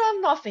 and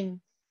I'm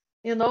nothing.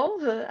 You know,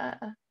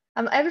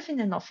 I'm everything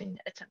and nothing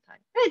at the same time.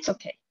 It's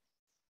okay,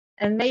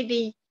 and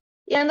maybe,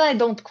 and I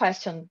don't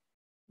question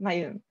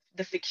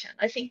the fiction.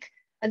 I think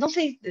I don't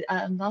say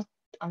I'm not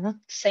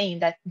saying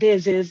that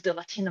this is the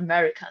Latin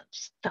American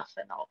stuff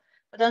and all,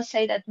 but I'll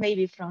say that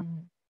maybe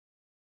from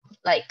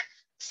like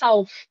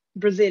South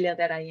Brasilia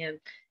that I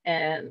am,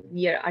 and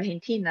near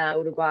Argentina,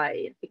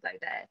 Uruguay, and things like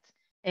that,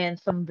 and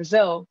from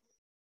Brazil,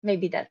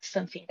 maybe that's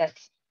something that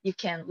you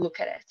can look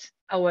at it.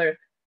 Our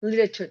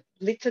literature,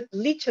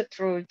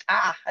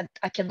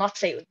 I cannot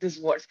say this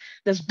word,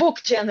 this book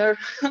genre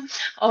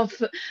of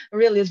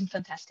realism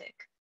fantastic,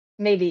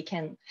 maybe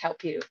can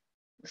help you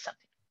with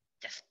something.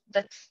 Yes,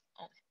 that's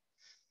all.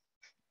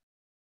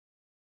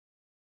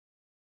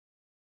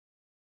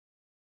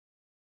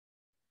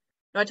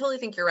 No, I totally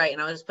think you're right.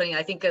 And I was just putting,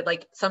 I think that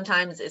like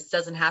sometimes it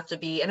doesn't have to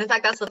be, and in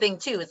fact, that's the thing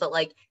too, is that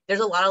like,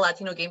 there's a lot of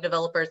Latino game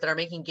developers that are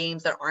making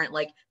games that aren't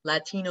like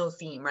Latino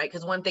theme, right?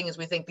 Because one thing is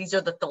we think these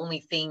are the only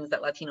things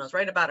that Latinos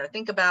write about or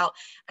think about.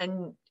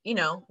 And, you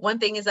know, one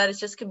thing is that it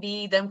just can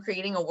be them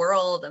creating a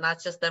world, and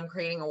that's just them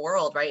creating a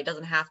world, right? It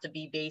doesn't have to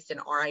be based in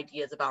our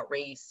ideas about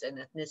race and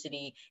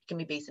ethnicity. It can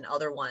be based in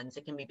other ones.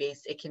 It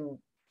can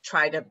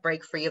try to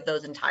break free of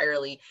those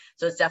entirely.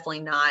 So it's definitely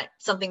not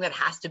something that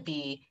has to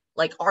be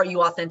like, are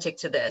you authentic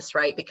to this,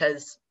 right?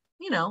 Because,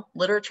 you know,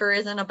 literature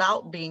isn't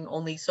about being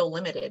only so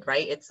limited,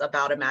 right? It's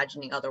about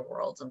imagining other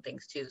worlds and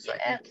things too. So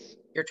I think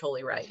you're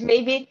totally right.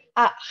 Maybe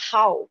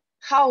how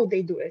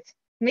they do it.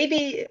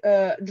 Maybe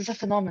there's a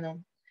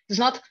phenomenon. It's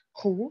not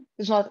who,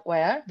 it's not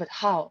where, but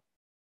how.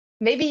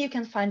 Maybe you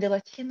can find the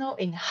Latino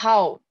in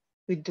how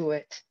we do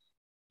it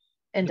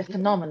and the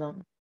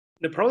phenomenon.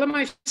 The problem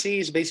I see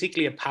is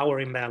basically a power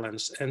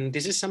imbalance. And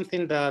this is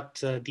something that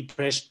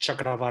Dipesh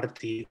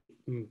Chakravarti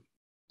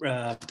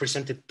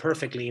presented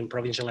perfectly in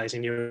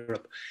Provincializing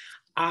Europe.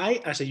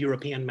 I, as a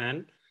European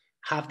man,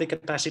 have the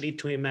capacity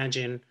to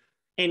imagine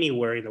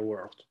anywhere in the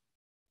world.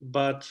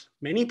 But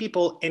many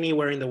people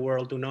anywhere in the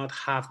world do not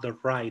have the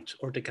right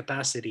or the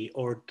capacity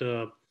or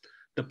the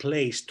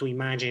place to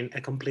imagine a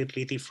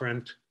completely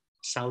different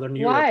Southern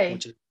Europe,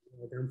 which is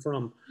where I'm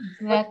from.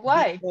 But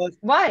why?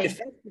 Why?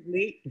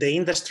 Effectively, the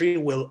industry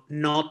will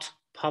not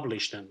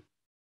publish them.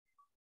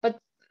 But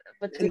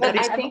we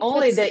have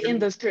only the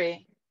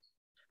industry.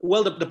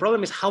 Well, the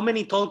problem is, how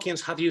many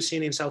Tolkiens have you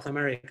seen in South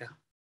America?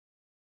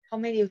 How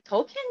many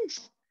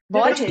Tolkiens?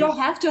 But you don't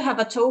have to have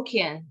a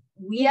Tolkien.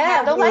 We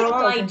have our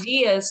own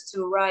ideas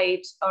to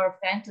write our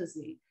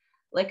fantasy.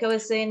 Like I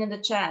was saying in the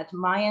chat,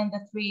 Maya and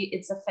the Three,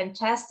 it's a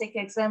fantastic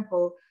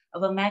example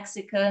of a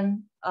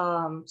Mexican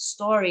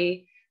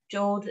story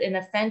told in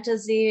a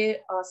fantasy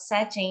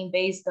setting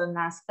based on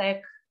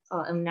Aztec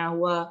and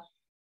Nahua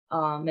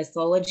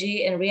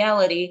mythology and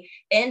reality,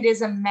 and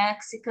is a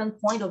Mexican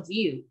point of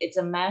view. It's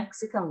a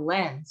Mexican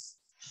lens.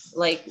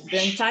 Like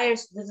the entire,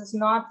 this is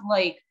not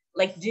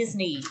like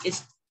Disney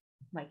is,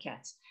 my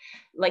cats,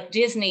 like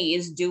Disney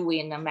is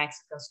doing a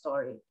Mexican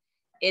story.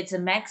 It's a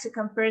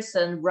Mexican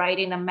person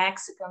writing a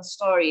Mexican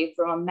story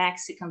from a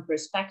Mexican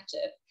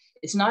perspective.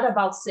 It's not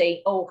about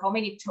saying, oh, how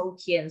many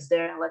Tolkiens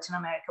there in Latin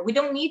America? We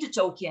don't need a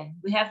Tolkien.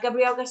 We have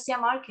Gabriel Garcia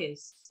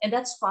Marquez, and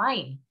that's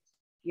fine.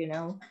 You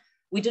know,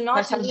 we do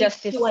not need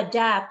to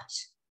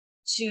adapt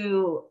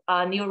to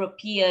an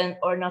European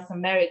or North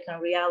American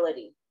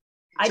reality.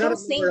 I don't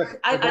think,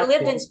 I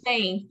lived in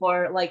Spain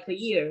for like a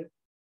year.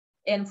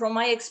 And from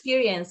my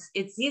experience,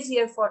 it's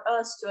easier for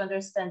us to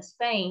understand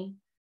Spain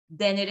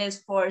than it is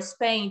for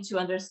Spain to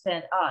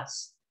understand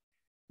us.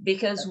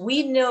 Because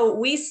we know,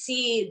 we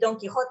see Don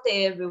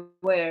Quixote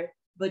everywhere,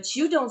 but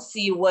you don't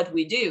see what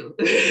we do.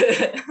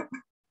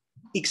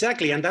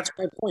 Exactly, and that's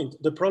my point.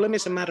 The problem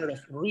is a matter of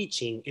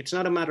reaching. It's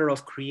not a matter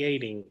of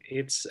creating.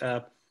 It's,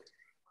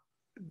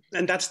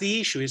 and that's the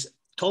issue, is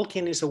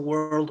Tolkien is a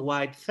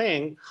worldwide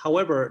thing.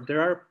 However,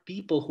 there are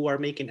people who are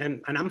making,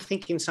 and I'm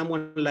thinking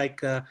someone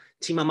like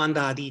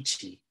Chimamanda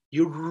Adichie.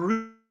 You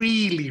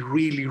really,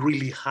 really,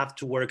 really have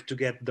to work to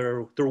get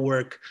their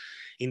work,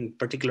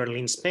 particularly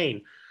in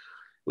Spain,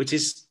 which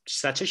is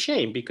such a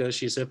shame because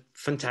she's a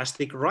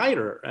fantastic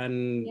writer.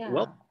 And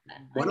well,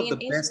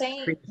 in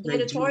Spain, the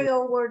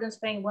editorial world in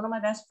Spain, one of my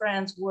best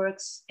friends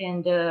works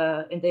in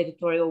the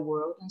editorial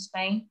world in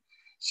Spain.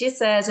 She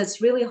says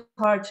it's really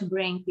hard to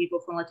bring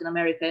people from Latin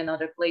America and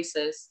other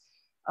places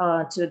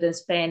to the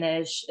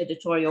Spanish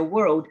editorial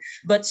world,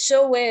 but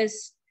so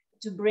is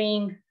to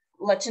bring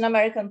Latin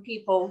American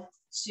people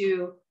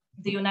to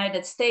the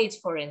United States,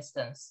 for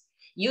instance.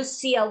 You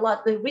see a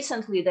lot,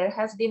 recently there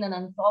has been an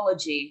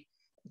anthology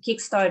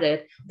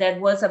kickstarted that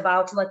was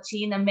about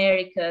Latin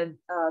American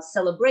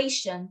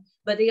celebration,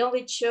 but they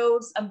only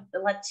chose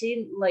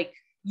Latin, like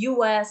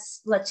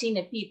US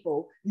Latina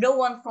people, no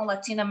one from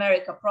Latin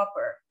America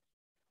proper,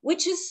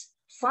 which is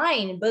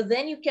fine, but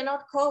then you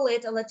cannot call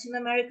it a Latin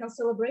American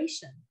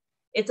celebration.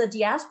 It's a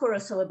diaspora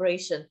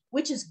celebration,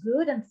 which is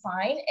good and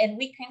fine, and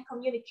we can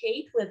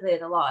communicate with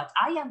it a lot.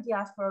 I am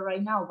diaspora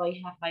right now by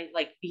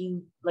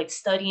being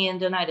studying in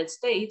the United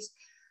States.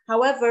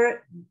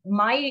 However,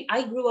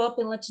 I grew up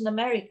in Latin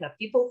America.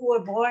 People who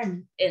are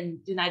born in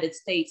the United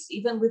States,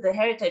 even with a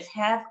heritage,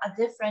 have a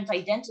different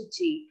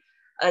identity,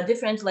 a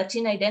different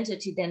Latin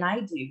identity than I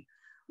do.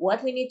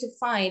 What we need to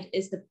find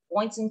is the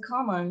points in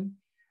common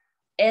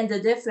and the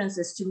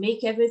differences to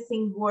make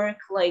everything work,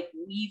 like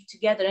weave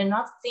together, and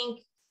not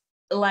think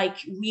like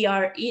we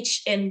are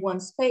each in one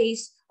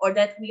space or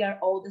that we are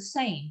all the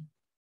same.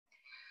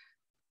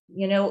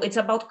 You know, it's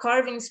about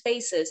carving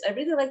spaces. I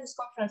really like this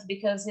conference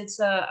because it's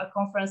a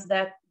conference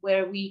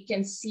where we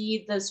can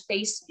see the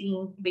space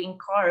being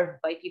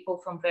carved by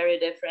people from very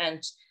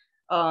different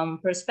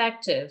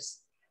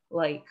perspectives,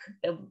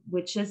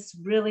 which is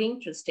really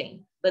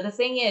interesting. But the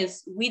thing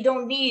is, we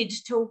don't need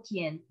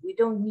Tolkien. We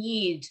don't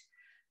need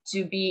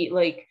to be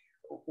like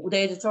the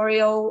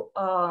editorial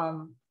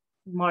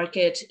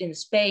market in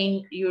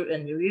Spain,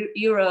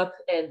 Europe,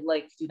 and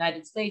like the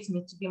United States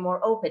need to be more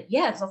open.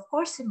 Yes, of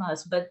course it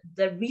must, but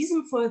the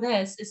reason for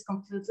this is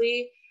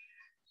completely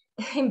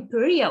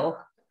imperial.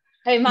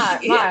 Hey,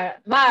 Mar,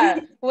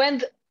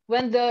 when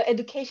the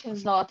education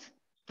is not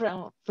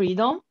from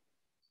freedom,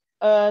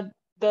 the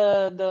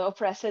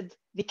oppressed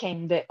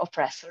became the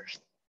oppressors,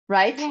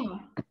 right?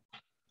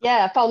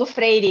 Yeah, Paulo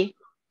Freire.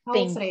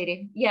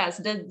 Yes,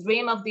 the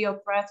dream of the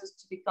oppressed is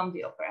to become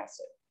the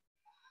oppressor.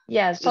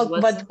 Yeah, so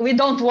but we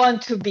don't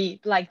want to be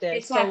like this.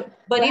 Exactly. So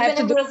but even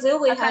in Brazil,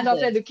 we have kind of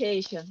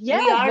education.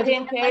 Yeah, we are the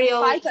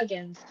imperial fight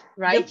against,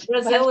 right?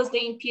 Brazil is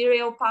the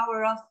imperial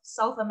power of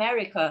South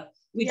America.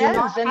 We do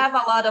not have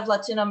a lot of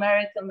Latin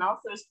American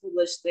authors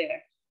published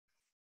there.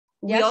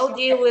 We all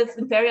deal with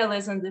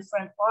imperialism in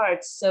different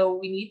parts, so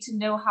we need to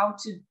know how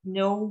to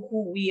know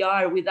who we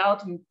are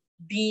without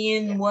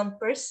being one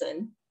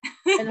person.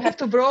 And we have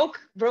to broke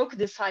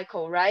the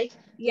cycle, right?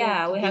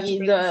 Yeah, we have to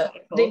break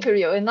the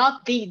imperial and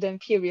not be the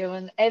imperial,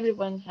 and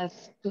everyone has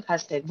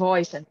their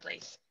voice and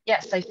place.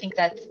 Yes, I think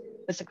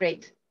that's a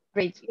great.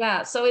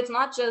 Yeah, so it's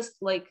not just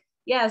like,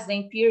 yes, the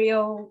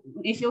imperial,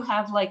 if you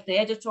have like the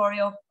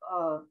editorial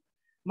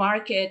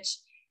market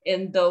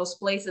in those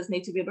places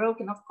need to be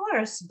broken, of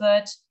course,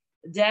 but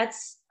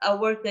that's a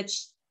work that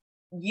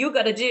you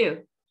got to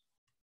do.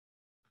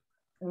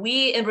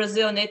 We in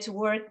Brazil need to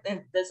work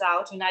this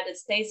out. United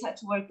States had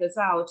to work this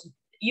out.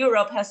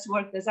 Europe has to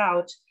work this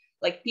out.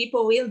 Like,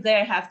 people in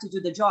there have to do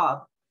the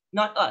job,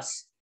 not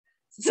us.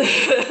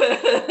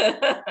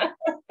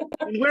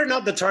 We're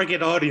not the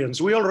target audience.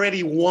 We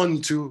already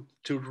want to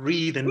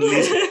read and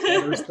listen to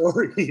other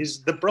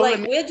stories. The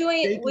problem, like, we're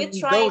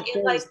trying,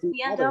 like,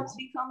 we end up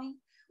becoming,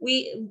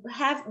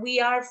 we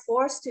are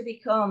forced to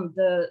become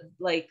the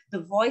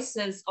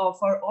voices of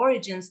our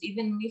origins,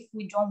 even if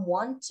we don't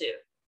want to.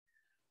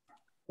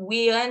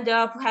 We end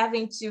up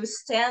having to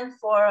stand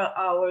for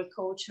our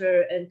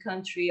culture and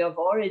country of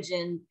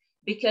origin,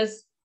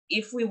 because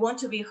if we want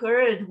to be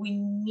heard, we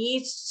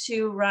need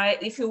to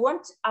write. If we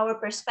want our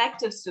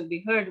perspectives to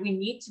be heard, we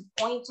need to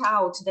point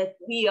out that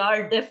we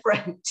are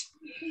different.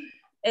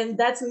 And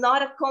that's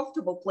not a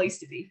comfortable place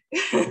to be.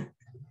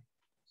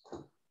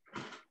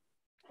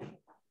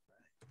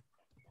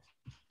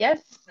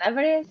 Yes,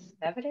 never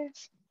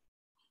is.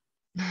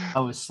 I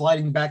was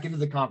sliding back into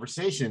the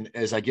conversation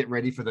as I get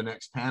ready for the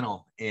next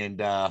panel.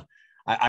 And